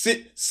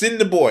 send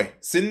the boy.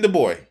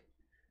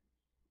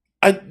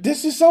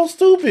 This is so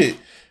stupid.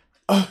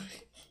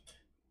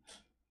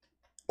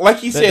 Like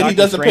he said, he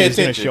doesn't pay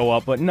attention. Gonna show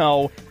up, but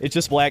no, it's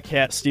just Black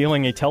Cat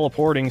stealing a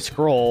teleporting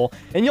scroll,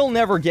 and you'll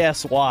never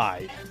guess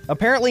why.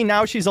 Apparently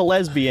now she's a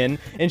lesbian,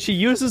 and she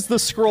uses the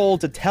scroll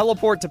to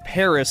teleport to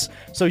Paris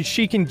so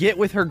she can get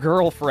with her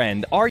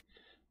girlfriend.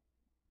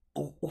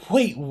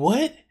 Wait,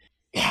 what?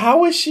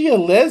 How is she a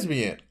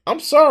lesbian?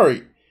 I'm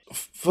sorry.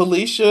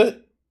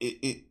 Felicia,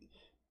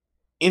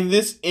 in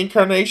this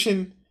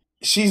incarnation,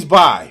 she's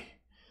bi.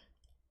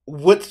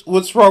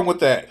 What's wrong with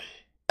that?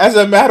 As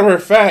a matter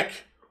of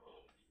fact,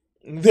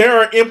 there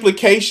are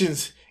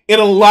implications in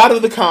a lot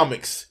of the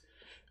comics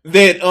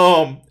that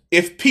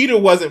if Peter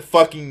wasn't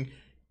fucking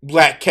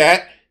Black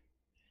Cat,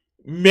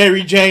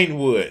 Mary Jane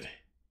would.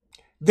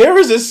 There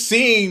is a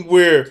scene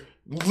where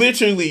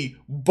literally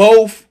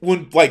both,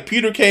 when like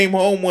Peter came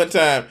home one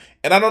time,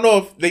 and I don't know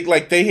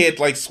if they had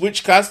like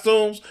switched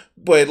costumes,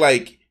 but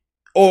like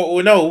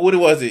or no, what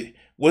was it?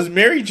 Was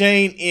Mary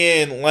Jane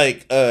in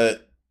like a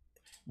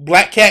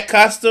Black Cat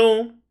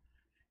costume?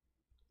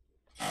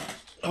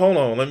 Hold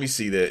on, let me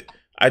see that.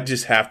 I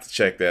just have to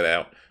check that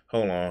out.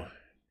 Hold on.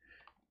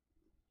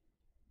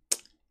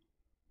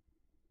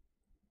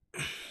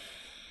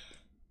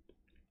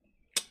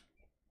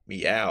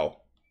 Meow.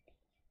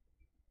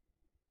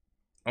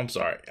 I'm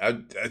sorry.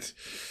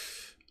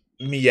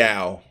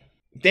 Meow.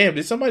 Damn,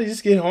 did somebody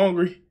just get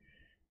hungry?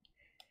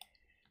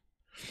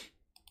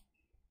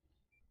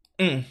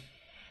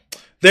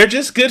 They're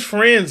just good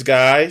friends,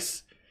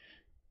 guys.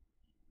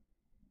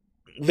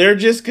 They're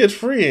just good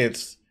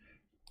friends.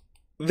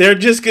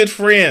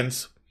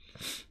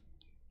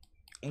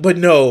 But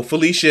no,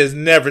 Felicia has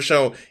never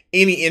shown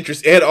any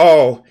interest at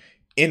all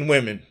in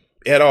women.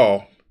 At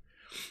all.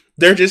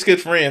 They're just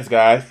good friends,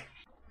 guys.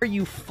 Are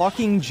you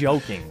fucking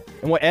joking?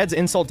 And what adds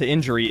insult to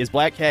injury is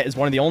Black Cat is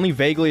one of the only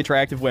vaguely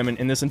attractive women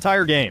in this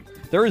entire game.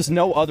 There is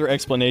no other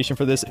explanation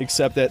for this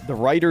except that the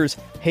writers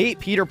hate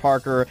Peter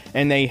Parker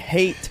and they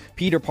hate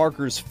Peter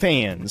Parker's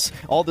fans.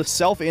 All the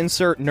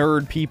self-insert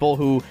nerd people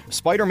who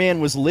Spider-Man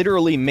was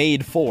literally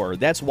made for.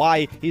 That's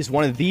why he's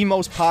one of the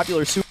most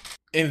popular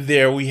And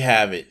there we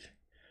have it.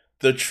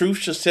 The truth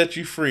shall set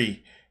you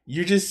free.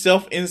 You're just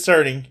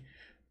self-inserting.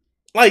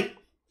 Like...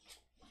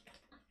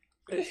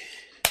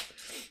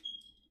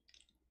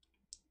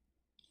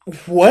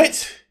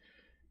 What?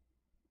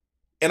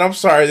 And I'm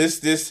sorry,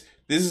 this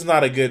is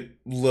not a good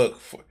look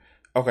for...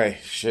 Okay,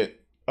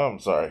 shit. I'm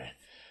sorry.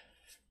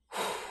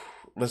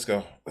 Let's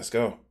go.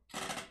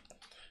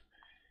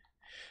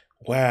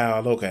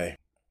 Wow, okay.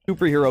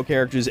 superhero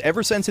characters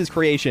ever since his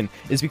creation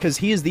is because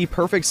he is the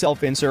perfect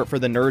self-insert for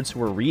the nerds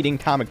who are reading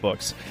comic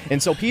books.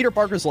 And so Peter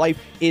Parker's life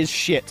is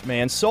shit,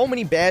 man. So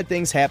many bad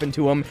things happen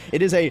to him.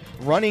 It is a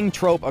running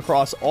trope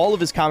across all of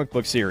his comic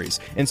book series.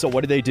 And so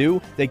what did they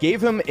do? They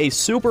gave him a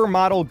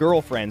supermodel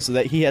girlfriend so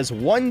that he has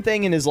one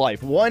thing in his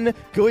life, one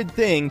good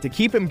thing to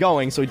keep him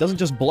going so he doesn't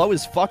just blow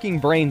his fucking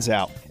brains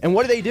out. And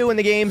what do they do in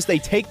the games? They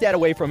take that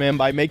away from him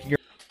by making her...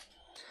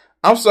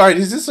 I'm sorry,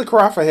 is this a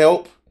cry for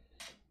help?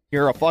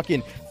 You're a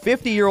fucking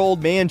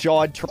 50-year-old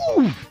man-jawed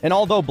and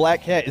although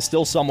Black Cat is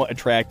still somewhat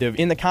attractive,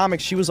 in the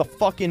comics she was a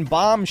fucking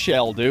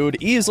bombshell,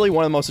 dude. Easily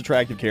one of the most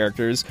attractive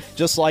characters,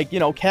 just like, you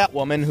know,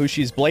 Catwoman, who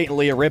she's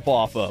blatantly a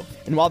ripoff of.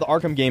 And while the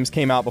Arkham games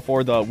came out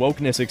before the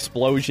wokeness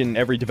explosion in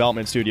every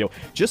development studio,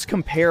 just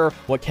compare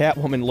what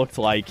Catwoman looked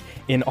like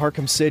in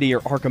Arkham City or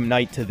Arkham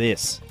Knight to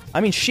this.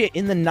 I mean, shit,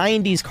 in the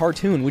 90s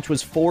cartoon, which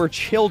was for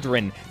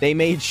children, they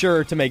made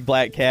sure to make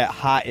Black Cat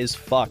hot as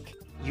fuck.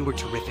 You were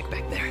terrific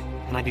back there,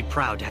 and I'd be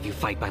proud to have you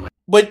fight by my...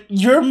 But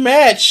you're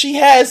mad. She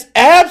has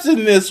abs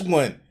in this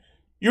one.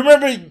 You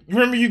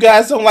remember you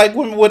guys don't like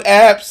women with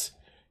abs?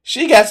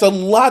 She got a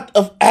lot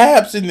of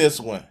abs in this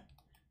one.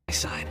 My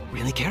side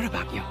really care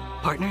about you.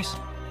 Partners?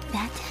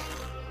 That.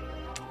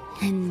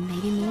 And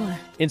maybe more.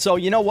 And so,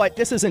 you know what?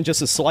 This isn't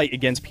just a slight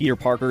against Peter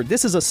Parker.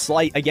 This is a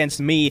slight against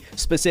me,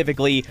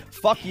 specifically.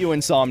 Fuck you,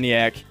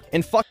 Insomniac.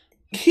 And fuck...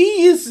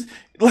 He is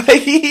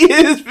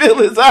his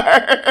feelings are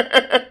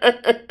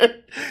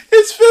hurt.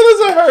 His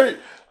feelings are hurt.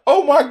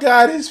 Oh my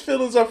God, his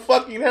feelings are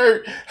fucking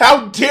hurt.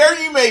 How dare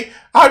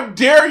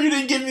you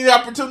didn't give me the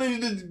opportunity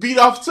to beat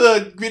off to a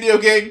video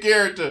game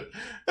character.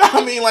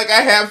 I mean, like,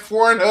 I have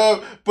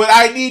Pornhub, but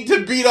I need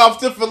to beat off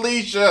to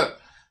Felicia.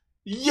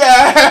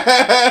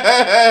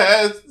 Yes.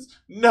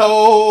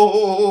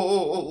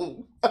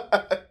 No.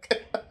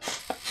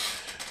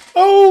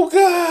 Oh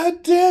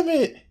God damn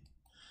it.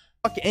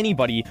 Fuck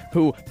anybody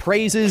who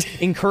praises,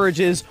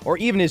 encourages, or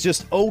even is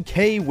just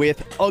okay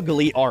with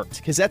ugly art.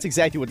 Because that's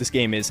exactly what this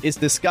game is. It's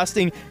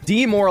disgusting,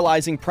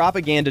 demoralizing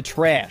propaganda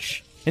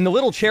trash. And the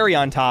little cherry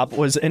on top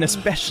was an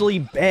especially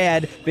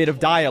bad bit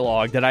of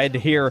dialogue that I had to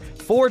hear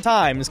 4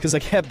 times because I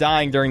kept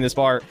dying during this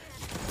part.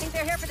 Think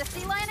they're here for the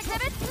sea lion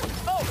exhibit?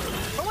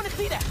 Oh, I want to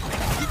see that.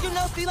 Did you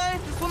know sea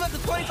lions can swim up to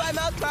 25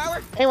 miles per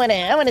hour? I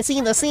wanna see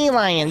the sea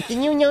lion.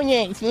 Can you know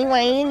the sea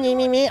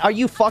lion? Are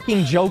you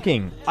fucking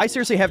joking? I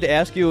seriously have to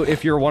ask you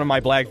if you're one of my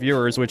black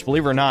viewers, which,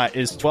 believe it or not,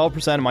 is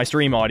 12% of my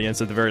stream audience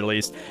at the very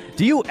least.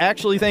 Do you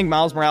actually think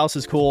Miles Morales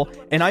is cool?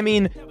 And I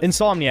mean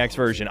Insomniac's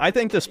version. I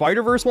think the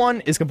Spider-Verse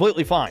one is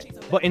completely fine.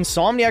 But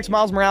Insomniac's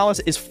Miles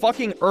Morales is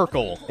fucking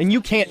Urkel, and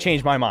you can't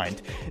change my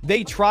mind.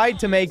 They tried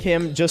to make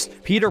him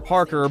just Peter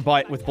Parker,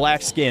 but with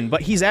black skin,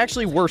 but he's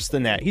actually worse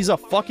than that. He's a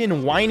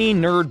fucking whiny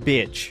nerd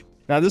bitch.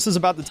 Now, this is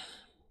about the...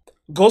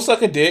 Go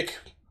suck a dick.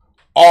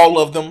 All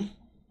of them.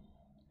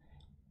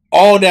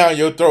 All down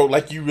your throat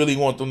like you really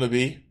want them to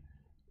be.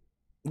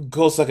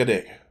 Go suck a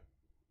dick.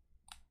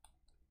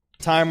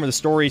 Time where the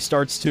story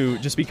starts to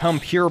just become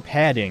pure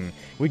padding.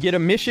 We get a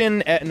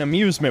mission at an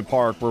amusement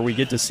park where we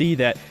get to see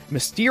that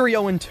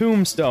Mysterio and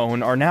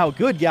Tombstone are now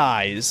good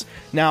guys.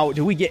 Now,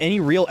 do we get any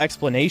real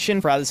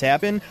explanation for how this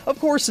happened? Of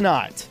course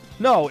not.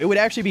 No, it would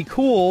actually be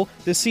cool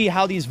to see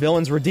how these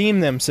villains redeem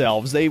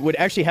themselves. They would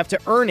actually have to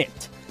earn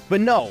it.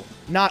 But no,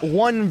 not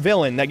one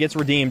villain that gets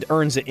redeemed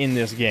earns it in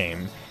this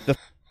game.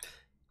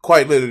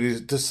 Quite literally,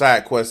 the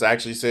side quest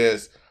actually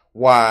says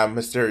why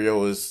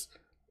Mysterio is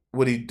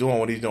what he's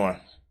doing.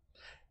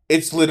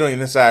 It's literally in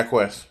the side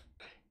quest.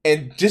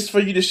 And just for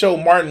you to show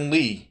Martin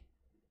Lee,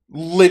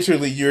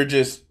 literally you're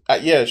just,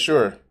 yeah,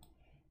 sure.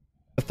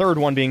 The third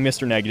one being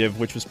Mr. Negative,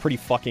 which was pretty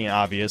fucking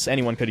obvious.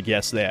 Anyone could have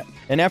guessed that.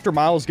 And after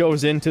Miles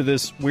goes into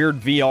this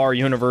weird VR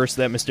universe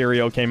that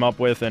Mysterio came up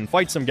with and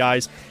fights some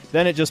guys,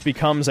 then it just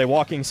becomes a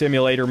walking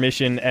simulator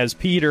mission as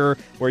Peter,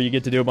 where you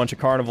get to do a bunch of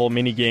carnival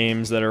mini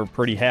games that are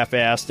pretty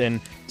half-assed,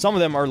 and some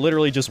of them are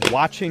literally just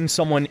watching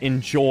someone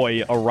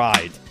enjoy a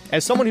ride.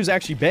 As someone who's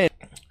actually been...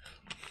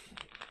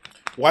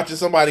 Watching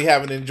somebody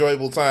have an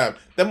enjoyable time,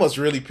 that must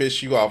really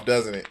piss you off,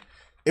 doesn't it?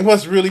 It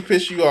must really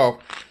piss you off.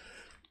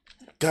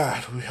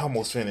 God, we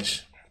almost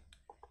finished.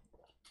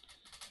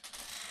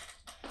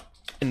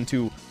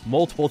 Into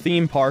multiple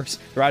theme parks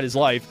throughout his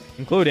life,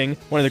 including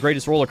one of the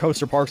greatest roller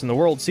coaster parks in the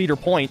world, Cedar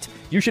Point.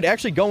 You should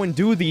actually go and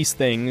do these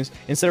things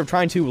instead of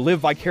trying to live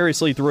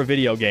vicariously through a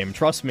video game.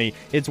 Trust me,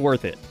 it's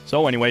worth it.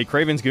 So anyway,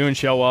 Kraven's goons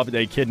show up,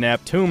 they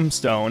kidnap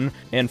Tombstone,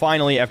 and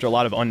finally, after a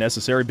lot of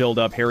unnecessary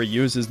build-up, Harry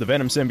uses the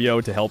Venom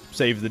symbiote to help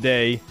save the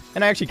day.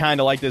 And I actually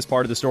kind of like this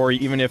part of the story,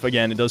 even if,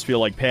 again, it does feel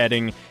like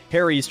padding.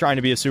 Harry's trying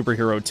to be a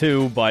superhero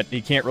too, but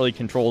he can't really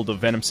control the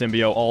Venom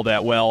symbiote all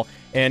that well.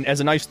 And as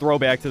a nice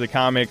throwback to the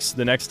comics,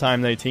 the next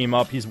time they team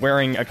up, he's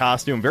wearing a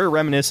costume very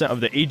reminiscent of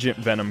the Agent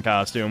Venom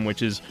costume,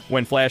 which is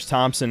when Flash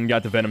Thompson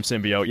got the Venom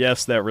symbiote.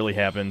 Yes, that really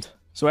happened.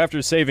 So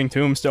after saving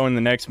Tombstone in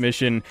the next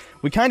mission,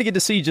 we kind of get to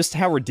see just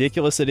how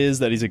ridiculous it is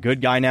that he's a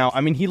good guy now.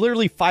 I mean, he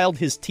literally filed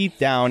his teeth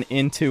down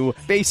into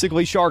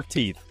basically shark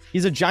teeth.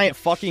 He's a giant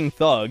fucking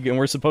thug, and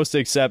we're supposed to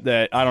accept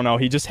that, I don't know,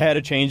 he just had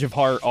a change of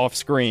heart off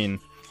screen.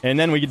 And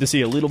then we get to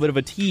see a little bit of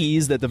a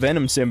tease that the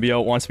Venom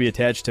symbiote wants to be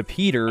attached to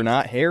Peter,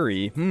 not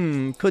Harry.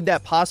 Could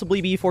that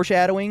possibly be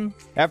foreshadowing?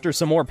 After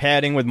some more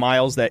padding with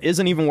Miles that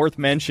isn't even worth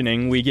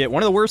mentioning, we get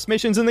one of the worst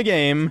missions in the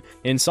game.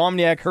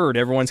 Insomniac heard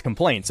everyone's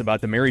complaints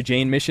about the Mary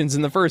Jane missions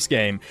in the first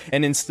game,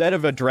 and instead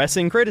of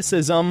addressing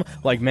criticism,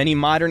 like many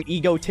modern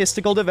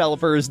egotistical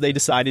developers, they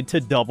decided to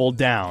double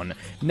down.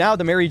 Now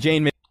the Mary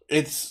Jane...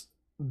 It's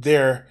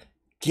their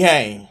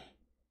game.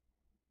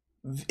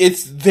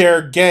 It's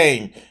their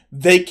game.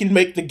 They can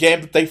make the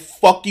game that they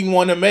fucking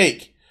want to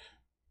make.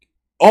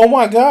 Oh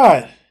my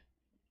god.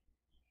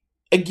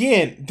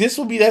 Again, this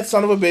will be that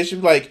son of a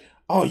bitch like,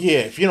 oh yeah,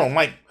 if you don't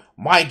like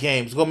my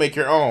games, go make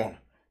your own.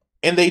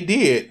 And they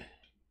did.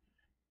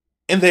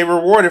 And they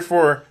rewarded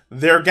for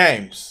their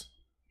games.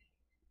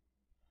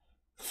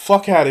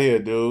 Fuck out of here,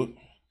 dude.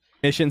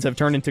 Missions have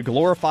turned into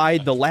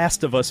glorified The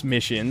Last of Us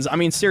missions. I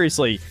mean,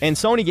 seriously. And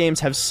Sony games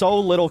have so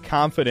little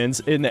confidence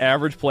in the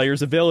average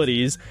player's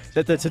abilities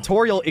that the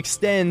tutorial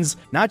extends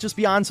not just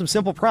beyond some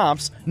simple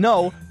prompts.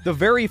 No, the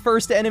very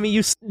first enemy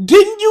you...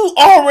 Didn't you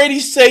already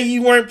say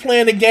you weren't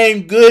playing the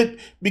game good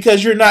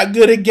because you're not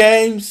good at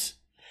games?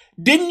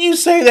 Didn't you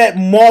say that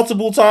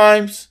multiple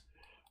times?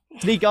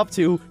 Sneak up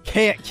to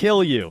can't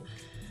kill you.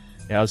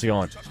 Yeah, how's it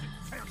going?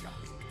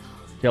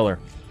 Kill her.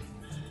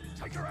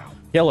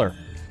 Kill her.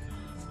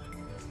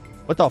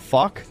 What the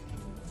fuck?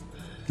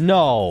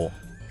 No.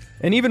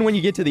 And even when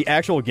you get to the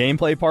actual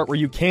gameplay part where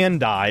you can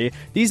die,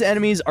 these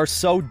enemies are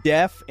so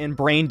deaf and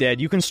brain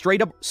dead, you can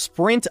straight up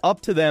sprint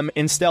up to them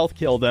and stealth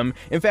kill them.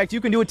 In fact,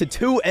 you can do it to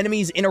 2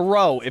 enemies in a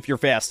row if you're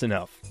fast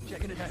enough.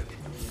 Checking it out.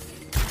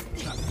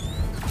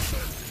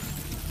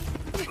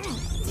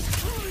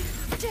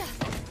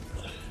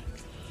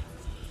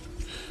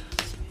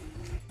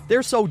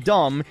 They're so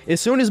dumb,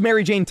 as soon as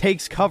Mary Jane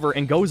takes cover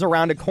and goes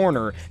around a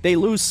corner, they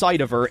lose sight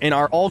of her and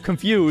are all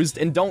confused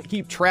and don't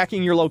keep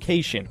tracking your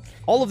location.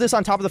 All of this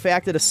on top of the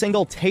fact that a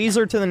single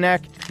taser to the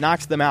neck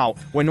knocks them out,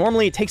 when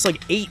normally it takes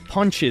like 8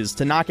 punches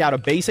to knock out a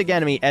basic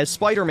enemy as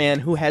Spider-Man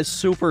who has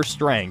super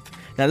strength.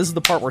 Now this is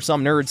the part where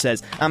some nerd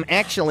says,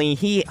 actually,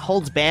 he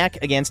holds back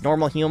against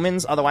normal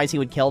humans, otherwise he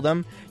would kill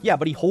them. Yeah,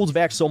 but he holds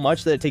back so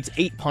much that it takes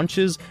 8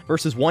 punches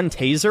versus 1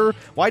 taser?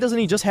 Why doesn't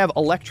he just have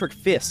electric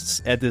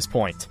fists at this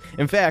point?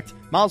 In fact,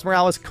 Miles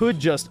Morales could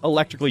just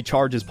electrically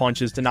charge his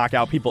punches to knock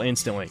out people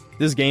instantly.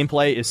 This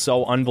gameplay is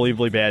so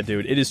unbelievably bad,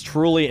 dude. It is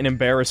truly an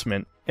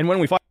embarrassment. And when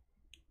we fight...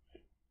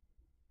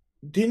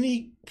 Didn't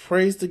he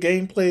praise the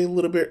gameplay a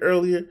little bit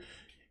earlier?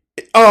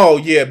 Oh,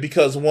 yeah,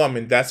 because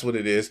woman. That's what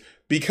it is.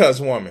 Because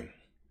woman.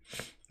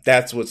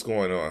 That's what's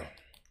going on.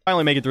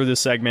 Finally make it through this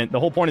segment.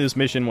 The whole point of this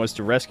mission was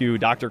to rescue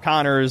Dr.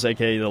 Connors,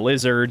 aka the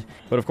Lizard,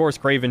 but of course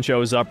Kraven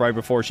shows up right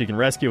before she can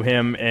rescue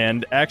him,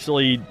 and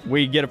actually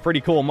we get a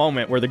pretty cool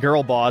moment where the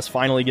girl boss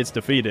finally gets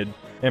defeated.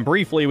 And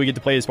briefly, we get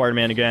to play as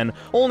Spider-Man again,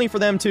 only for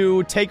them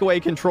to take away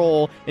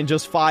control in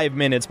just 5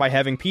 minutes by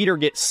having Peter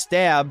get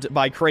stabbed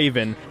by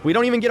Kraven. We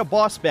don't even get a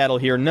boss battle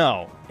here,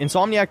 no.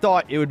 Insomniac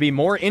thought it would be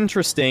more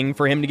interesting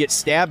for him to get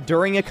stabbed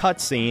during a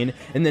cutscene,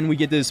 and then we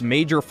get this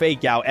major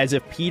fake out as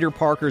if Peter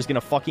Parker's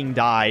gonna fucking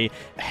die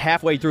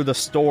halfway through the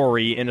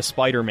story in a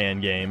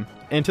Spider-Man game.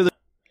 And to the...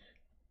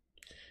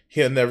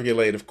 He'll never get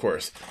laid, of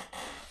course.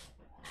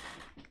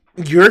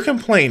 You're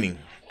complaining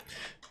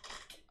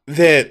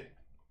that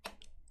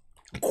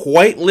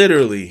quite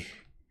literally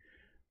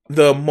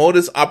the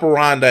modus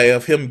operandi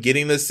of him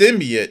getting the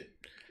symbiote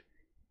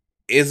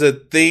is a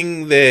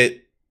thing that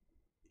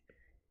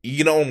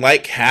you don't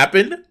like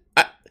happen?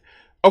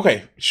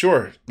 Okay,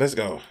 sure, let's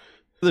go.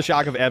 To the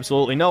shock of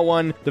absolutely no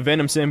one, the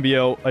Venom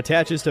symbiote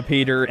attaches to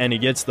Peter and he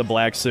gets the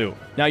black suit.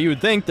 Now you would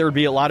think there would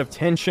be a lot of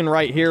tension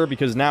right here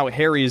because now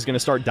Harry is going to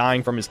start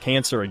dying from his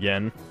cancer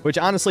again, which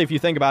honestly, if you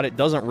think about it,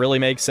 doesn't really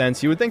make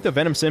sense. You would think the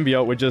Venom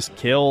symbiote would just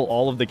kill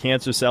all of the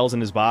cancer cells in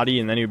his body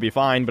and then he would be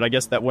fine, but I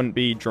guess that wouldn't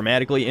be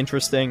dramatically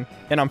interesting.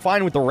 And I'm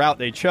fine with the route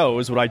they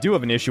chose. What I do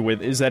have an issue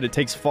with is that it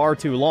takes far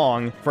too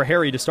long for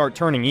Harry to start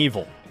turning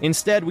evil.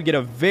 Instead, we get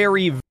a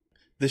very...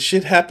 The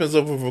shit happens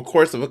over the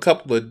course of a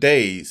couple of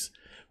days.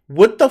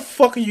 What the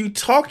fuck are you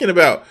talking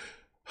about?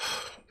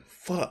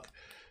 Fuck.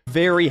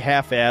 Very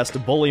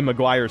half-assed Bully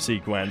Maguire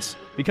sequence.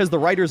 Because the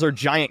writers are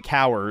giant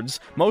cowards,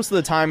 most of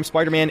the time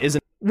Spider-Man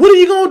isn't... What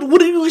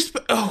do you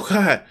expect? Oh,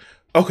 God.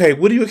 Okay,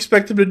 what do you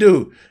expect him to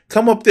do?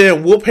 Come up there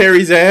and whoop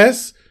Harry's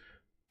ass?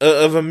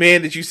 Of a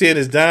man that you said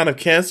is dying of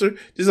cancer?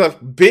 Just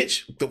like,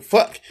 bitch, the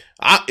fuck?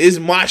 It's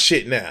my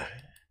shit now.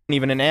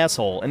 Even an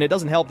asshole, and it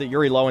doesn't help that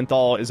Yuri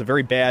Lowenthal is a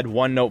very bad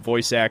one-note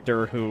voice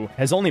actor who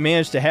has only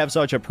managed to have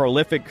such a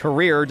prolific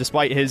career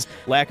despite his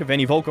lack of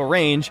any vocal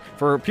range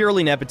for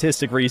purely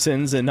nepotistic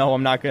reasons, and no,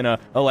 I'm not gonna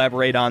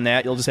elaborate on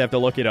that, you'll just have to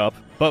look it up.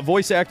 But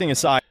voice acting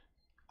aside,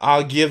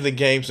 I'll give the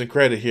game some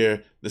credit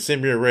here. The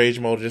Symbiote Rage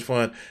mode is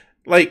fun.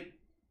 Like,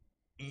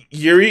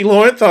 Yuri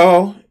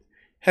Lowenthal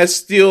has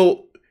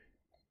still...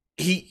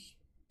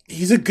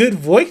 He's a good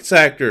voice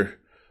actor.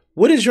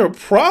 What is your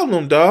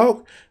problem,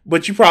 dog?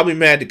 But you probably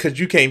mad because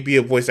you can't be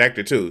a voice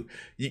actor too.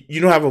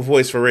 You don't have a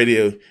voice for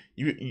radio.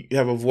 You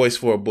have a voice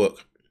for a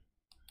book.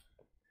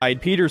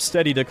 Peter's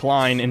steady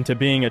decline into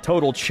being a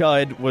total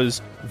chud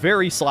was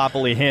very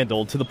sloppily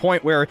handled, to the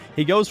point where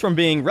he goes from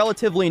being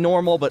relatively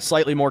normal but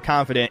slightly more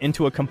confident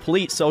into a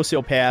complete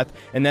sociopath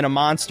and then a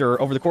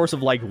monster over the course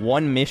of like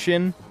one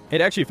mission.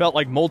 It actually felt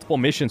like multiple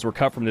missions were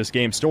cut from this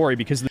game's story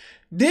because...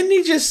 Didn't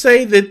he just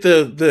say that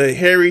the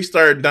Harry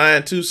started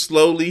dying too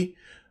slowly,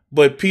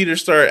 but Peter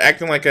started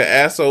acting like an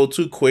asshole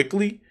too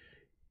quickly?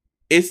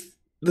 It's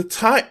the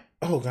time...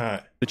 Oh,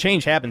 God. The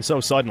change happened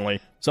so suddenly.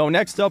 So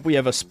next up, we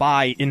have a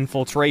spy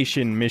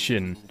infiltration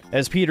mission.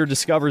 As Peter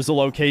discovers the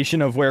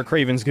location of where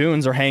Kraven's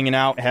goons are hanging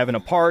out, having a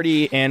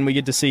party, and we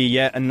get to see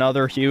yet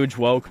another huge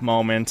woke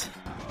moment.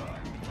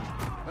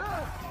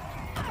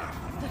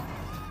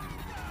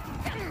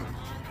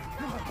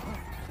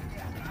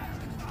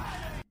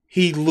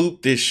 He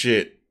looped this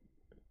shit.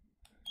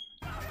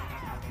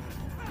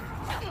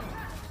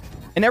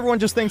 And everyone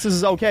just thinks this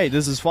is okay,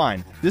 this is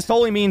fine. This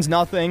totally means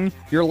nothing.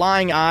 Your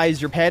lying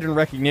eyes, your pattern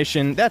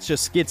recognition, that's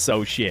just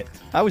schizo shit.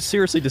 I was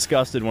seriously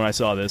disgusted when I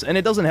saw this, and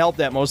it doesn't help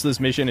that most of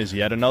this mission is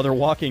yet another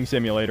walking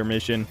simulator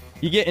mission.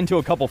 You get into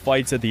a couple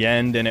fights at the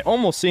end, and it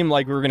almost seemed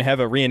like we were going to have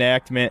a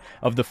reenactment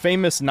of the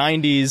famous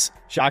 90s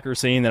shocker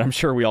scene that I'm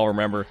sure we all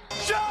remember.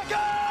 Shocker!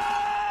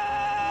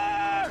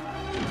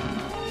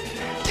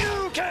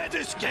 You can't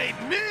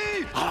escape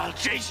me! I'll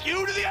chase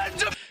you to the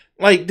ends of...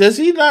 Like, does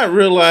he not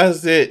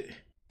realize that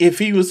if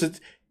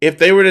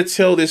they were to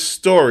tell this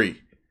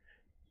story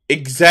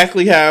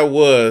exactly how it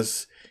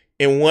was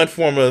in one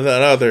form or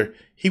another,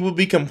 he would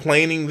be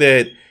complaining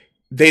that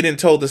they didn't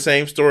tell the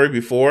same story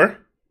before?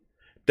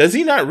 Does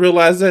he not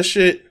realize that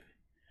shit?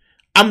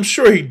 I'm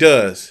sure he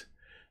does.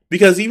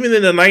 Because even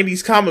in the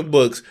 90s comic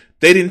books,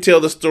 they didn't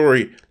tell the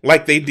story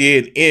like they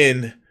did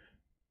in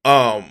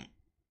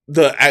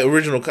the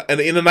original,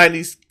 in the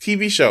 90s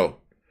TV show.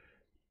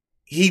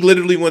 He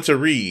literally went to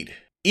read.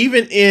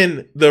 Even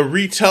in the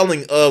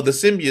retelling of the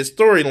symbiote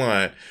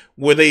storyline,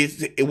 where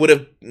it would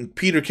have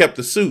Peter kept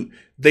the suit,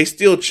 they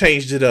still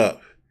changed it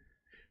up.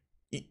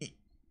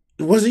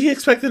 Was he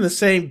expecting the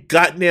same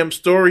goddamn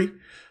story?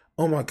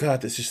 Oh my God,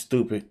 this is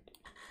stupid.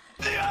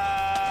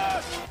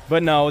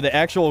 But no, the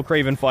actual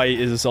Kraven fight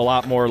is a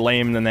lot more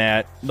lame than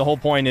that. The whole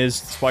point is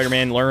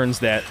Spider-Man learns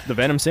that the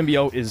Venom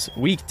symbiote is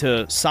weak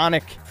to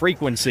sonic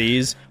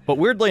frequencies, but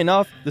weirdly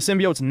enough, the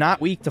symbiote's not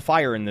weak to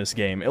fire in this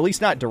game, at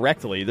least not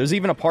directly. There's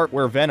even a part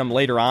where Venom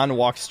later on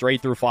walks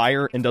straight through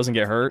fire and doesn't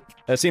get hurt.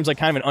 That seems like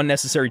kind of an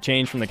unnecessary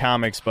change from the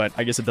comics, but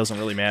I guess it doesn't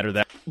really matter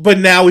that. But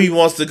now he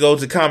wants to go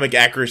to comic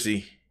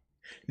accuracy.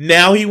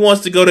 Now he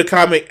wants to go to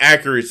comic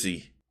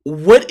accuracy.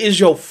 What is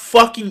your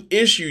fucking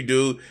issue,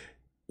 dude?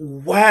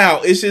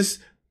 Wow,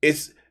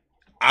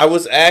 I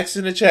was asked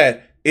in the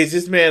chat, is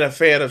this man a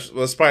fan of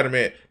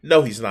Spider-Man?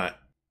 No, he's not.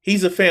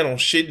 He's a fan on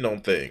shitting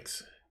on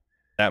things.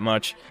 That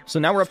much. So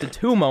now we're up to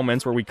 2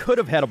 moments where we could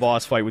have had a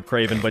boss fight with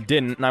Kraven, but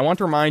didn't, and I want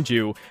to remind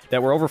you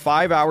that we're over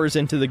 5 hours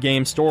into the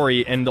game's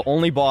story, and the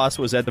only boss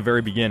was at the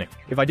very beginning.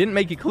 If I didn't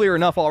make it clear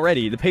enough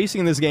already, the pacing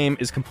in this game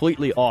is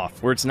completely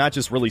off, where it's not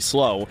just really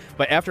slow,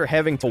 but after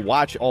having to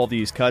watch all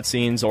these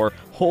cutscenes or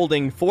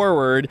holding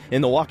forward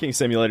in the walking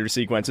simulator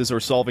sequences or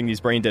solving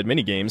these brain-dead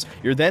minigames,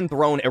 you're then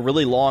thrown a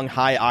really long,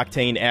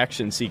 high-octane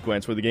action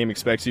sequence where the game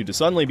expects you to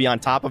suddenly be on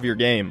top of your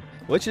game,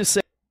 which is...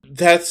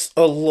 That's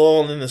a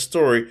lull in the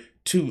story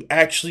to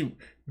actually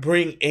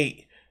bring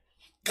a...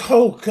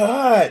 Oh,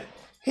 God.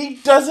 He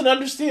doesn't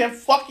understand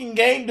fucking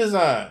game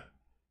design.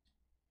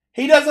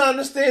 He doesn't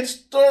understand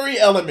story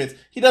elements.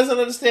 He doesn't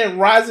understand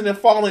rising and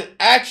falling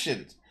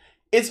actions.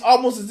 It's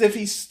almost as if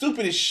he's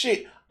stupid as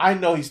shit. I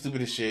know he's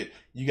stupid as shit.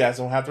 You guys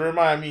don't have to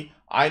remind me.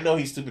 I know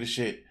he's stupid as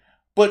shit.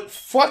 But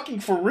fucking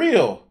for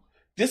real,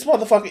 this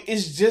motherfucker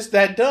is just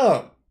that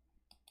dumb.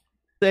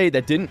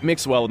 That didn't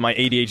mix well with my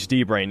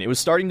ADHD brain. It was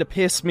starting to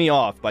piss me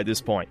off by this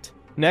point.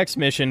 Next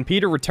mission,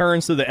 Peter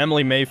returns to the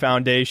Emily May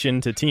Foundation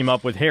to team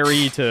up with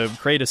Harry to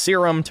create a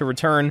serum to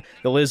return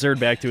the lizard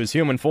back to his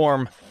human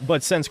form.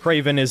 But since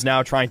Kraven is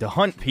now trying to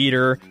hunt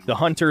Peter, the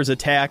hunters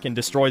attack and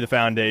destroy the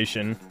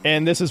Foundation.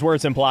 And this is where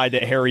it's implied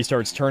that Harry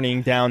starts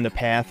turning down the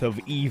path of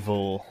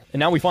evil. And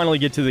now we finally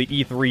get to the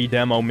E3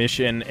 demo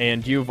mission,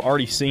 and you've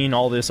already seen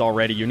all this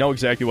already. You know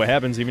exactly what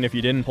happens, even if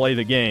you didn't play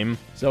the game.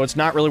 So it's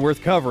not really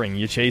worth covering.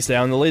 You chase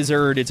down the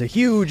lizard, it's a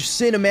huge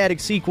cinematic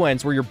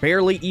sequence where you're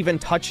barely even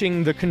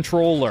touching the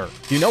controller.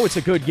 You know it's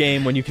a good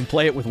game when you can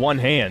play it with one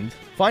hand.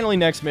 Finally,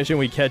 next mission,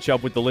 we catch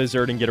up with the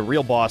lizard and get a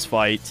real boss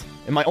fight.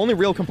 And my only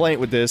real complaint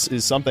with this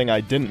is something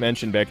I didn't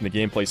mention back in the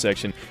gameplay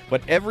section,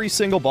 but every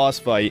single boss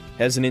fight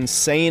has an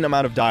insane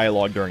amount of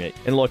dialogue during it.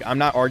 And look, I'm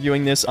not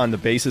arguing this on the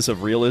basis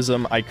of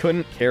realism. I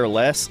couldn't care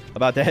less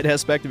about that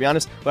aspect, to be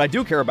honest. What I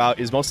do care about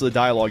is most of the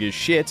dialogue is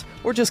shit,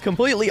 or just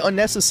completely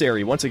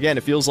unnecessary. Once again,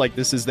 it feels like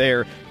this is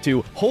there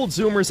to hold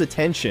Zoomer's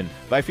attention,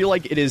 but I feel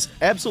like it is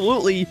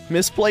absolutely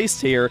misplaced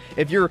here.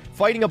 If you're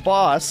fighting a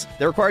boss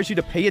that requires you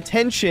to pay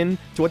attention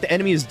to what the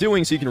enemy is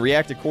doing so you can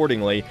react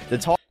accordingly, the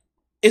talk...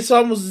 It's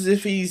almost as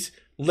if he's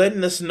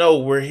letting us know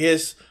where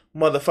his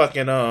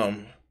motherfucking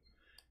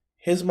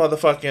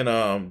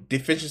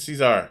deficiencies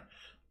are.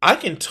 I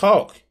can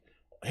talk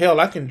Hell,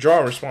 I can draw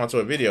and respond to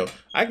a video.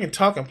 I can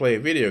talk and play a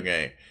video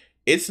game.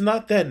 It's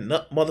not that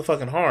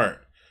motherfucking hard.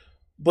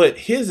 But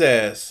his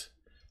ass,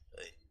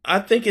 I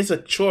think it's a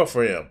chore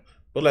for him.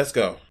 But let's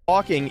go.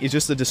 Talking is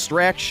just a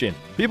distraction.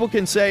 People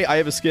can say I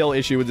have a skill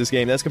issue with this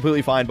game. That's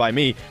completely fine by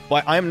me.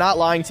 But I'm not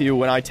lying to you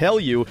when I tell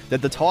you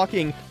that the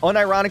talking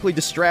unironically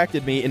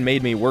distracted me and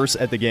made me worse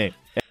at the game.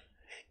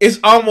 It's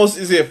almost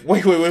as if,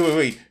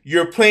 wait.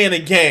 You're playing a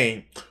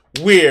game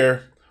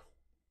where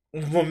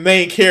the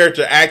main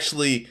character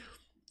actually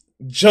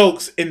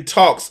jokes and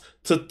talks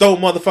to throw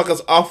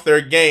motherfuckers off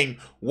their game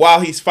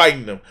while he's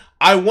fighting them.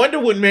 I wonder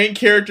what main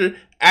character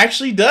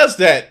actually does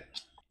that.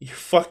 You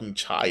fucking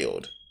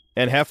child.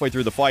 And halfway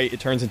through the fight,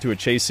 it turns into a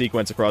chase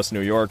sequence across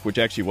New York, which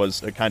actually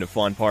was a kind of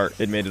fun part,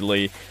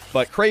 admittedly.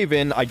 But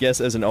Kraven, I guess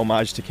as an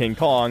homage to King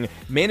Kong,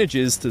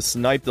 manages to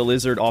snipe the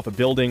lizard off a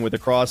building with a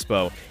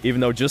crossbow,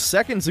 even though just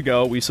seconds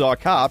ago we saw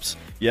cops.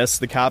 Yes,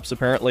 the cops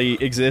apparently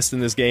exist in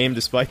this game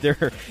despite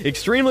their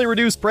extremely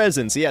reduced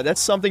presence. Yeah, that's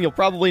something you'll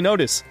probably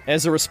notice.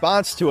 As a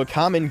response to a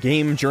common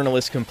game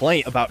journalist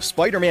complaint about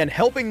Spider-Man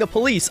helping the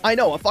police. I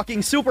know, a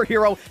fucking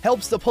superhero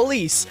helps the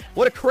police.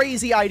 What a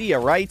crazy idea,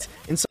 right?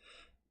 And so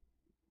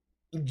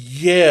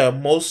yeah,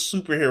 most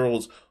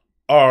superheroes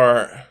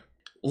are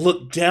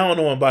looked down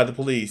on by the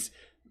police.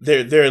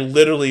 They're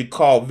literally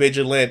called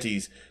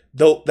vigilantes.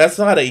 Though that's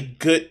not a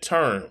good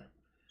term.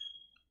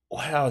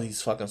 Wow,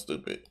 he's fucking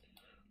stupid.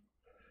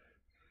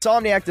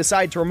 Insomniac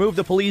decide to remove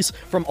the police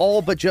from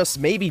all but just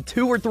maybe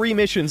 2 or 3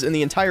 missions in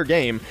the entire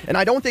game, and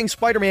I don't think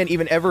Spider-Man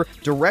even ever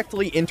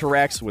directly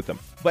interacts with them.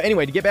 But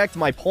anyway, to get back to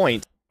my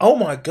point. Oh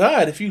my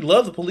god, if you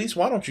love the police,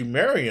 why don't you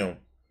marry him?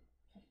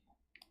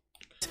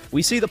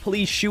 We see the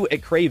police shoot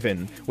at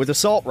Kraven with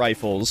assault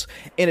rifles,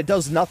 and it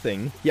does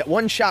nothing, yet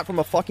one shot from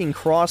a fucking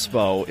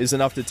crossbow is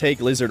enough to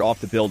take Lizard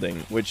off the building,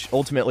 which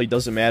ultimately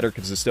doesn't matter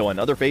because there's still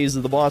another phase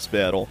of the boss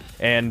battle.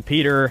 And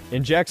Peter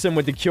injects him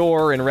with the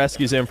cure and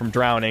rescues him from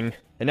drowning.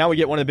 And now we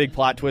get one of the big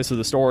plot twists of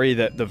the story,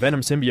 that the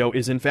Venom symbiote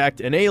is in fact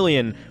an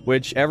alien,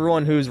 which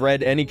everyone who's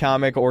read any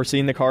comic or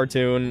seen the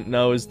cartoon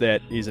knows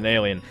that he's an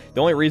alien.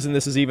 The only reason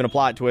this is even a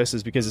plot twist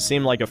is because it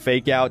seemed like a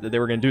fake out that they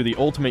were going to do the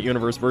Ultimate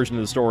Universe version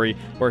of the story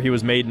where he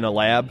was made in a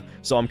lab.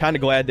 So I'm kind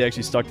of glad they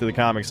actually stuck to the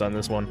comics on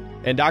this one.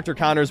 And Dr.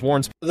 Connors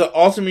warns the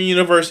Ultimate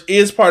Universe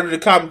is part of the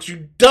comics,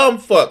 you dumb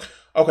fuck.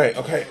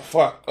 Okay,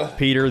 fuck.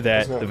 Peter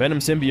that the Venom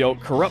symbiote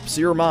corrupts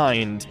your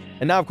mind.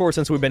 And now, of course,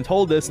 since we've been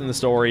told this in the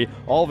story,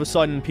 all of a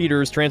sudden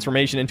Peter's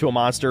transformation into a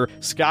monster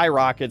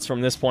skyrockets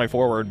from this point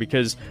forward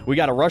because we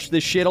gotta rush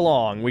this shit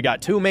along. We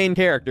got 2 main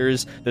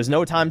characters, there's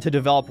no time to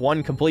develop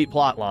one complete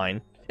plot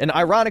line. And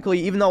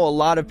ironically, even though a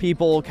lot of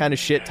people kind of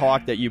shit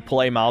talk that you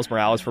play Miles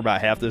Morales for about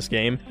half this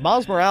game,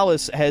 Miles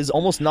Morales has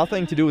almost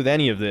nothing to do with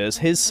any of this.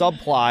 His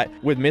subplot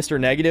with Mr.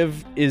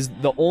 Negative is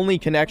the only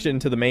connection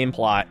to the main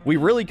plot. We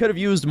really could have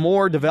used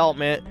more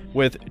development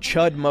with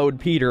Chud Mode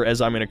Peter, as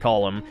I'm going to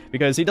call him,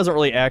 because he doesn't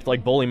really act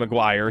like Bully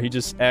Maguire. He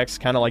just acts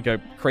kind of like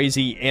a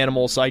crazy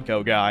animal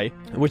psycho guy,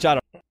 which I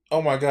don't...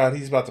 Oh my god,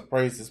 he's about to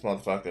praise this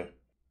motherfucker.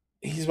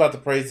 He's about to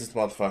praise this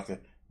motherfucker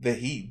that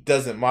he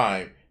doesn't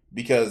mind.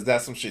 Because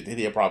that's some shit that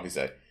he'll probably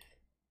say. I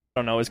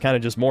don't know, it's kind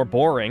of just more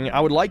boring. I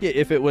would like it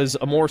if it was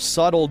a more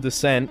subtle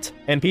descent,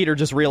 and Peter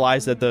just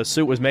realized that the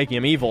suit was making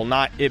him evil,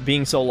 not it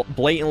being so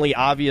blatantly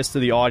obvious to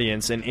the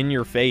audience and in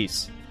your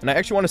face. And I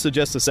actually want to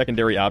suggest a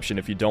secondary option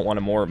if you don't want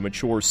a more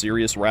mature,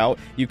 serious route.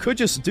 You could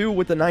just do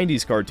what the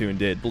 90s cartoon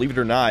did. Believe it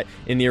or not,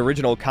 in the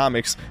original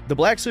comics, the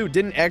black suit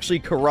didn't actually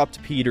corrupt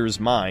Peter's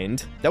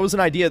mind. That was an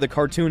idea the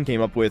cartoon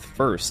came up with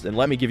first, and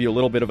let me give you a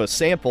little bit of a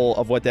sample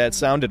of what that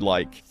sounded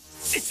like.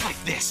 It's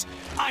like this.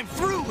 I'm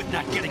through with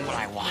not getting what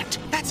I want.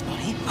 That's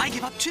funny. I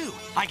give up too.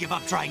 I give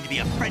up trying to be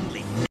a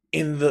friendly.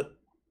 In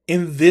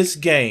this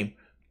game,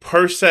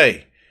 per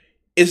se,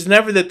 it's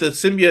never that the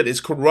symbiote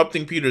is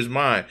corrupting Peter's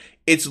mind.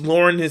 It's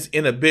lowering his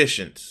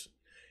inhibitions.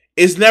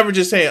 It's never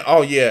just saying,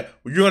 "Oh yeah,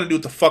 you're gonna do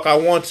what the fuck I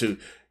want to."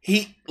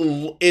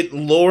 It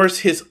lowers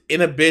his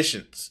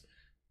inhibitions.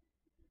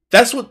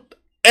 That's what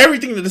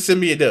everything that the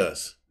symbiote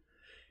does.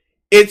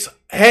 It's,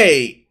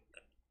 hey,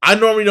 I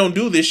normally don't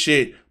do this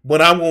shit,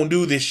 but I'm gonna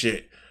do this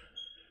shit.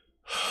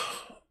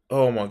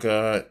 Oh my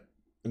god.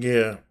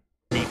 Yeah.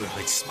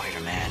 Neighborhood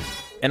Spider-Man.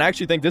 And I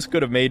actually think this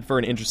could have made for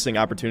an interesting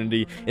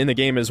opportunity in the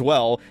game as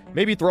well.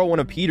 Maybe throw one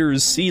of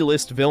Peter's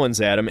C-list villains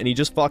at him and he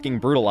just fucking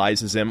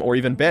brutalizes him, or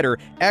even better,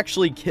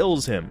 actually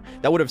kills him.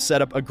 That would have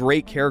set up a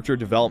great character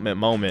development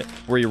moment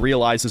where he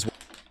realizes...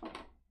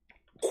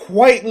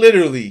 Quite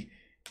literally,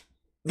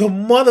 the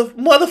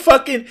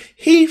motherfucking,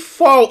 he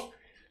fought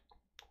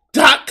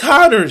Doc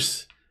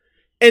Connors.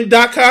 And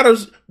Doc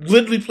Connors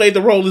literally played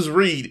the role as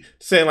Reed,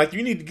 saying like,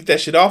 you need to get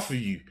that shit off of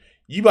you.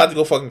 You about to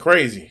go fucking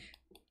crazy.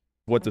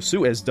 What the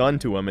suit has done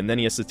to him, and then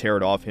he has to tear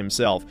it off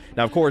himself.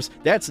 Now, of course,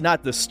 that's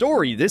not the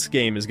story this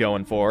game is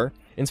going for.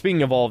 And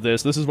speaking of all of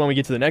this is when we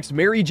get to the next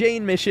Mary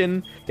Jane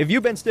mission. If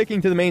you've been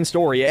sticking to the main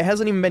story, it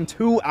hasn't even been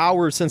 2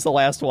 hours since the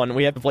last one.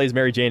 We have to play as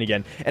Mary Jane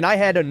again. And I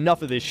had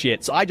enough of this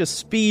shit, so I just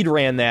speed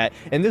ran that.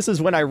 And this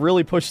is when I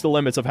really pushed the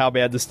limits of how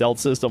bad the stealth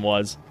system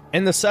was.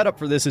 And the setup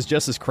for this is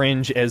just as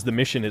cringe as the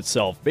mission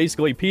itself.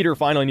 Basically, Peter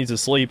finally needs to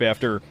sleep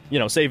after,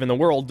 saving the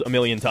world a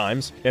million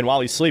times. And while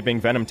he's sleeping,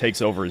 Venom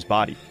takes over his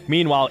body.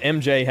 Meanwhile,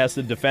 MJ has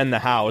to defend the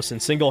house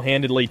and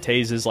single-handedly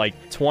tases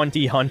like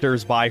 20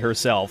 hunters by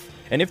herself.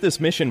 And if this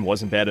mission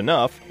wasn't bad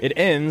enough, it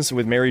ends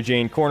with Mary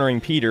Jane cornering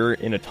Peter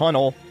in a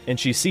tunnel, and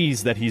she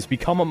sees that he's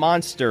become a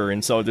monster,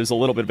 and so there's a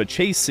little bit of a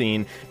chase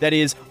scene that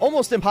is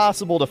almost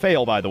impossible to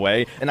fail, by the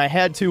way, and I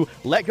had to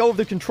let go of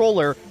the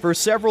controller for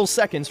several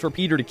seconds for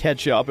Peter to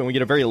catch up, and we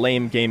get a very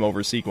lame game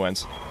over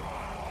sequence.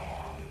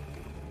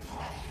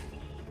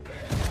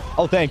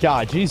 Oh, thank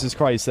God. Jesus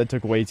Christ, that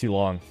took way too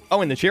long. Oh,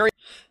 and the cherry...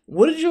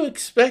 What did you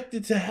expect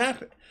it to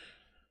happen?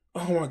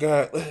 Oh my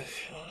God.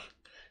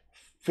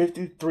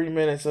 53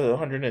 minutes of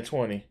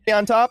 120.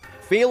 On top,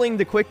 failing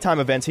the QuickTime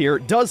events here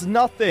does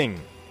nothing.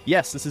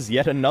 Yes, this is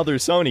yet another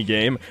Sony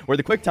game where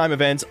the QuickTime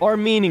events are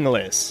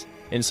meaningless.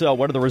 And so,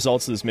 what are the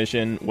results of this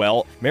mission?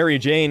 Well, Mary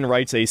Jane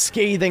writes a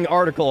scathing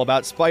article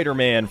about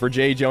Spider-Man for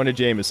J. Jonah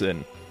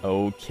Jameson.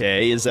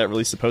 Okay, is that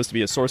really supposed to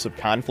be a source of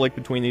conflict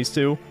between these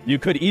two? You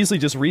could easily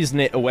just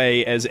reason it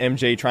away as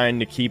MJ trying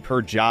to keep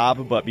her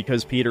job, but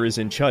because Peter is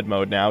in Chud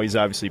mode now, he's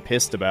obviously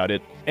pissed about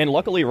it. And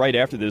luckily, right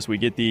after this, we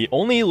get the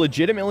only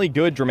legitimately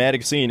good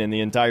dramatic scene in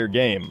the entire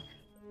game.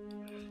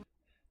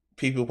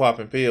 People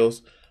popping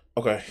pills.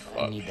 Okay.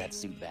 I need that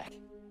suit back.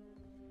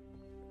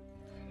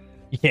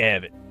 You can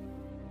have it.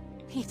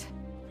 Pete.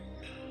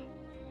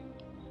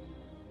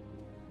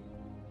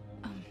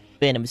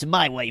 Venom's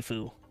my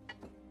waifu.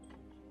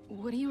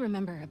 What do you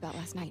remember about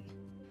last night?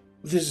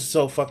 This is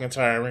so fucking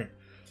tiring.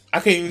 I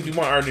can't even do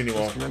my art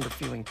anymore. I just remember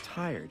feeling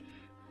tired.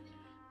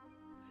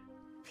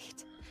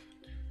 Pete.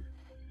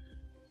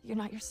 You're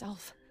not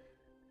yourself.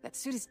 That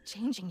suit is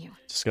changing you.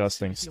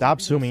 Disgusting. Stop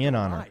zooming in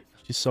on her.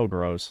 She's so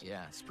gross.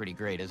 Yeah, it's pretty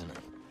great, isn't it?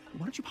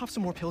 Why don't you pop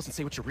some more pills and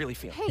say what you really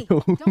feel? Hey,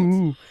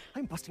 don't.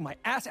 I'm busting my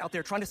ass out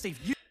there trying to save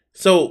you.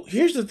 So,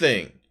 here's the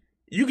thing.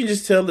 You can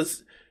just tell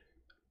this.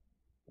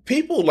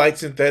 People like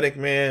Synthetic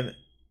Man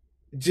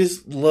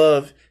just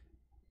love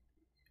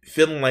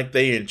feeling like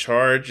they in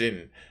charge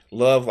and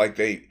love like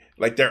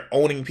they're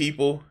owning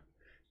people,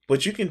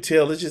 but you can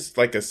tell it's just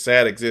like a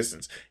sad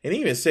existence. And he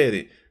even said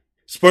it.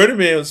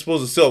 Spider-Man was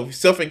supposed to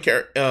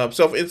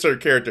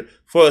self-insert character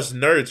for us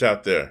nerds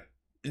out there.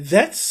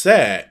 That's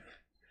sad.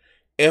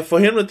 And for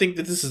him to think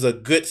that this is a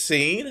good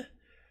scene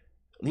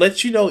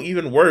lets you know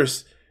even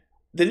worse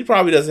that he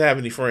probably doesn't have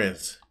any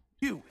friends.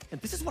 You,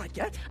 and this is what I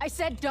get? I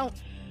said don't.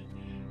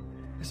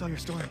 I saw your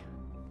story.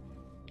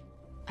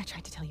 I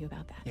tried to tell you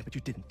about that. Yeah, but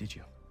you didn't, did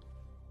you?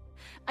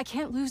 I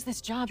can't lose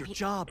this job. Your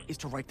job is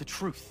to write the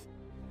truth.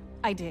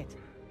 I did.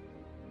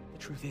 The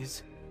truth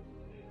is,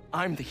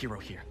 I'm the hero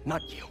here,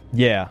 not you.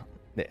 Yeah.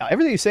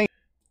 Everything you're saying...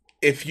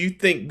 If you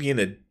think being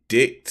a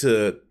dick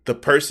to the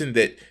person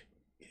that...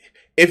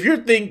 If you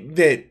think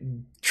that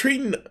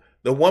treating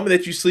the woman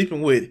that you're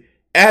sleeping with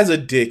as a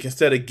dick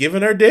instead of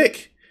giving her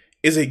dick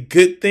is a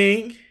good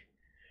thing,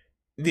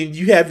 then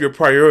you have your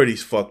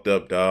priorities fucked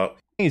up, dog.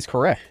 He's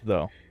correct,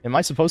 though. Am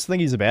I supposed to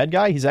think he's a bad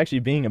guy? He's actually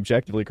being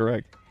objectively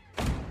correct.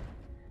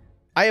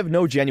 I have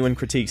no genuine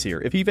critiques here.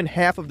 If even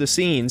half of the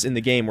scenes in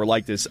the game were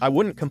like this, I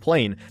wouldn't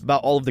complain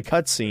about all of the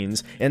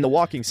cutscenes and the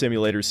walking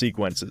simulator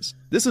sequences.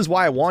 This is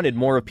why I wanted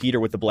more of Peter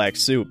with the black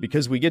suit,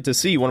 because we get to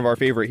see one of our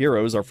favorite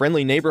heroes, our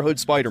friendly neighborhood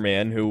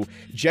Spider-Man, who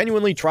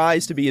genuinely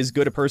tries to be as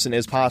good a person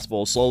as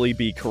possible, slowly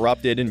be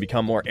corrupted and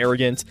become more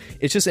arrogant.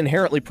 It's just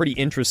inherently pretty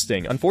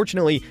interesting.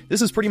 Unfortunately,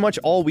 this is pretty much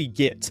all we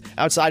get,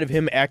 outside of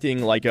him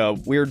acting like a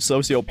weird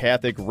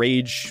sociopathic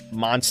rage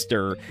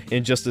monster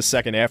in just a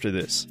second after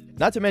this.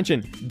 Not to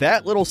mention,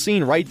 that little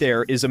scene right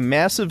there is a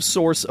massive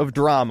source of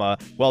drama,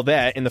 while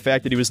that, and the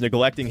fact that he was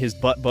neglecting his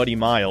butt buddy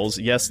Miles,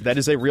 yes, that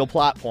is a real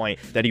plot point,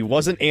 that he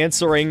wasn't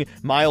answering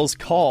Miles'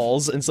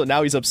 calls, and so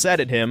now he's upset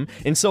at him,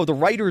 and so the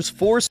writers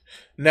forced...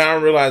 Now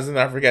I'm realizing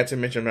I forgot to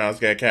mention Miles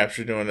got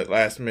captured during that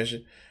last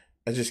mission.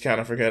 I just kind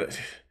of forgot it.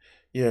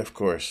 Yeah, of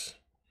course.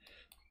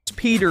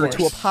 Peter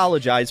to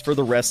apologize for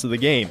the rest of the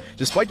game,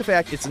 despite the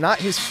fact it's not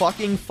his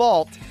fucking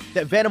fault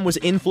that Venom was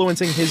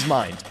influencing his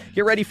mind.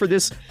 Get ready for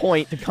this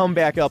point to come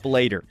back up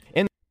later.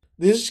 And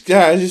this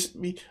guy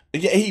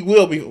he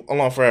will be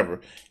alone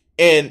forever.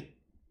 And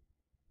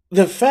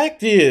the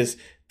fact is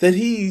that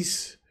he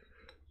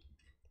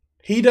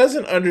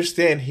doesn't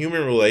understand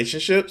human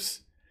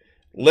relationships,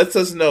 lets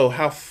us know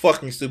how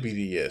fucking stupid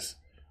he is.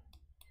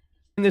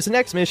 And this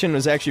next mission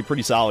was actually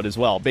pretty solid as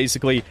well.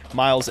 Basically,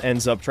 Miles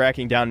ends up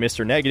tracking down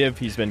Mr. Negative.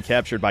 He's been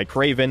captured by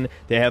Kraven.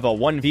 They have a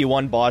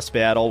 1v1 boss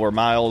battle where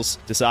Miles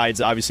decides,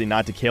 obviously,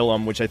 not to kill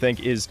him, which I think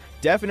is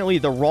definitely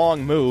the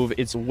wrong move.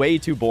 It's way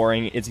too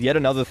boring. It's yet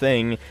another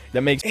thing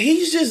that makes...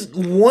 He just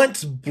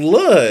wants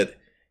blood.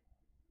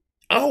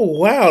 Oh,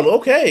 wow.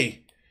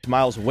 Okay.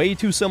 Miles way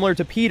too similar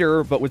to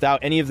Peter, but without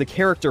any of the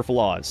character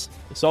flaws.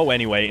 So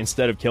anyway,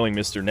 instead of killing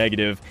Mr.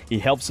 Negative, he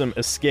helps him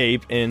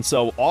escape, and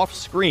so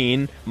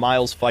off-screen,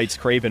 Miles fights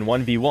Kraven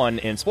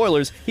 1v1, and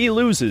spoilers, he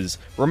loses.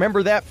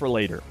 Remember that for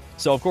later.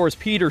 So of course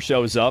Peter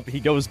shows up,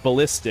 he goes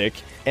ballistic,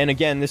 and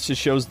again this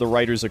just shows the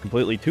writers are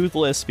completely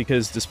toothless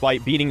because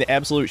despite beating the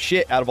absolute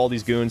shit out of all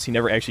these goons, he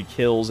never actually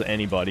kills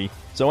anybody.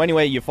 So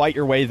anyway, you fight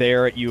your way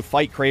there, you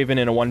fight Kraven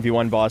in a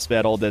 1v1 boss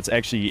battle that's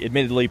actually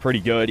admittedly pretty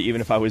good,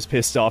 even if I was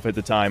pissed off at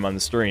the time on the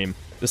stream.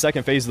 The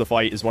second phase of the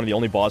fight is one of the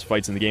only boss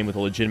fights in the game with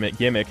a legitimate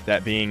gimmick,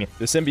 that being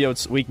the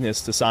symbiote's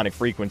weakness to sonic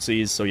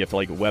frequencies, so you have to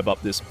like web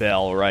up this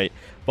bell, right?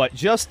 But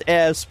just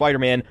as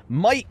Spider-Man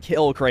might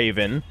kill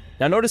Kraven,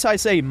 now notice I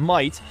say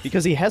might,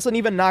 because he hasn't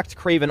even knocked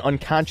Kraven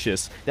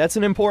unconscious. That's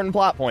an important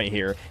plot point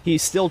here.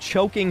 He's still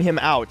choking him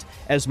out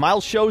as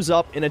Miles shows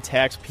up and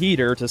attacks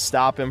Peter to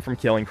stop him from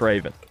killing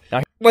Kraven.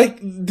 Now, like,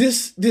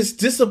 this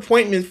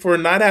disappointment for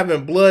not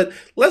having blood,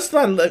 let's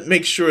not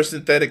make sure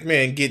Synthetic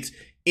Man gets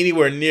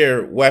anywhere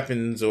near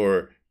weapons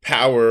or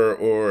power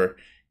or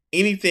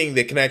anything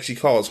that can actually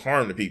cause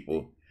harm to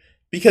people.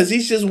 Because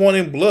he's just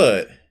wanting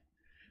blood.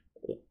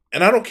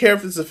 And I don't care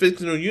if it's a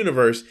fictional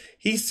universe.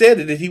 He said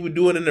that he would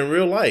do it in the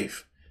real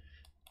life.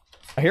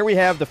 Here we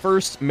have the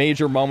first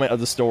major moment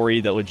of the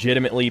story that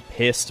legitimately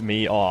pissed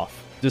me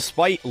off.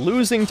 Despite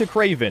losing to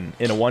Kraven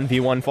in a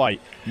 1v1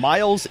 fight,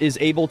 Miles is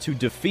able to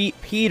defeat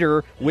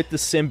Peter with the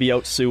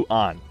symbiote suit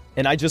on.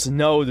 And I just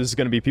know there's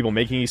going to be people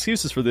making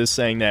excuses for this,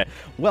 saying that,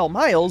 well,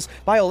 Miles'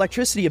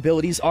 bioelectricity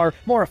abilities are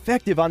more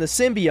effective on the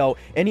symbiote,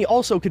 and he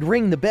also could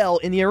ring the bell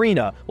in the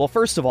arena. Well,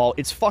 first of all,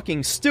 it's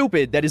fucking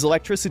stupid that his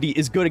electricity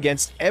is good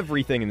against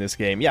everything in this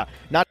game. Yeah,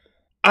 not...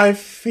 I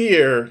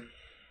fear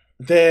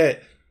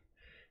that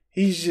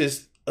he's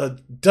just a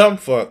dumb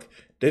fuck,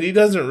 that he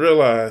doesn't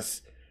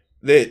realize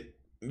that,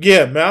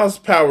 yeah, Miles'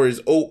 power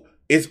is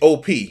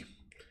OP, and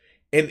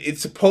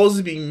it's supposed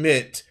to be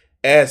meant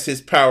as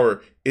his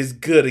power is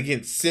good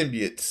against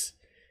symbiotes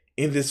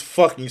in this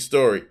fucking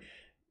story.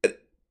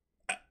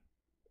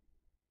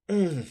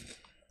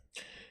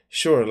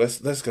 Sure,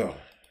 let's go.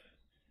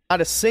 Not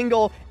a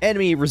single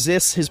enemy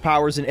resists his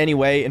powers in any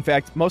way. In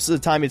fact, most of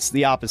the time it's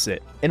the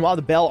opposite. And while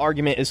the bell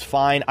argument is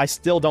fine, I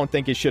still don't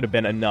think it should have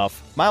been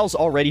enough. Miles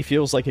already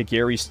feels like a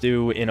Gary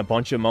Stu in a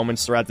bunch of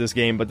moments throughout this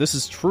game, but this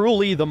is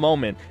truly the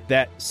moment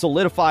that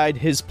solidified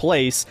his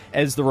place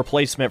as the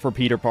replacement for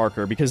Peter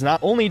Parker, because not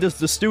only does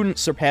the student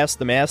surpass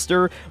the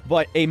master,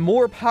 but a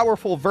more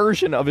powerful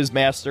version of his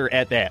master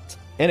at that.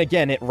 And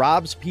again, it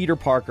robs Peter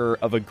Parker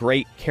of a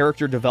great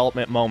character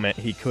development moment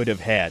he could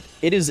have had.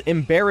 It is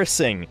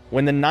embarrassing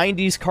when the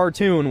 90s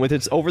cartoon with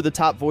its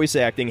over-the-top voice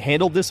acting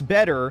handled this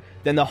better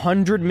than the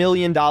 $100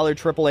 million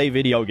AAA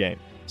video game.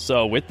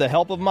 So with the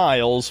help of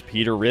Miles,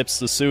 Peter rips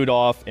the suit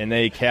off and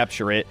they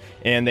capture it,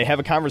 and they have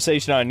a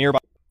conversation on a nearby...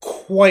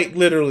 Quite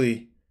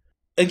literally.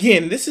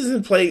 Again, this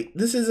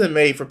isn't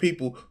made for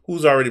people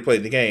who's already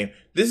played the game.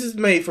 This is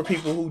made for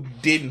people who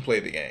didn't play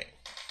the game.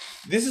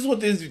 This is what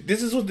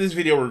this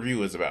video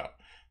review is about.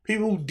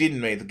 People who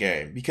didn't make the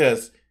game,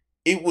 because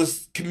it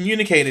was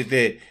communicated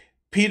that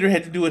Peter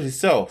had to do it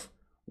himself,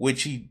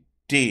 which he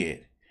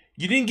did.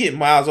 You didn't get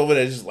Miles over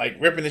there just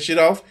like ripping the shit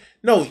off.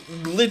 No,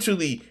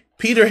 literally,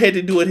 Peter had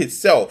to do it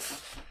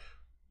himself.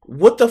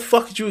 What the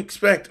fuck did you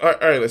expect? All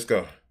right, let's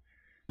go.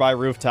 By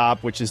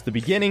rooftop, which is the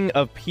beginning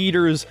of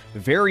Peter's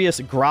various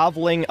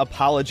groveling,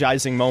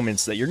 apologizing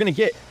moments that you're going to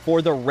get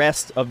for the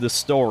rest of the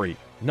story.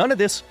 None of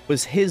this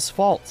was his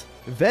fault.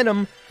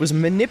 Venom was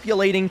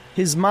manipulating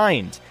his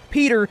mind.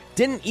 Peter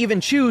didn't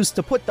even choose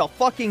to put the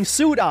fucking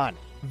suit on.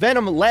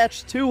 Venom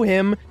latched to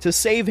him to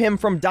save him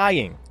from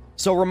dying.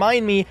 So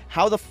remind me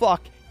how the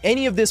fuck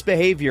any of this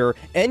behavior,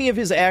 any of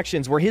his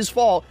actions were his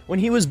fault when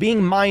he was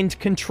being mind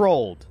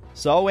controlled.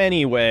 So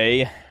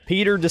anyway,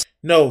 Peter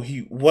No,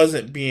 he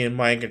wasn't being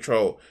mind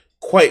controlled.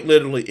 Quite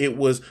literally, it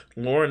was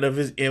lowering of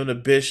his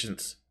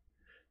inhibitions.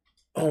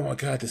 Oh my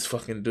god, this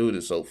fucking dude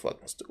is so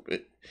fucking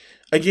stupid.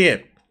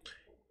 Again,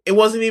 it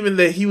wasn't even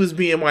that he was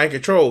being mind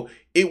controlled.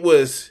 It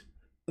was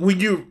when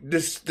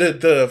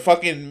the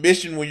fucking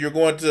mission when you're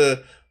going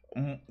to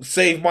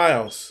save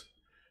Miles.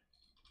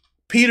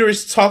 Peter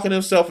is talking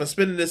himself and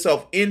spinning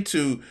himself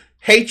into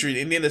hatred,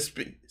 and then the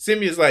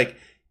symbiote's like,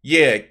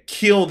 yeah,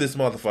 kill this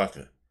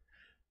motherfucker.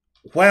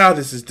 Wow,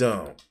 this is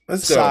dumb.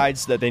 Let's go.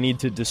 Decides that they need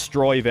to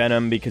destroy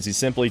Venom because he's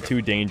simply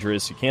too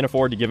dangerous. You can't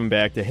afford to give him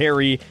back to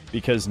Harry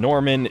because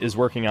Norman is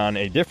working on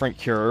a different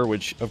cure,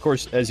 which, of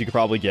course, as you could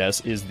probably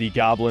guess, is the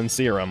Goblin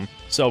Serum.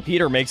 So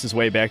Peter makes his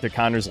way back to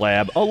Connor's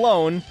lab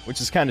alone, which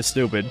is kind of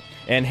stupid,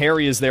 and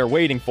Harry is there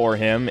waiting for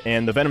him,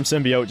 and the Venom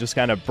symbiote just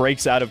kind of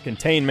breaks out of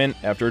containment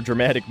after a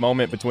dramatic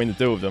moment between the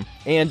two of them.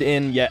 And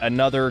in yet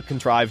another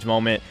contrived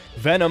moment,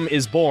 Venom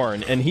is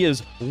born, and he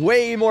is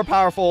way more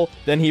powerful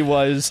than he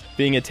was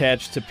being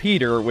attached to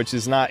Peter, which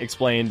is not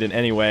explained in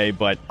any way,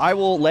 but I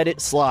will let it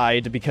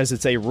slide because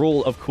it's a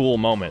rule of cool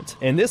moment.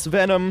 And this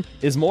Venom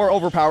is more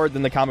overpowered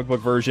than the comic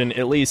book version,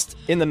 at least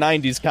in the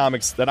 90s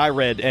comics that I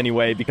read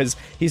anyway, because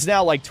he's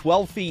now like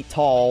 12 feet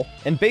tall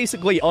and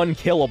basically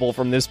unkillable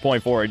from this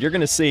point forward. You're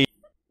gonna see...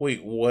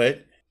 Wait,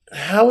 what?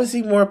 How is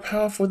he more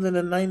powerful than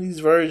the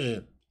 90s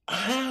version?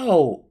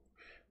 How?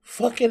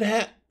 Fucking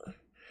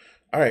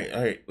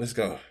Alright, let's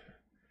go.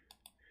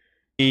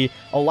 A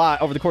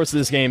lot over the course of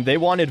this game. They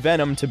wanted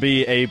Venom to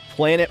be a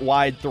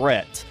planet-wide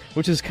threat,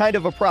 which is kind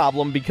of a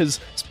problem because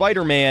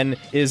Spider-Man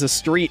is a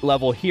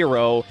street-level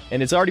hero,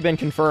 and it's already been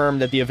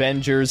confirmed that the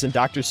Avengers and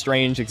Doctor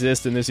Strange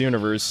exist in this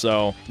universe,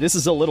 so this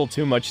is a little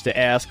too much to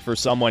ask for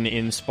someone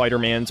in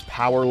Spider-Man's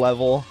power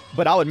level.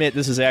 But I'll admit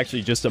this is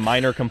actually just a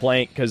minor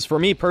complaint, because for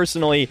me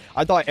personally,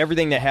 I thought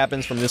everything that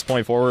happens from this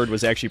point forward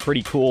was actually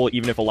pretty cool,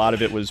 even if a lot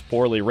of it was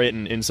poorly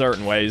written in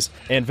certain ways.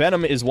 And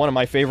Venom is one of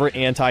my favorite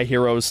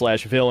anti-heroes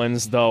slash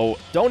villains, though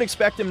don't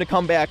expect him to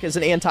come back as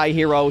an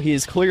anti-hero. He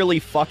is clearly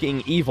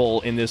fucking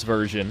evil in this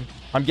version.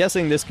 I'm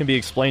guessing this can be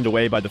explained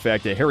away by the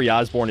fact that Harry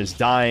Osborn is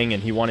dying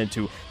and he wanted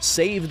to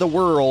save the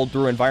world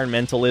through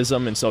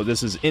environmentalism, and so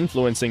this is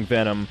influencing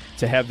Venom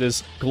to have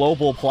this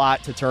global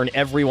plot to turn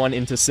everyone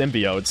into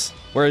symbiotes.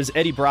 Whereas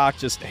Eddie Brock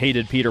just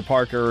hated Peter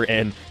Parker,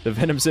 and the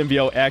Venom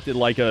symbiote acted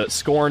like a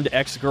scorned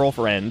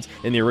ex-girlfriend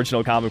in the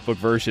original comic book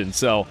version,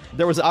 so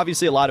there was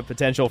obviously a lot of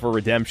potential for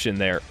redemption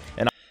there.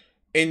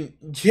 And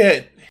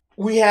yet,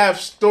 we have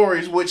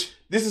stories, which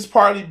this is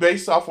partly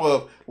based off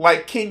of,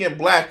 like King in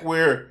Black,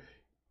 where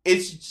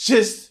it's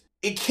just,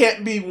 it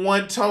can't be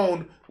one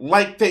tone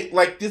like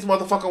this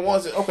motherfucker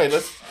wants it. Okay,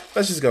 let's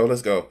just go.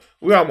 Let's go.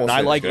 We're almost.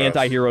 I like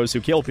anti-heroes who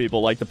kill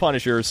people, like the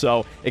Punisher.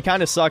 So it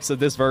kind of sucks that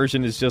this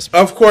version is just.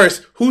 Of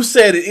course, who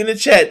said it in the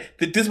chat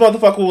that this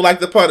motherfucker would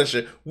like the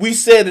Punisher? We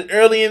said it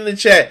early in the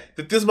chat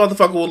that this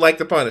motherfucker would like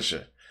the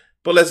Punisher.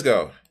 But let's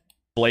go.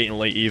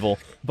 Blatantly evil.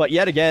 But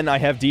yet again, I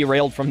have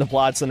derailed from the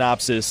plot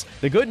synopsis.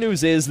 The good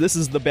news is this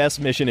is the best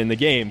mission in the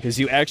game, because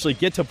you actually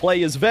get to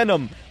play as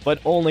Venom, but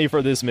only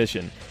for this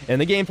mission.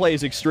 And the gameplay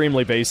is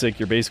extremely basic.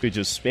 You're basically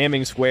just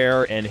spamming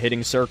square and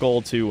hitting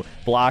circle to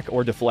block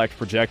or deflect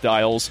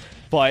projectiles.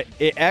 But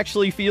it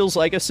actually feels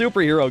like a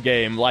superhero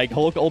game, like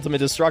Hulk Ultimate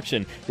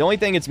Destruction. The only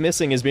thing it's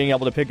missing is being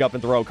able to pick up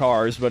and throw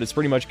cars, but it's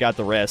pretty much got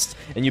the rest.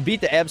 And you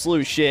beat the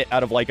absolute shit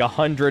out of like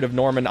 100 of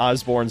Norman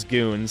Osborn's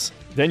goons.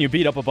 Then you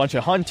beat up a bunch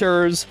of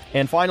hunters,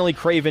 and finally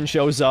Kraven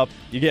shows up.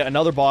 You get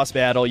another boss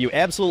battle. You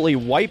absolutely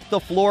wipe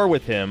the floor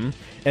with him,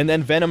 and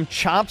then Venom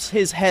chops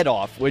his head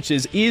off, which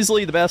is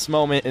easily the best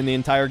moment in the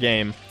entire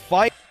game.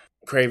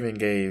 Kraven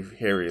gave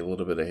Harry a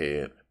little bit of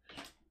head.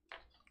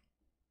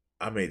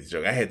 I made the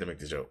joke. I had to make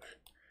the joke.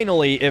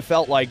 Finally, it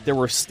felt like there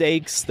were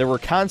stakes, there were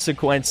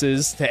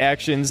consequences to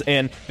actions,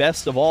 and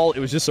best of all, it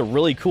was just a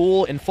really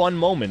cool and fun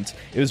moment.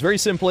 It was very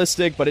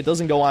simplistic, but it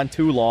doesn't go on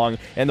too long,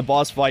 and the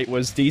boss fight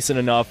was decent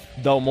enough,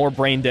 though more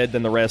brain-dead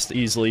than the rest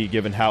easily,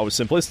 given how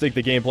simplistic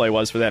the gameplay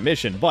was for that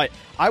mission. But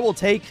I will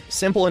take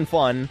simple and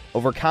fun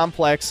over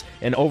complex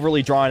and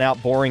overly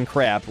drawn-out boring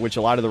crap, which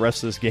a lot of the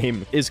rest of this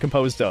game is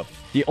composed of.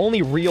 The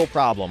only real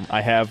problem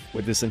I have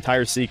with this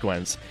entire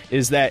sequence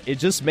is that it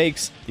just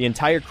makes the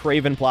entire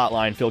Kraven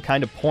plotline feel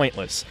kind of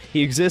pointless.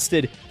 He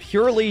existed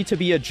purely to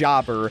be a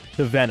jobber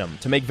to Venom,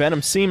 to make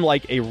Venom seem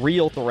like a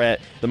real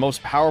threat, the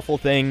most powerful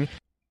thing.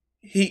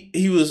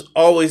 He was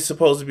always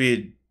supposed to be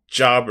a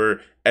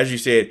jobber, as you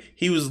said.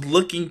 He was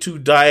looking to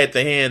die at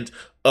the hands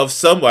of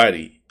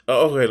somebody.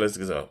 Okay, let's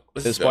go.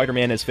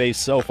 Spider-Man has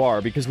faced so far,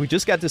 because we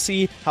just got to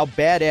see how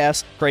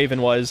badass Kraven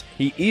was.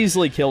 He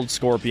easily killed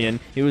Scorpion.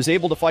 He was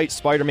able to fight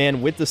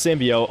Spider-Man with the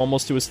symbiote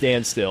almost to a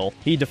standstill.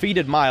 He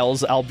defeated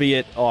Miles,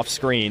 albeit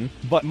off-screen.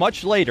 But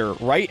much later,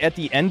 right at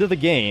the end of the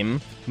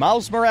game,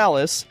 Miles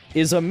Morales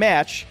is a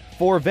match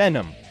for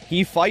Venom.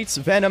 He fights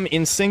Venom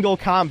in single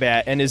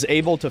combat and is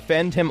able to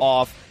fend him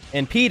off,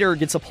 and Peter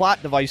gets a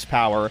plot device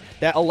power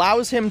that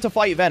allows him to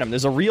fight Venom.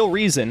 There's a real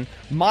reason.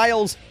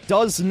 Miles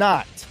does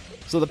not.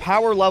 So the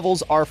power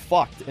levels are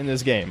fucked in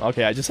this game.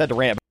 Okay, I just had to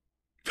rant.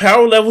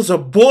 Power levels are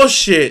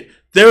bullshit.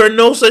 There are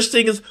no such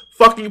thing as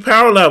fucking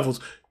power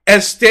levels.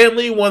 As Stan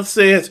Lee once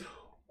says,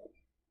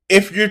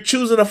 if you're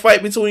choosing a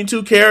fight between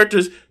two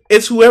characters,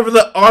 it's whoever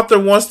the author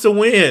wants to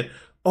win.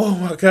 Oh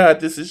my god,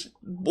 this is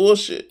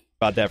bullshit.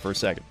 About that for a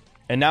second.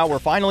 And now we're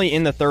finally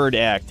in the third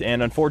act,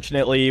 and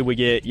unfortunately we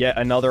get yet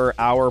another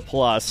hour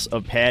plus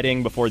of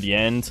padding before the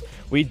end.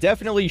 We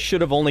definitely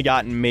should have only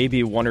gotten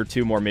maybe one or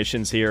two more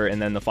missions here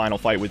and then the final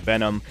fight with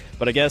Venom,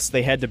 but I guess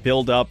they had to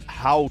build up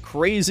how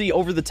crazy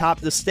over the top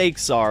the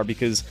stakes are,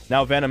 because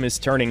now Venom is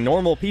turning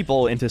normal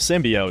people into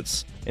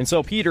symbiotes. And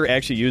so Peter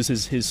actually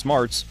uses his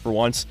smarts for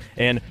once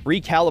and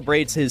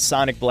recalibrates his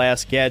Sonic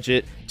Blast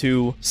gadget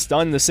to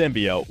stun the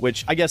symbiote,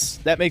 which I guess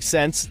that makes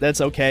sense,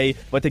 that's okay,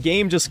 but the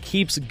game just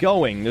keeps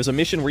going. There's a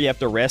mission where you have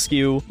to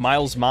rescue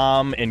Miles'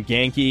 mom and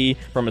Genki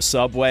from a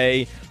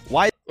subway.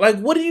 Why? Like,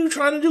 what are you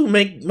trying to do?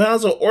 Make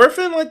Miles an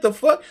orphan? Like, the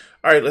fuck?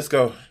 Alright, let's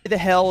go. Why the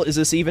hell is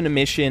this even a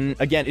mission?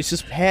 Again, it's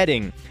just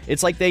padding.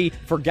 It's like they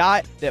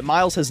forgot that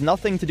Miles has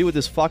nothing to do with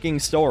this fucking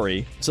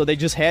story, so they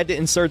just had to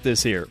insert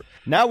this here.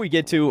 Now we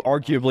get to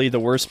arguably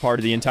the worst part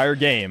of the entire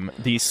game,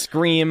 the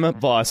Scream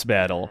boss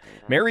battle.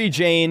 Mary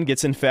Jane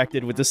gets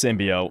infected with the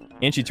symbiote,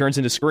 and she turns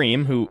into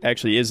Scream, who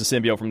actually is a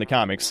symbiote from the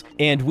comics,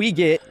 and we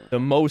get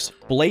the most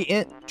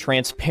blatant,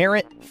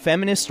 transparent,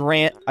 feminist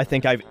rant I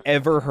think I've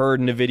ever heard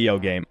in a video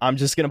game. I'm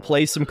just gonna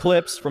play some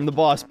clips from the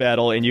boss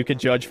battle, and you can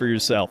judge for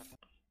yourself.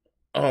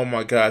 Oh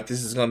my god,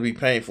 this is gonna be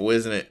painful,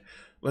 isn't it?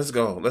 Let's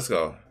go, let's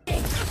go.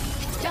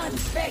 Done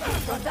begging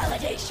for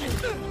validation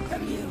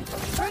from you,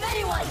 from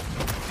anyone.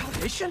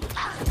 Validation?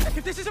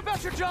 If this is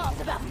about your job,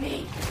 It's about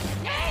me.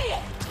 Hey!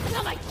 It's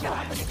not my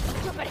job in this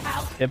stupid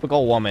house.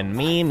 Typical woman.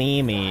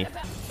 Me.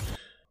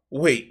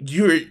 Wait,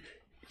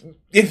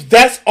 if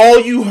that's all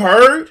you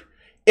heard,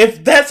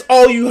 that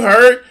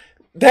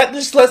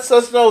just lets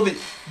us know that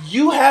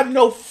you have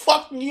no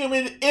fucking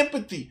human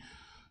empathy.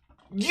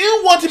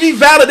 You want to be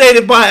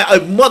validated by a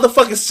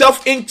motherfucking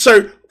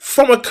self-insert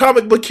from a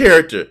comic book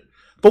character.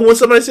 But when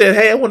somebody said,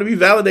 hey, I want to be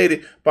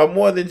validated by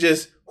more than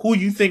just who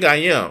you think I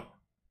am.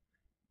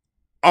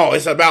 Oh,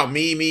 it's about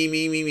me.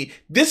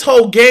 This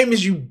whole game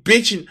is you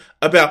bitching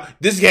about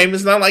this game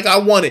is not like I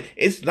want it.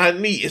 It's not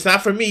me. It's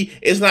not for me.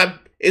 It's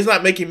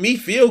not making me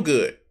feel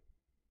good.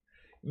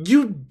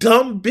 You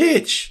dumb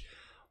bitch.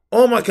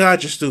 Oh my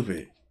god, you're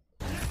stupid.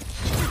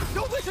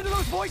 Don't listen to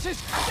those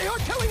voices. They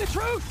aren't telling the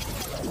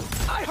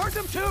truth. I heard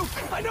them too.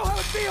 I know how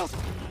it feels.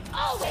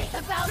 Always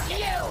about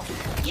you.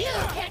 You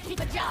can't keep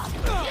a job.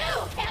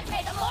 You can't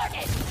pay the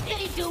mortgage. What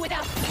do you do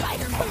without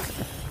Spider-Man?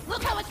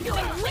 Look how it's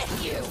doing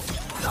with you.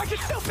 I can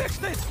still fix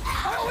this.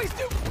 I always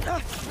do.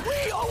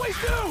 We always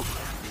do.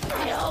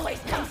 I always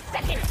come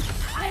second.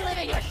 I live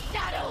in your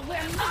shadow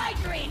where my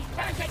dreams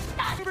turn to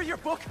dust. Remember your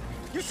book?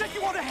 You said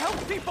you want to help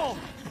people.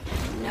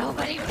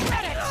 Nobody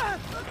read it.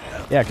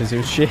 Yeah, because it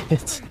was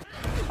shit.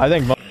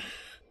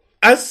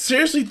 I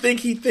seriously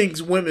think he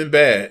thinks women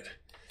bad.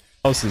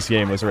 Most of this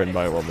game was written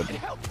by a woman.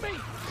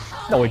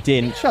 No, it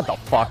didn't. Shut the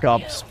fuck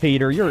up,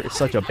 Peter. You're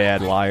such a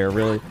bad liar,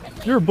 really.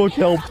 Your book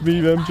helped me,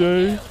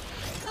 MJ.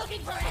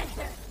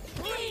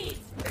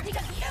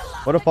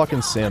 What a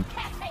fucking simp.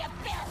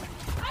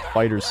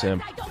 Fighter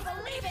simp.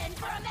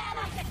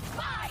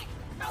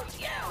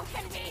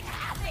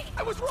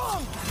 I was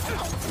wrong.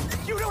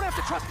 You don't have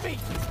to trust me,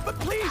 but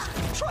please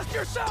trust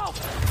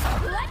yourself.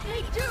 Let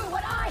me do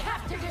what I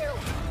have to do.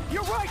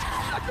 You're right.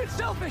 I've been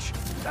selfish.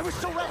 I was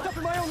so wrapped up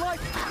in my own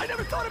life, I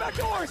never thought about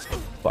yours.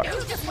 Fuck.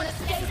 You just want to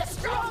stay the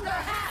stronger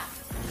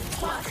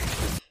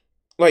half.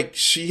 Like,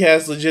 she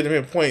has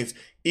legitimate points,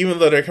 even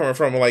though they're coming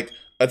from, like,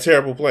 a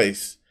terrible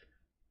place.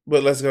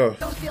 But let's go.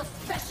 Don't feel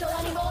special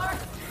anymore?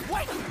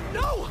 Wait,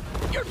 no!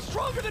 You're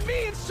stronger than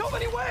me in so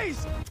many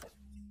ways!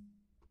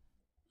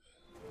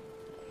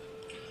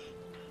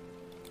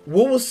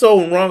 What was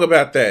so wrong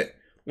about that?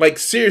 Like,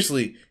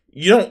 seriously,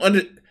 you don't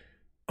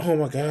Oh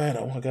my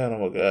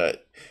god.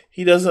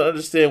 He doesn't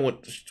understand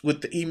what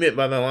he meant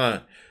by the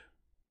line.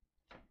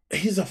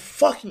 He's a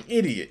fucking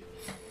idiot.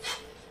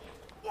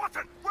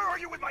 Watson, where are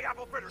you with my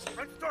apple fritters?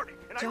 I'm starting.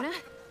 Jonah,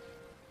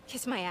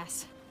 kiss my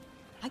ass.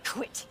 I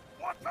quit.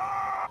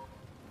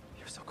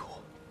 You're so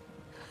cool.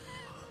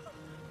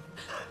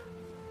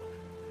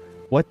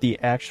 What the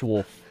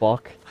actual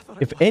fuck?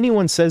 If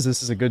anyone says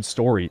this is a good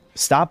story,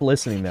 stop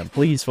listening to them,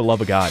 please, for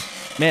love of God.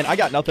 Man, I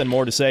got nothing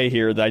more to say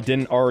here that I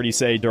didn't already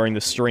say during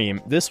the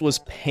stream. This was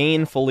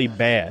painfully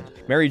bad.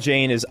 Mary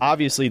Jane is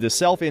obviously the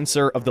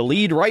self-insert of the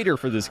lead writer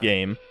for this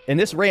game, and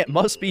this rant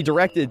must be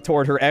directed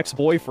toward her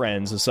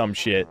ex-boyfriends or some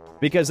shit,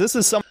 because this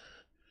is some...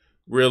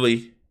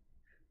 Really?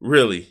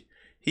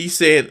 He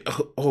said,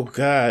 oh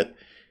god,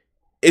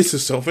 it's a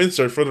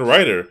self-insert for the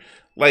writer.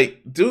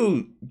 Like,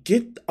 dude,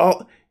 get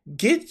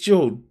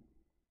your...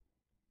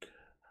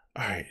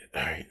 Alright.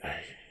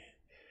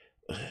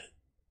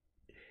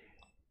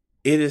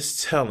 It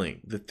is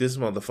telling that this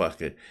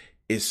motherfucker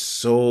is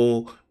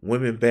so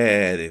women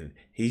bad, and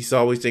he's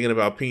always thinking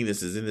about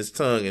penises in his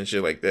tongue and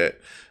shit like that,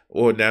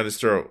 or down his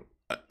throat.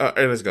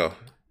 Alright, let's go.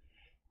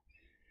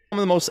 Some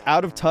of the most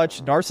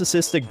out-of-touch,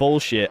 narcissistic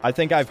bullshit I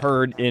think I've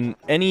heard in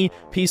any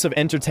piece of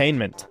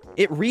entertainment.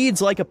 It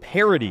reads like a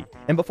parody,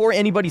 and before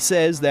anybody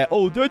says that,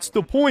 oh, that's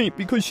the point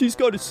because she's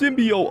got a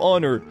symbiote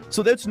on her,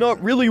 so that's not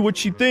really what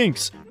she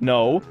thinks.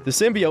 No, the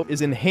symbiote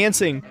is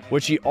enhancing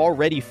what she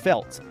already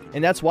felt,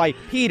 and that's why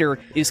Peter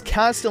is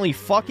constantly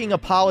fucking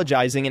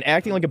apologizing and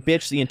acting like a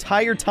bitch the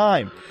entire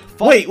time.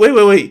 Wait.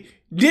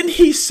 Didn't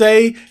he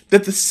say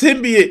that the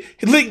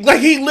symbiote,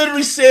 like he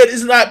literally said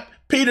it's not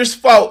Peter's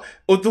fault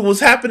what was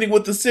happening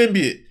with the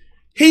symbiote?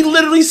 He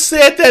literally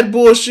said that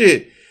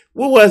bullshit.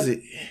 What was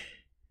it?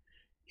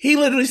 He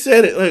literally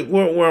said it. Like,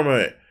 where am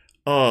I at?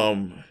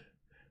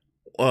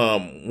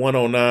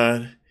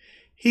 109.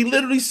 He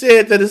literally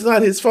said that it's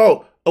not his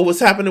fault of what's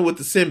happening with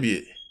the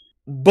symbiote.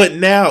 But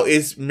now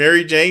it's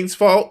Mary Jane's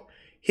fault.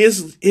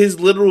 His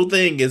literal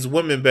thing is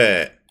women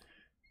bad.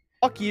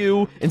 Fuck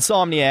you,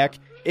 Insomniac.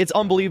 It's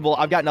unbelievable.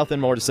 I've got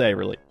nothing more to say,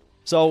 really.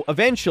 So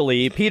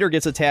eventually, Peter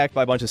gets attacked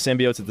by a bunch of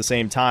symbiotes at the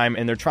same time,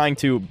 and they're trying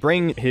to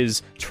bring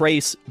his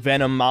trace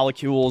venom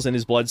molecules in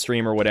his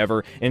bloodstream or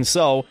whatever. And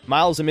so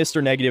Miles and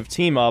Mr. Negative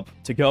team up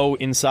to go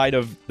inside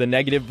of the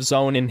negative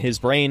zone in his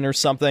brain or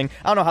something.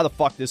 I don't know how the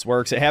fuck this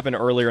works. It happened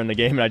earlier in the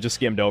game, and I just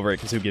skimmed over it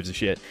because who gives a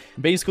shit.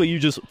 Basically, you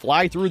just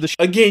fly through the...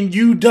 Again,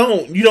 you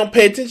don't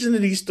pay attention to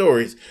these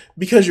stories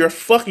because you're a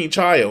fucking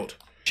child.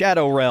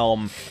 Shadow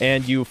Realm,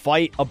 and you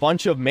fight a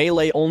bunch of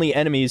melee-only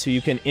enemies who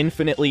you can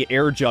infinitely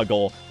air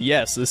juggle.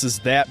 Yes, this is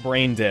that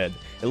brain dead.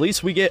 At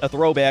least we get a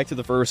throwback to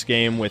the first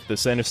game with the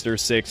Sinister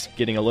Six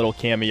getting a little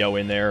cameo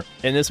in there.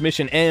 And this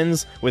mission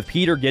ends with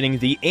Peter getting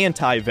the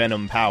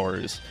anti-venom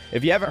powers.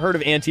 If you haven't heard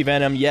of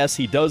anti-venom, yes,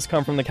 he does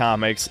come from the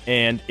comics,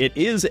 and it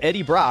is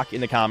Eddie Brock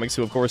in the comics,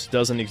 who of course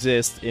doesn't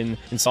exist in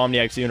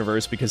Insomniac's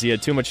universe because he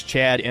had too much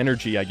Chad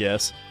energy, I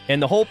guess.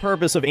 And the whole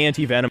purpose of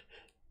anti-venom...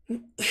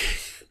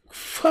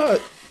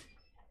 Fuck.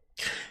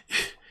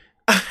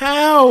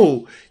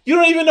 How? You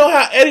don't even know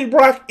how Eddie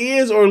Brock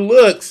is or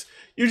looks.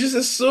 You're just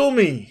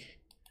assuming.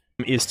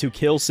 Is to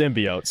kill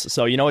symbiotes.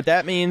 So you know what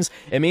that means?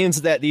 It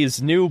means that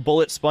these new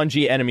bullet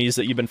spongy enemies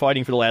that you've been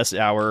fighting for the last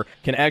hour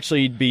can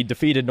actually be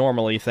defeated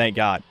normally, thank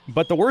God.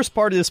 But the worst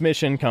part of this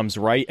mission comes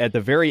right at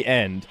the very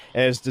end,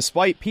 as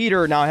despite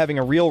Peter now having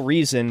a real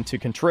reason to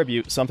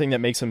contribute, something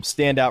that makes him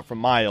stand out from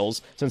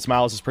Miles, since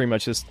Miles is pretty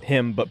much just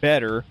him but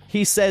better,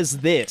 he says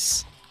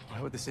this. Why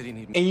would the city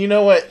need me? And you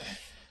know what?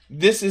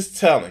 This is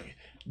telling.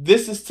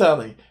 This is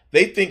telling.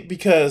 They think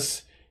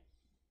because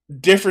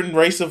different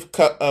race of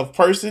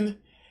person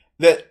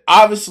that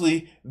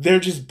obviously they're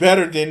just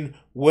better than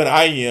what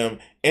I am,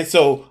 and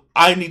so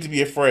I need to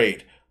be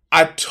afraid.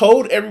 I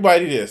told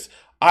everybody this.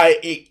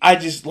 I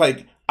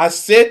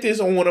said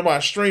this on one of my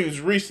streams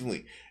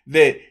recently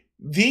that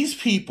these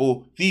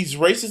people, these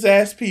racist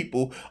ass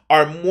people,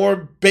 are more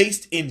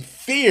based in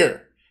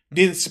fear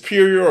than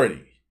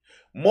superiority.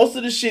 Most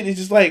of the shit is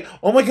just like,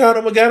 oh my god,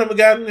 oh my god, oh my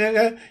god, oh my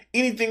god.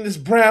 Anything that's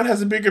brown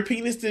has a bigger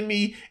penis than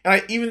me,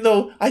 and even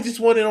though I just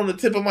want it on the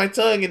tip of my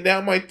tongue and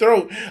down my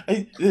throat,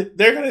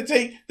 they're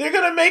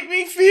gonna make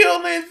me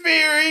feel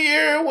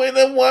inferior when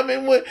a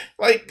woman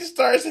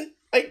starts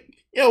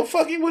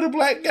fucking with a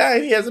black guy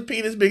and he has a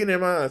penis bigger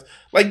than mine.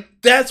 Like,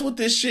 that's what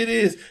this shit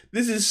is.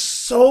 This is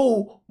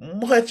so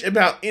much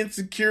about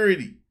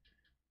insecurity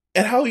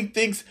and how he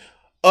thinks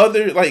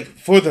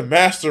for the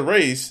master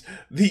race,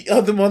 the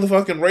other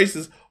motherfucking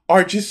races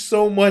are just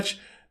so much,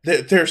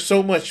 they're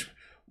so much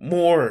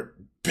more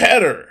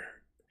better.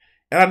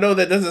 And I know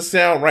that doesn't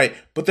sound right,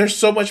 but they're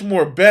so much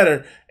more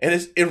better, and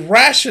it's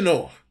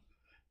irrational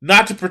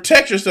not to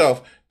protect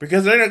yourself,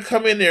 because they're gonna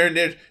come in there and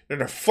they're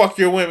gonna fuck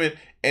your women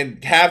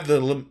and have the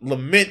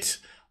lament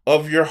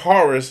of your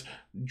horrors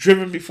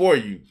driven before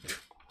you.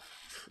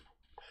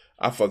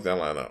 I fucked that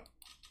line up.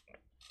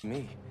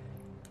 Me?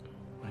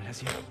 What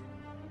has you?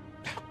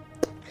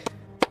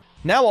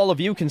 Now all of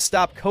you can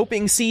stop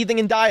coping, seething,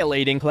 and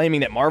dilating,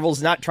 claiming that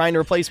Marvel's not trying to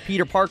replace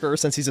Peter Parker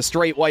since he's a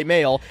straight white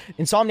male.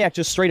 Insomniac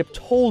just straight up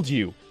told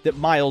you that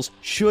Miles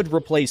should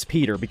replace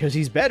Peter because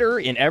he's better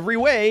in every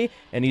way,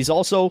 and he's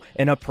also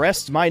an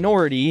oppressed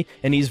minority,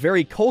 and he's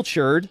very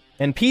cultured.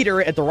 And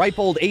Peter, at the ripe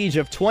old age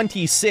of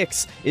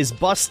 26, is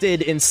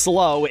busted and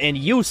slow and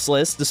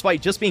useless,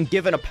 despite just being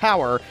given a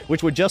power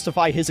which would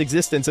justify his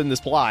existence in this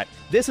plot.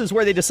 This is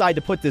where they decide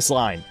to put this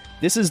line.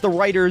 This is the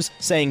writers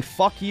saying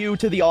fuck you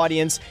to the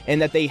audience and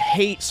that they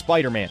hate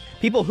Spider-Man.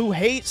 People who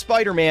hate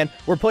Spider-Man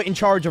were put in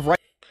charge of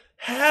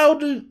How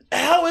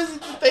is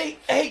it that they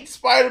hate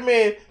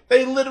Spider-Man?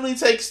 They literally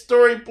take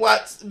story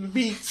plots and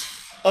beats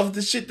of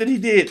the shit that he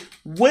did.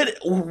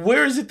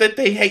 Where is it that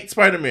they hate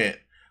Spider-Man?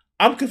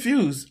 I'm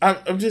confused.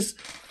 I'm just...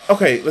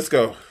 Okay, let's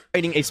go.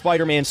 Writing a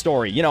Spider-Man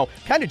story,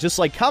 kind of just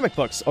like comic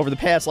books over the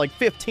past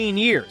 15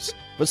 years.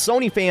 But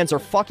Sony fans are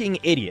fucking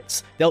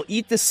idiots. They'll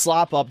eat this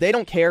slop up, they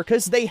don't care,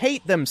 because they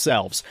hate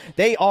themselves.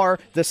 They are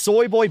the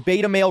soy boy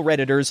beta male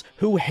Redditors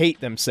who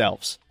hate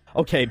themselves.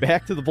 Okay,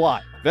 back to the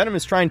plot. Venom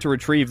is trying to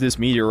retrieve this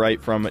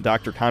meteorite from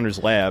Dr.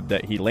 Connor's lab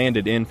that he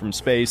landed in from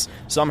space.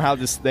 Somehow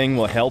this thing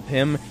will help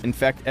him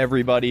infect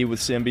everybody with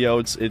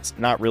symbiotes. It's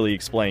not really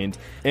explained.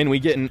 And we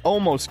get an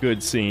almost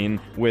good scene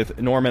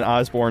with Norman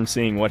Osborn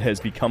seeing what has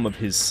become of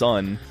his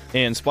son.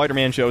 And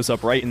Spider-Man shows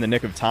up right in the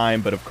nick of time,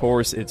 but of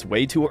course it's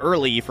way too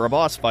early for a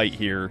boss fight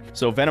here.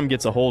 So Venom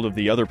gets a hold of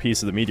the other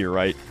piece of the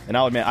meteorite. And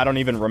I'll admit, I don't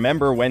even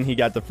remember when he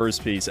got the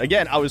first piece.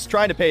 Again, I was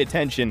trying to pay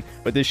attention,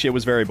 but this shit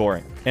was very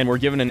boring. And we're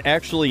given an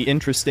actually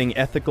interesting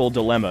ethical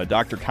dilemma.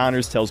 Dr.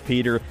 Connors tells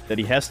Peter that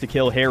he has to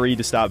kill Harry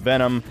to stop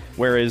Venom,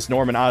 whereas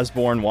Norman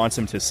Osborn wants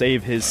him to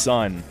save his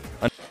son.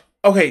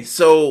 Okay,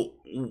 so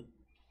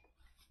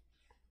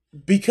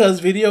because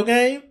video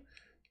game?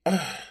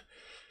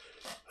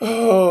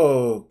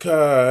 Oh,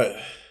 God.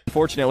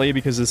 Unfortunately,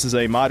 because this is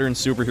a modern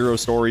superhero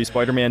story,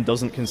 Spider-Man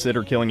doesn't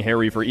consider killing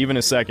Harry for even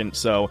a second,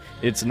 so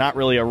it's not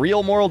really a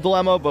real moral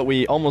dilemma, but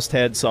we almost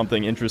had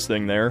something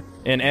interesting there.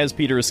 And as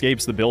Peter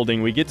escapes the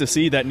building, we get to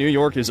see that New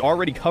York is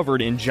already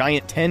covered in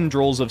giant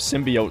tendrils of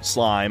symbiote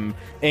slime,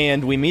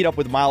 and we meet up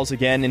with Miles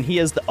again, and he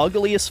has the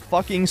ugliest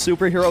fucking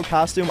superhero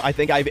costume I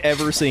think I've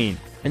ever seen.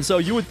 And so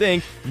you would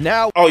think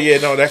now... Oh yeah,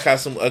 no, that got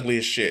some ugly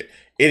as shit.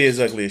 It is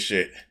ugly as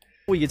shit.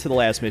 We get to the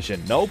last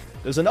mission. Nope.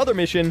 There's another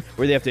mission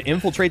where they have to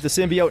infiltrate the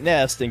symbiote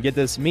nest and get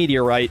this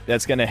meteorite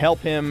that's going to help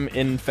him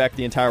infect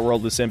the entire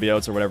world with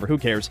symbiotes or whatever. Who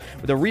cares?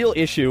 But the real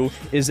issue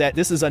is that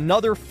this is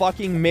another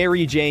fucking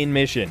Mary Jane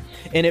mission.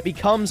 And it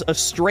becomes a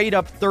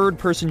straight-up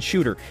third-person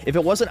shooter. If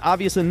it wasn't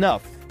obvious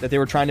enough that they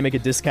were trying to make a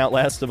discount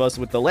Last of Us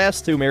with the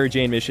last two Mary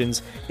Jane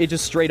missions, it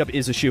just straight up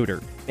is a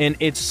shooter. And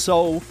it's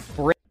so...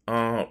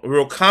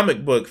 real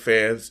comic book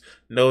fans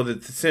know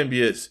that the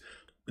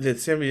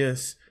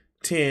symbiotes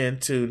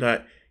tend to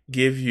not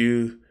give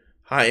you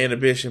high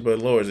inhibition but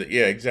lowers it.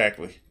 Yeah,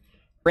 exactly.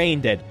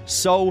 Brain dead.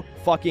 So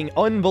fucking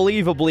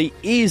unbelievably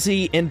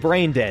easy and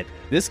brain dead.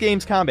 This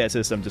game's combat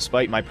system,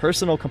 despite my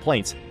personal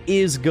complaints,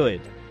 is good.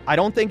 I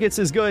don't think it's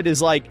as good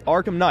as like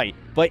Arkham Knight,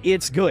 but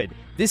it's good.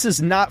 This is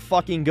not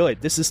fucking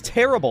good. This is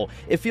terrible.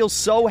 It feels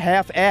so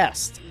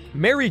half-assed.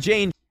 Mary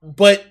Jane...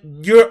 But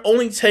you're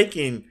only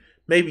taking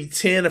maybe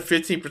 10 or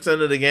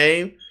 15% of the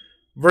game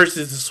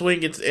versus the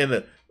swing and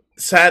the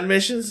side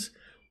missions.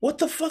 What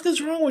the fuck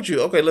is wrong with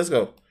you? Okay, let's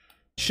go.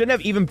 Shouldn't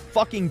have even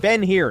fucking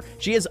been here.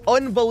 She has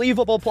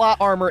unbelievable plot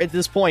armor at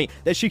this point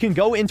that she can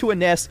go into a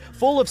nest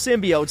full of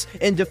symbiotes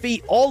and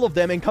defeat all of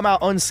them and come out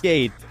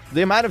unscathed.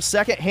 The amount of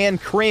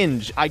secondhand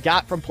cringe I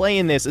got from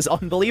playing this is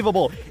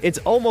unbelievable. It's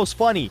almost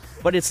funny,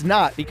 but it's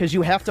not because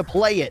you have to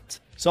play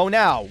it. So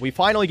now, we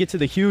finally get to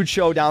the huge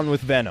showdown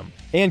with Venom.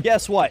 And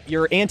guess what?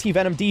 Your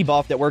anti-Venom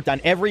debuff that worked on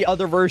every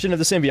other version of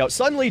the symbiote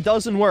suddenly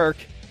doesn't work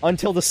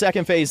until the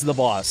second phase of the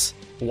boss.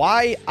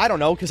 Why? I don't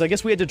know, because I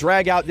guess we had to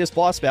drag out this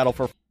boss battle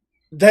for...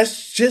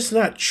 That's just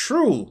not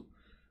true.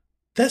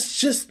 That's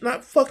just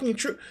not fucking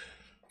true.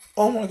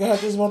 Oh my god,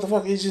 this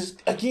motherfucker is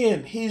just...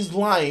 Again, he's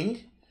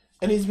lying,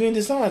 and he's being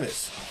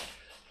dishonest.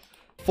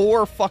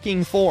 4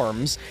 fucking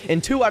forms,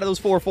 and 2 out of those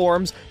 4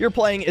 forms, you're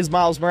playing as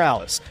Miles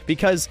Morales.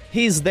 Because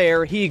he's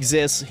there, he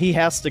exists, he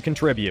has to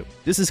contribute.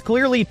 This is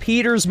clearly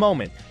Peter's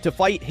moment to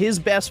fight his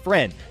best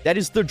friend. That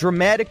is the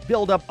dramatic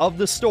buildup of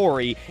the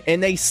story,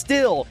 and they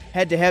still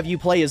had to have you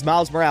play as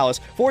Miles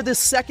Morales for the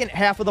second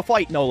half of the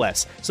fight, no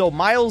less. So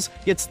Miles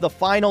gets the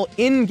final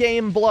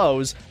in-game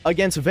blows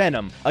against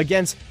Venom,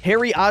 against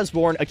Harry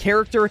Osborn, a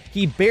character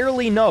he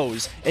barely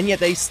knows, and yet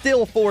they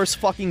still force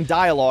fucking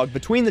dialogue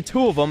between the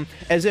two of them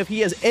as if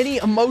he has any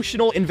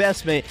emotional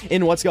investment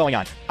in what's going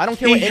on. I don't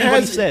care what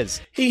anybody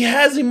says. He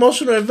has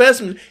emotional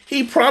investment.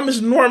 He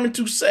promised Norman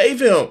to save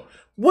him.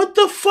 What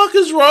the fuck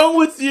is wrong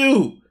with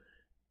you?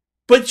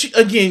 But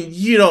again,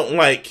 you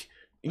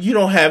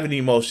don't have any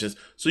emotions,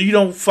 so you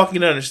don't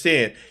fucking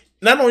understand.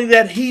 Not only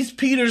that, he's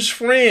Peter's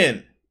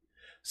friend.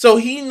 So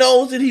he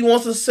knows that he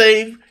wants to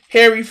save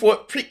Harry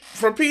for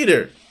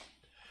Peter.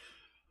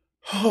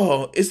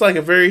 Oh, it's like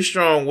a very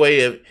strong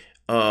way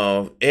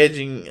of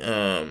egging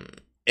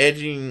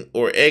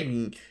or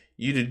egging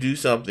you to do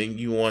something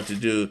you want to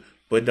do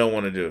but don't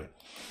want to do.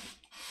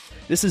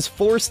 This is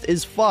forced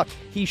as fuck.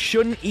 He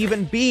shouldn't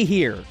even be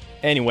here.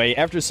 Anyway,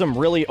 after some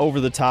really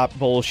over-the-top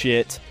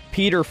bullshit,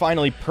 Peter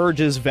finally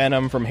purges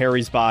Venom from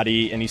Harry's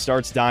body, and he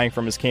starts dying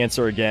from his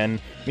cancer again.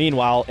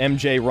 Meanwhile,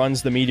 MJ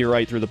runs the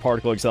meteorite through the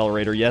particle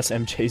accelerator. Yes,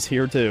 MJ's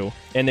here too.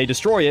 And they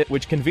destroy it,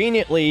 which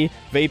conveniently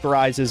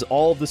vaporizes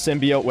all of the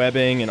symbiote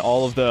webbing and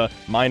all of the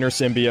minor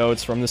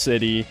symbiotes from the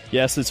city.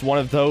 Yes, it's one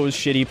of those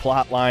shitty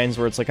plot lines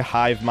where it's like a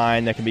hive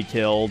mind that can be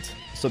killed,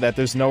 so that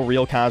there's no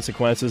real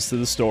consequences to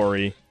the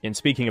story. And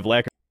speaking of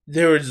lack of...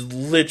 There is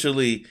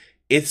literally...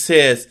 It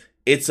says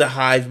it's a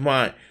hive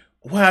mind.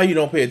 Wow, you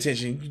don't pay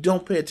attention. You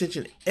don't pay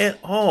attention at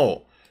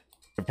all.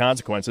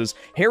 Consequences,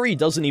 Harry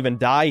doesn't even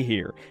die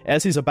here.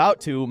 As he's about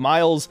to,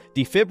 Miles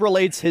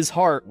defibrillates his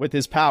heart with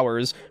his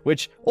powers,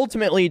 which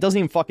ultimately doesn't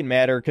even fucking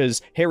matter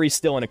because Harry's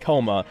still in a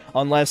coma,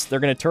 unless they're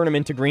going to turn him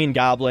into Green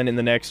Goblin in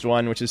the next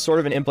one, which is sort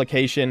of an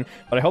implication,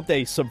 but I hope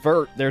they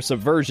subvert their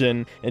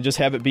subversion and just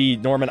have it be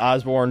Norman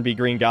Osborn be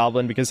Green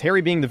Goblin, because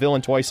Harry being the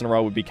villain twice in a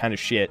row would be kind of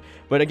shit.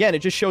 But again, it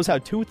just shows how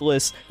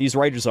toothless these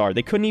writers are.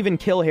 They couldn't even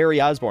kill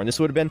Harry Osborn. This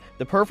would have been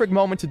the perfect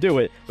moment to do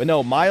it, but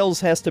no,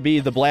 Miles has to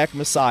be the Black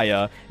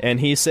Messiah, and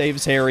he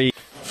saves Harry.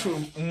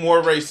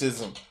 More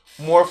racism.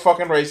 More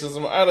fucking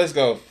racism. Alright, let's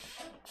go.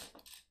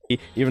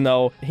 Even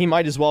though he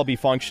might as well be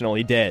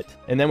functionally dead.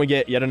 And then we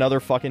get yet another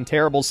fucking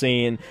terrible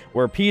scene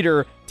where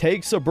Peter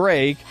takes a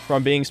break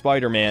from being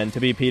Spider-Man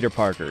to be Peter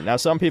Parker. Now,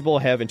 some people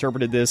have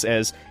interpreted this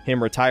as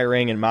him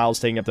retiring and Miles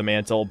taking up the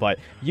mantle, but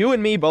you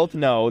and me both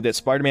know that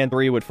Spider-Man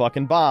 3 would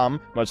fucking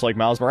bomb, much like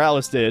Miles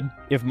Morales did,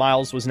 if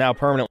Miles was now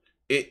permanently...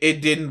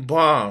 It didn't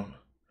bomb.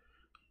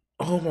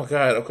 Oh my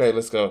god. Okay,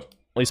 let's go.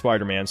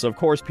 Spider-Man. So of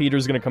course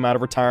Peter's gonna come out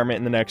of retirement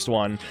in the next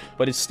one,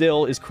 but it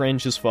still is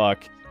cringe as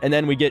fuck. And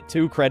then we get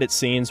 2 credit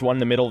scenes, one in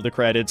the middle of the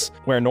credits,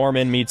 where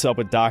Norman meets up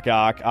with Doc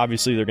Ock.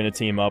 Obviously they're gonna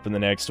team up in the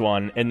next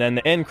one. And then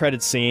the end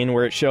credit scene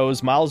where it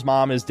shows Miles'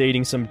 mom is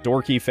dating some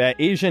dorky fat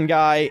Asian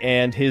guy,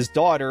 and his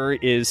daughter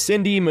is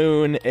Cindy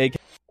Moon, aka...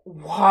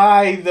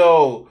 Why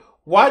though?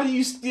 Why do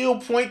you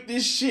still point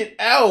this shit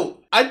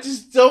out? I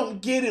just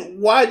don't get it.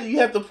 Why do you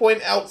have to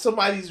point out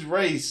somebody's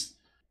race?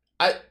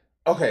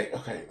 Okay,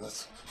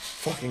 let's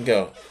fucking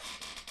go.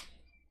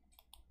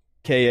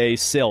 aka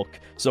Silk.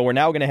 So we're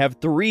now going to have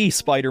 3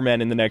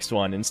 Spider-Men in the next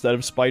one. Instead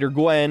of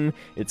Spider-Gwen,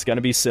 it's going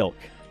to be Silk.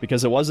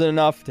 Because it wasn't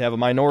enough to have a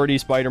minority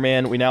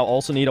Spider-Man, we now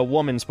also need a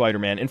woman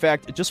Spider-Man. In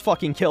fact, just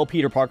fucking kill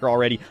Peter Parker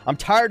already. I'm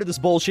tired of this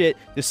bullshit.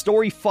 This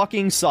story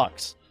fucking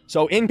sucks.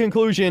 So in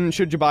conclusion,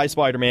 should you buy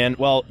Spider-Man?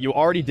 Well, you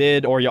already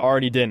did or you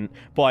already didn't.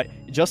 But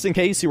just in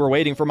case you were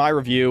waiting for my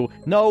review,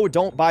 no,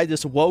 don't buy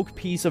this woke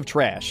piece of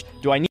trash.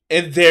 Do I need...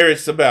 And there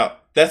it's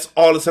about. That's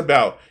all it's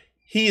about.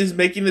 He is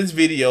making this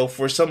video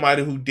for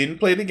somebody who didn't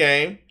play the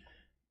game.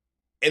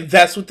 And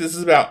that's what this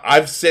is about.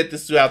 I've said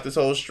this throughout this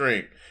whole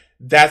stream.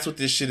 That's what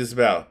this shit is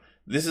about.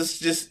 This is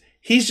just,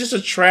 he's just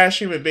a trash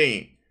human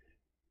being.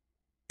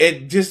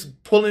 And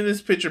just pulling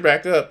this picture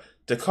back up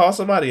to call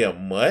somebody a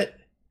mutt?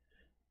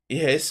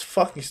 Yeah, it's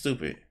fucking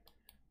stupid.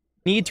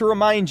 Need to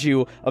remind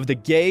you of the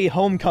gay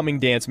homecoming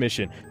dance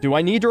mission? Do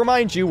I need to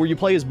remind you where you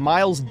play as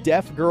Miles'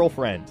 deaf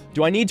girlfriend?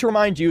 Do I need to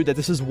remind you that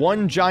this is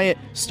one giant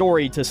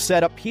story to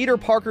set up Peter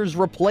Parker's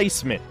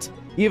replacement?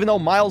 Even though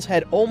Miles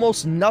had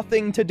almost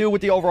nothing to do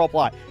with the overall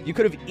plot. You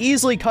could have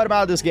easily cut him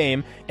out of this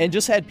game and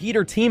just had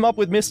Peter team up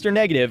with Mr.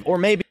 Negative, or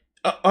maybe...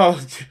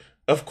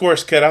 of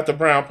course, cut out the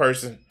brown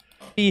person.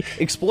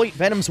 Exploit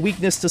Venom's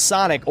weakness to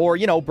Sonic, or,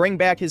 you know, bring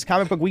back his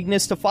comic book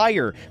weakness to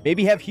fire.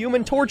 Maybe have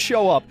Human Torch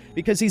show up,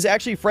 because he's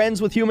actually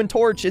friends with Human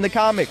Torch in the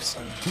comics.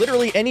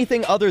 Literally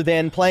anything other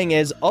than playing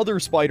as other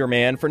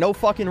Spider-Man for no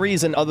fucking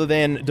reason other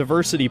than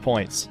diversity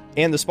points.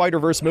 And the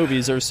Spider-Verse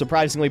movies are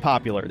surprisingly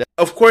popular.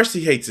 Of course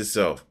he hates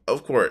himself.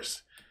 Of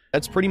course.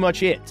 That's pretty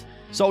much it.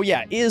 So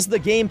yeah, is the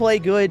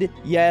gameplay good?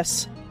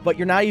 Yes. But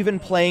you're not even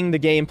playing the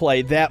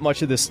gameplay that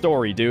much of this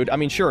story, dude. I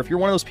mean, sure, if you're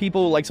one of those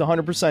people who likes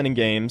 100% in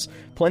games,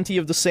 plenty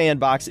of the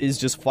sandbox is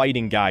just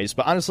fighting guys.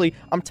 But honestly,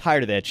 I'm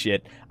tired of that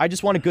shit. I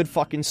just want a good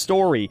fucking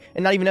story.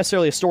 And not even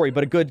necessarily a story,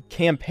 but a good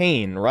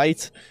campaign,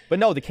 right? But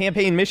no, the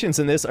campaign missions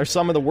in this are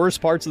some of the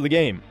worst parts of the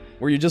game.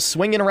 Where you're just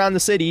swinging around the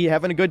city,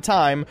 having a good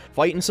time,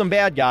 fighting some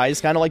bad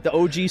guys, kind of like the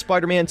OG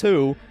Spider-Man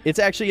 2. It's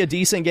actually a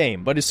decent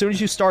game, but as soon as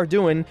you start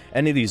doing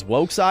any of these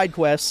woke side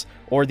quests,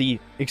 or the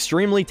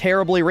extremely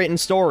terribly written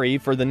story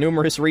for the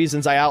numerous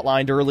reasons I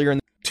outlined earlier in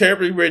the...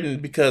 Terribly written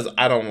because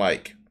I don't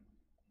like.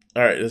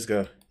 Alright, let's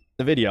go.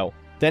 ...the video,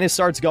 then it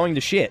starts going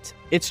to shit.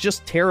 It's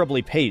just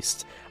terribly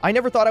paced. I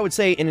never thought I would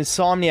say an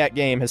Insomniac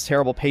game has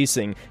terrible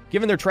pacing,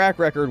 given their track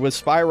record with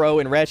Spyro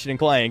and Ratchet &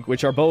 Clank,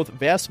 which are both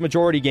vast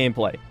majority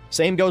gameplay.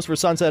 Same goes for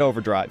Sunset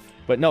Overdrive.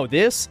 But no,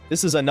 this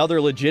is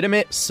another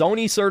legitimate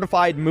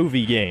Sony-certified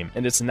movie game,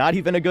 and it's not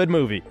even a good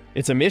movie.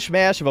 It's a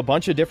mishmash of a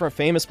bunch of different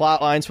famous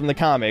plotlines from the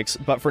comics,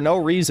 but for no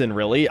reason,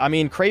 really. I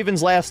mean,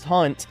 Kraven's Last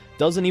Hunt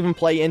doesn't even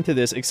play into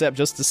this except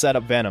just to set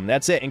up Venom.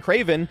 That's it, and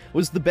Kraven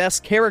was the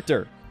best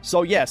character.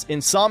 So yes,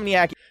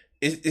 Insomniac...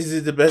 Is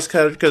it the best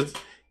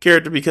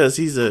character because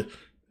he's a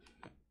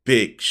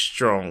big,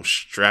 strong,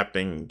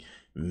 strapping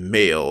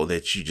male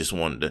that you just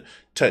wanted to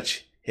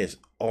touch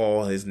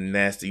all his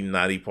nasty,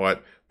 naughty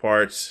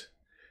parts?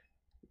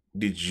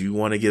 Did you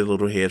want to get a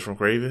little head from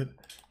Kraven?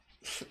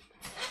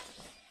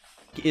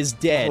 Is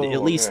dead,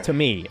 at least to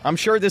me. I'm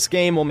sure this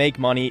game will make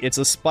money. It's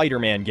a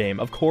Spider-Man game.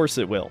 Of course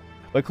it will.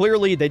 But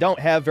clearly, they don't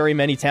have very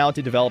many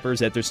talented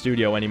developers at their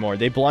studio anymore.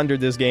 They blundered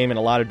this game in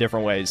a lot of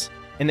different ways.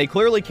 And they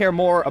clearly care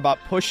more about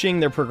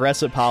pushing their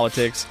progressive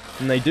politics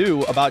than they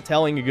do about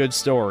telling a good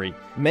story.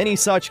 Many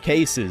such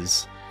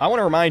cases. I want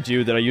to remind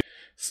you that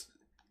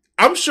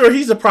I'm sure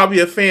he's probably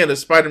a fan of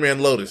Spider-Man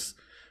Lotus.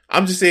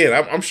 I'm just saying,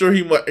 I'm sure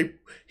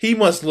he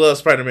must love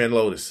Spider-Man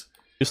Lotus.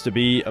 Used to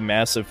be a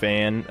massive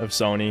fan of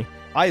Sony.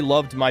 I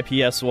loved my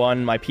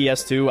PS1, my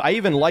PS2, I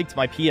even liked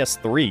my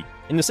PS3.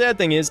 And the sad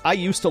thing is, I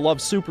used to love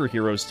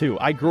superheroes too.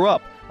 I grew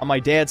up on my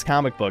dad's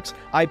comic books.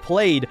 I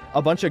played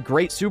a bunch of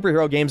great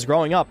superhero games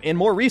growing up, and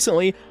more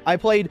recently, I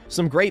played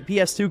some great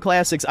PS2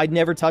 classics I'd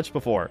never touched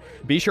before.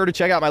 Be sure to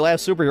check out my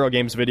last superhero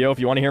games video if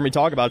you want to hear me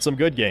talk about some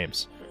good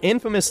games.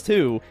 Infamous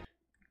 2.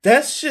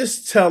 That's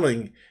just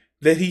telling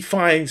that he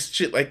finds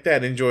shit like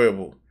that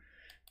enjoyable.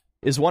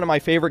 Is one of my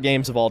favorite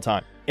games of all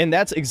time. And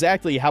that's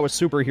exactly how a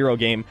superhero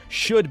game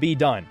should be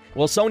done.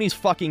 Well, Sony's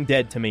fucking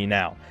dead to me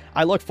now.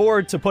 I look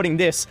forward to putting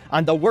this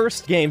on the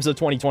worst games of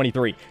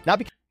 2023. Not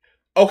because...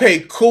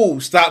 Okay,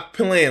 cool. Stop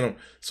playing them.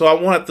 So I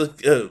won't have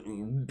to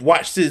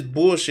watch this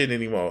bullshit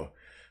anymore.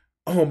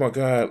 Oh my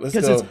god, let's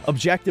go. Because it's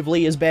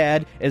objectively as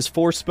bad as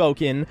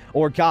Forspoken,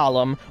 or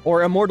Gollum,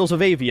 or Immortals of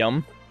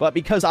Avium, but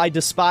because I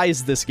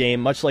despise this game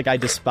much like I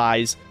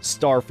despise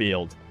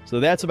Starfield. So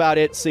that's about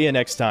it. See you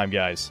next time,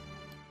 guys.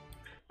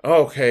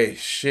 Okay,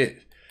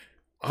 shit.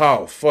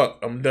 Oh, fuck.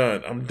 I'm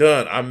done.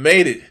 I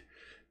made it.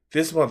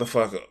 This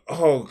motherfucker.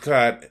 Oh,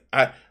 God.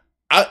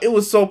 It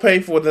was so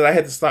painful that I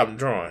had to stop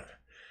drawing.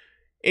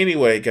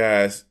 Anyway,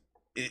 guys.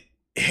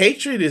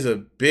 Hatred is a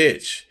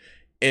bitch.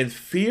 And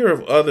fear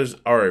of others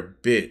are a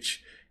bitch.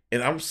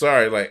 And I'm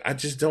sorry. Like, I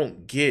just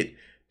don't get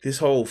this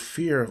whole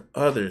fear of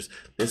others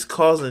that's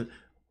causing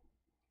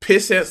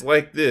pissants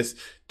like this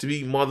to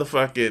be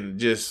motherfucking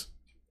just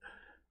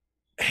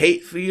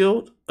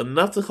hate-filled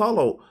enough to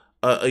call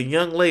a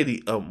young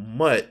lady a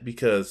mutt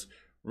because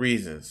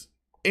reasons.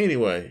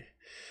 Anyway,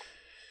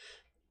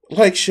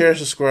 like, share,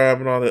 subscribe,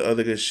 and all the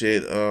other good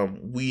shit.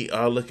 We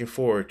are looking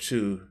forward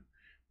to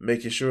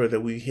making sure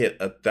that we hit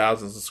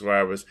 1,000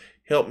 subscribers.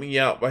 Help me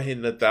out by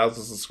hitting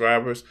 1,000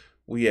 subscribers.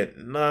 We at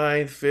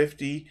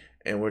 950,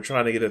 and we're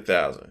trying to get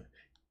 1,000.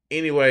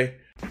 Anyway,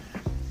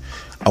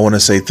 I want to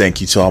say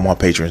thank you to all my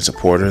Patreon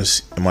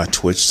supporters and my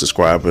Twitch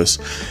subscribers.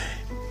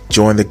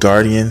 Join the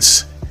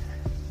Guardians,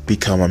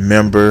 become a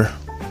member,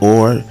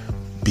 or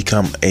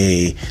become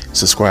a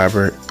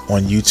subscriber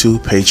on YouTube,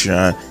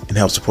 Patreon, and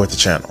help support the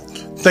channel.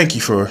 Thank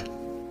you for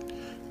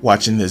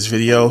watching this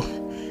video,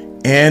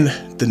 and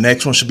the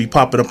next one should be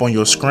popping up on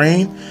your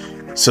screen.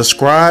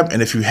 Subscribe,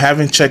 and if you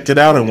haven't checked it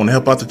out and want to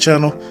help out the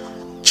channel,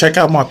 check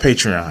out my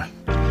Patreon.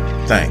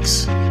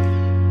 Thanks.